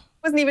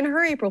wasn't even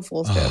her April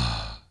Fool's joke.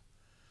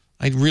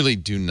 I really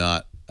do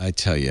not. I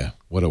tell you,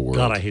 what a world!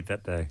 God, I hate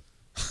that day.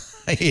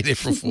 I hate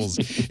April Fools.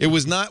 It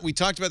was not, we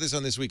talked about this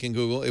on This Week in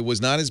Google. It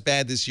was not as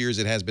bad this year as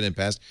it has been in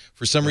past.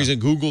 For some reason,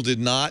 Google did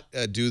not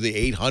do the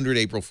 800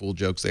 April Fool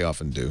jokes they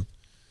often do.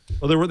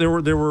 Well, they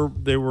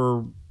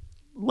were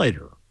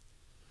later.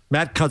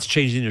 Matt Cutts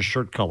changing his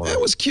shirt color. That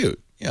was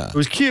cute. Yeah. It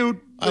was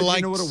cute. I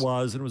liked, you know what it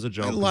was, and it was a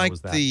joke. I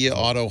liked the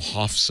Otto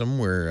Hoffsum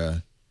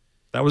where...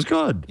 that was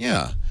good.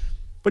 Yeah.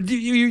 But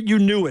you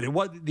knew it.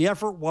 The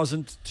effort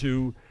wasn't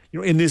to,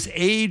 in this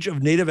age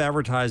of native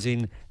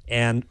advertising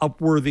and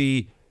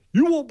Upworthy...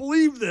 You won't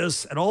believe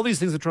this, and all these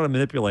things that try to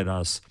manipulate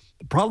us.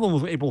 The problem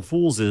with April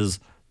Fools is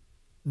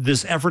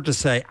this effort to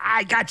say,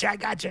 I gotcha.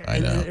 I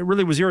know. And it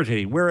really was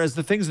irritating. Whereas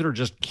the things that are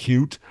just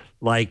cute,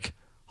 like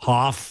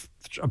Hoff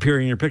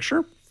appearing in your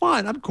picture,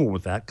 fine, I'm cool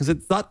with that because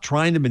it's not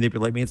trying to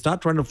manipulate me. It's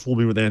not trying to fool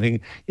me with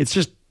anything. It's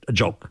just a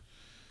joke,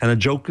 and a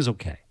joke is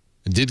okay.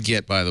 I did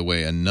get, by the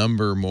way, a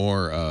number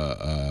more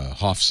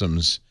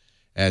Hoffsums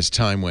as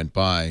time went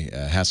by,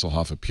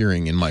 Hasselhoff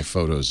appearing in my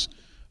photos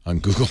on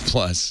Google+.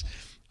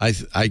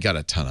 I got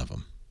a ton of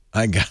them.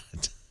 And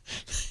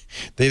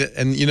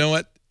you know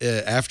what?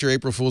 After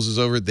April Fool's is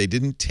over, they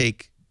didn't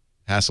take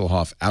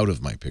Hasselhoff out of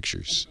my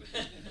pictures.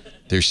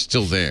 They're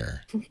still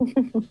there.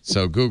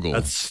 So Google.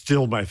 That's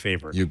still my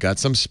favorite. You got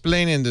some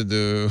splaining to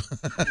do.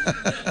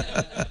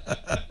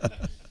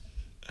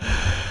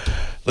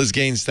 Liz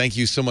Gaines, thank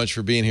you so much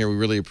for being here. We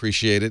really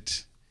appreciate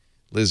it.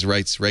 Liz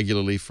writes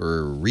regularly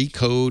for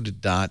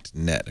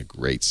recode.net, a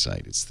great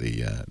site. It's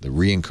the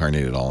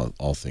reincarnated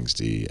all things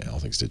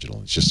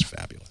digital. It's just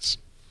fabulous.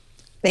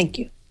 Thank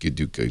you. Good,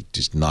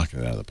 just knocking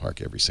it out of the park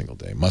every single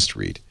day. Must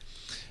read.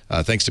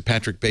 Thanks to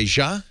Patrick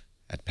Beja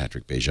at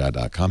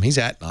patrickbeja.com. He's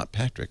at Not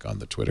Patrick on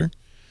the Twitter.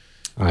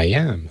 I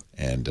am.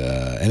 And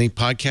any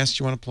podcasts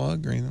you want to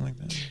plug or anything like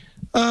that?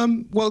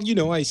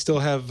 Well, I still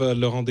have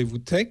Le Rendezvous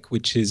Tech,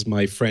 which is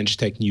my French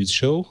tech news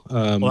show.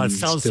 Well, that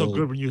sounds so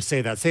good when you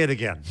say that. Say it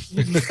again.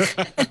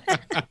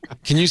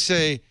 Can you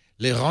say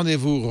Le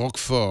Rendezvous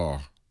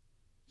Roquefort?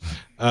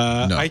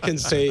 No. I can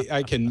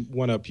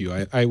one-up you.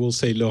 I will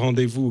say Le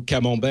Rendezvous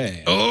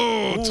Camembert.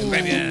 Oh,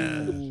 très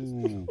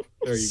bien.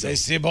 There you go.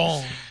 C'est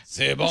bon.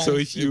 C'est bon. So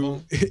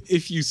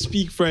if you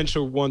speak French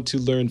or want to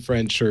learn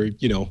French or,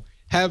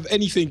 have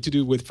anything to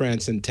do with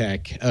France and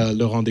tech,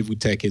 Le Rendezvous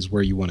Tech is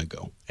where you want to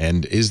go.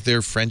 And is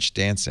there French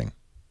dancing?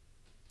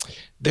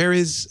 There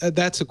is.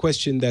 That's a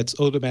question that's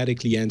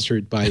automatically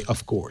answered by,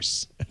 of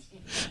course.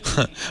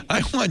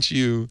 I want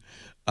you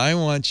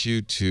to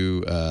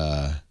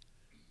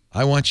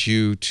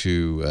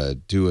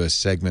do a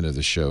segment of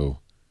the show,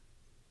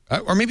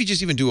 or maybe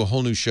just even do a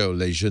whole new show,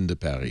 Les Jeunes de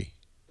Paris.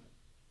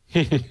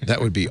 That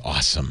would be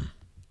awesome.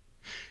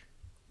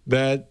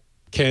 That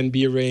can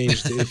be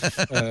arranged if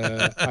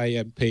I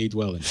am paid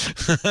well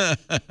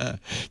enough.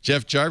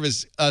 Jeff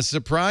Jarvis, a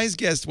surprise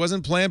guest,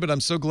 wasn't planned, but I'm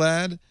so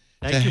glad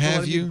to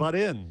have you. Butt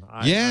in.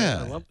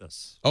 I love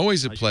this.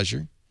 Always a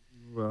pleasure.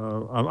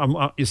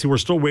 You see, we're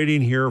still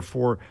waiting here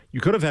for. You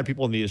could have had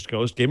people on the East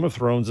Coast. Game of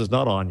Thrones is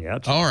not on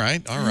yet. All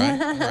right.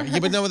 Yeah,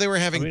 but no, they were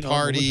having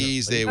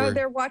parties.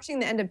 They're watching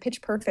the end of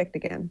Pitch Perfect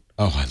again.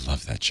 Oh, I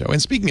love that show.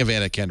 And speaking of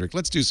Anna Kendrick,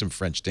 let's do some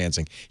French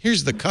dancing.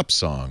 Here's the Cup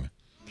song.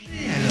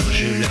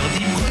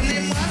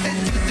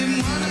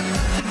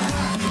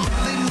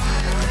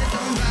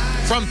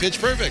 From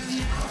Pitch Perfect.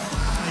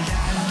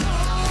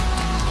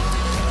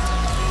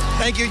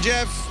 Thank you,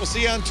 Jeff. We'll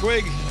see you on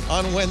Twig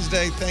on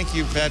Wednesday. Thank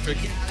you, Patrick.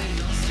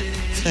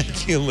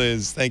 Thank you,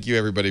 Liz. Thank you,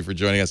 everybody, for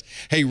joining us.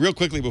 Hey, real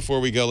quickly before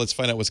we go, let's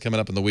find out what's coming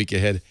up in the week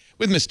ahead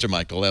with Mr.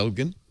 Michael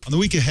Elgin. On the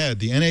week ahead,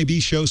 the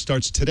NAB show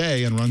starts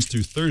today and runs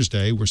through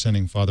Thursday. We're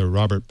sending Father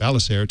Robert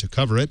Balasaire to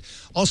cover it.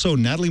 Also,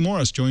 Natalie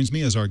Morris joins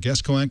me as our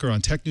guest co-anchor on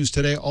Tech News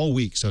Today all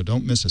week, so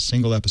don't miss a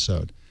single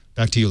episode.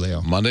 Back to you, Leo.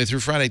 Monday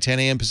through Friday, 10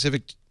 a.m.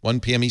 Pacific, 1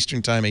 p.m.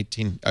 Eastern Time,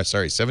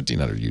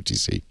 1700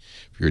 UTC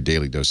for your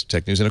daily dose of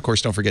tech news. And, of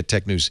course, don't forget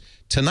Tech News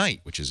tonight,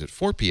 which is at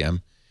 4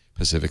 p.m.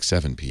 Pacific,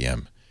 7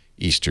 p.m.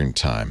 Eastern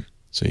Time.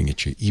 So you can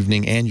get your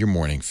evening and your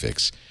morning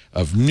fix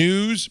of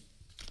news.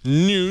 We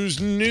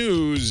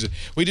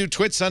do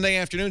Twit Sunday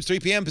afternoons, 3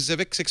 p.m.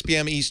 Pacific, 6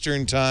 p.m.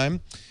 Eastern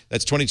Time.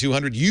 That's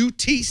 2200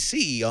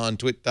 UTC on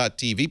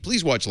twit.tv.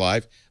 Please watch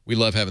live. We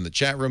love having the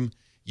chat room.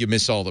 You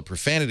miss all the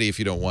profanity if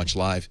you don't watch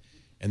live,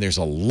 and there's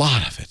a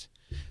lot of it.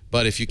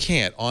 But if you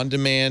can't,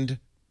 on-demand,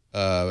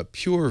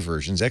 pure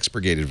versions,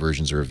 expurgated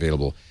versions are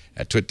available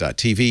at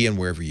twit.tv and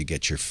wherever you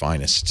get your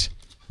finest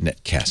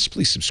netcasts.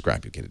 Please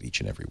subscribe. You'll get it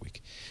each and every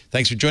week.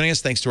 Thanks for joining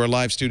us. Thanks to our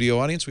live studio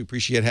audience. We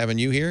appreciate having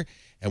you here.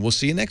 And we'll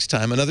see you next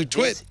time. Another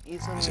Twit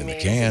is in the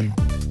can.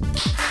 Doing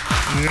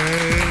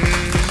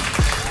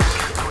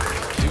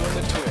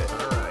the Twit.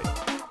 All right.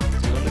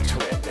 Doing the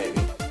Twit, baby.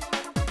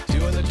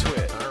 Doing the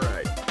Twit. All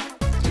right.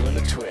 Doing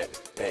the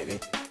Twit, baby.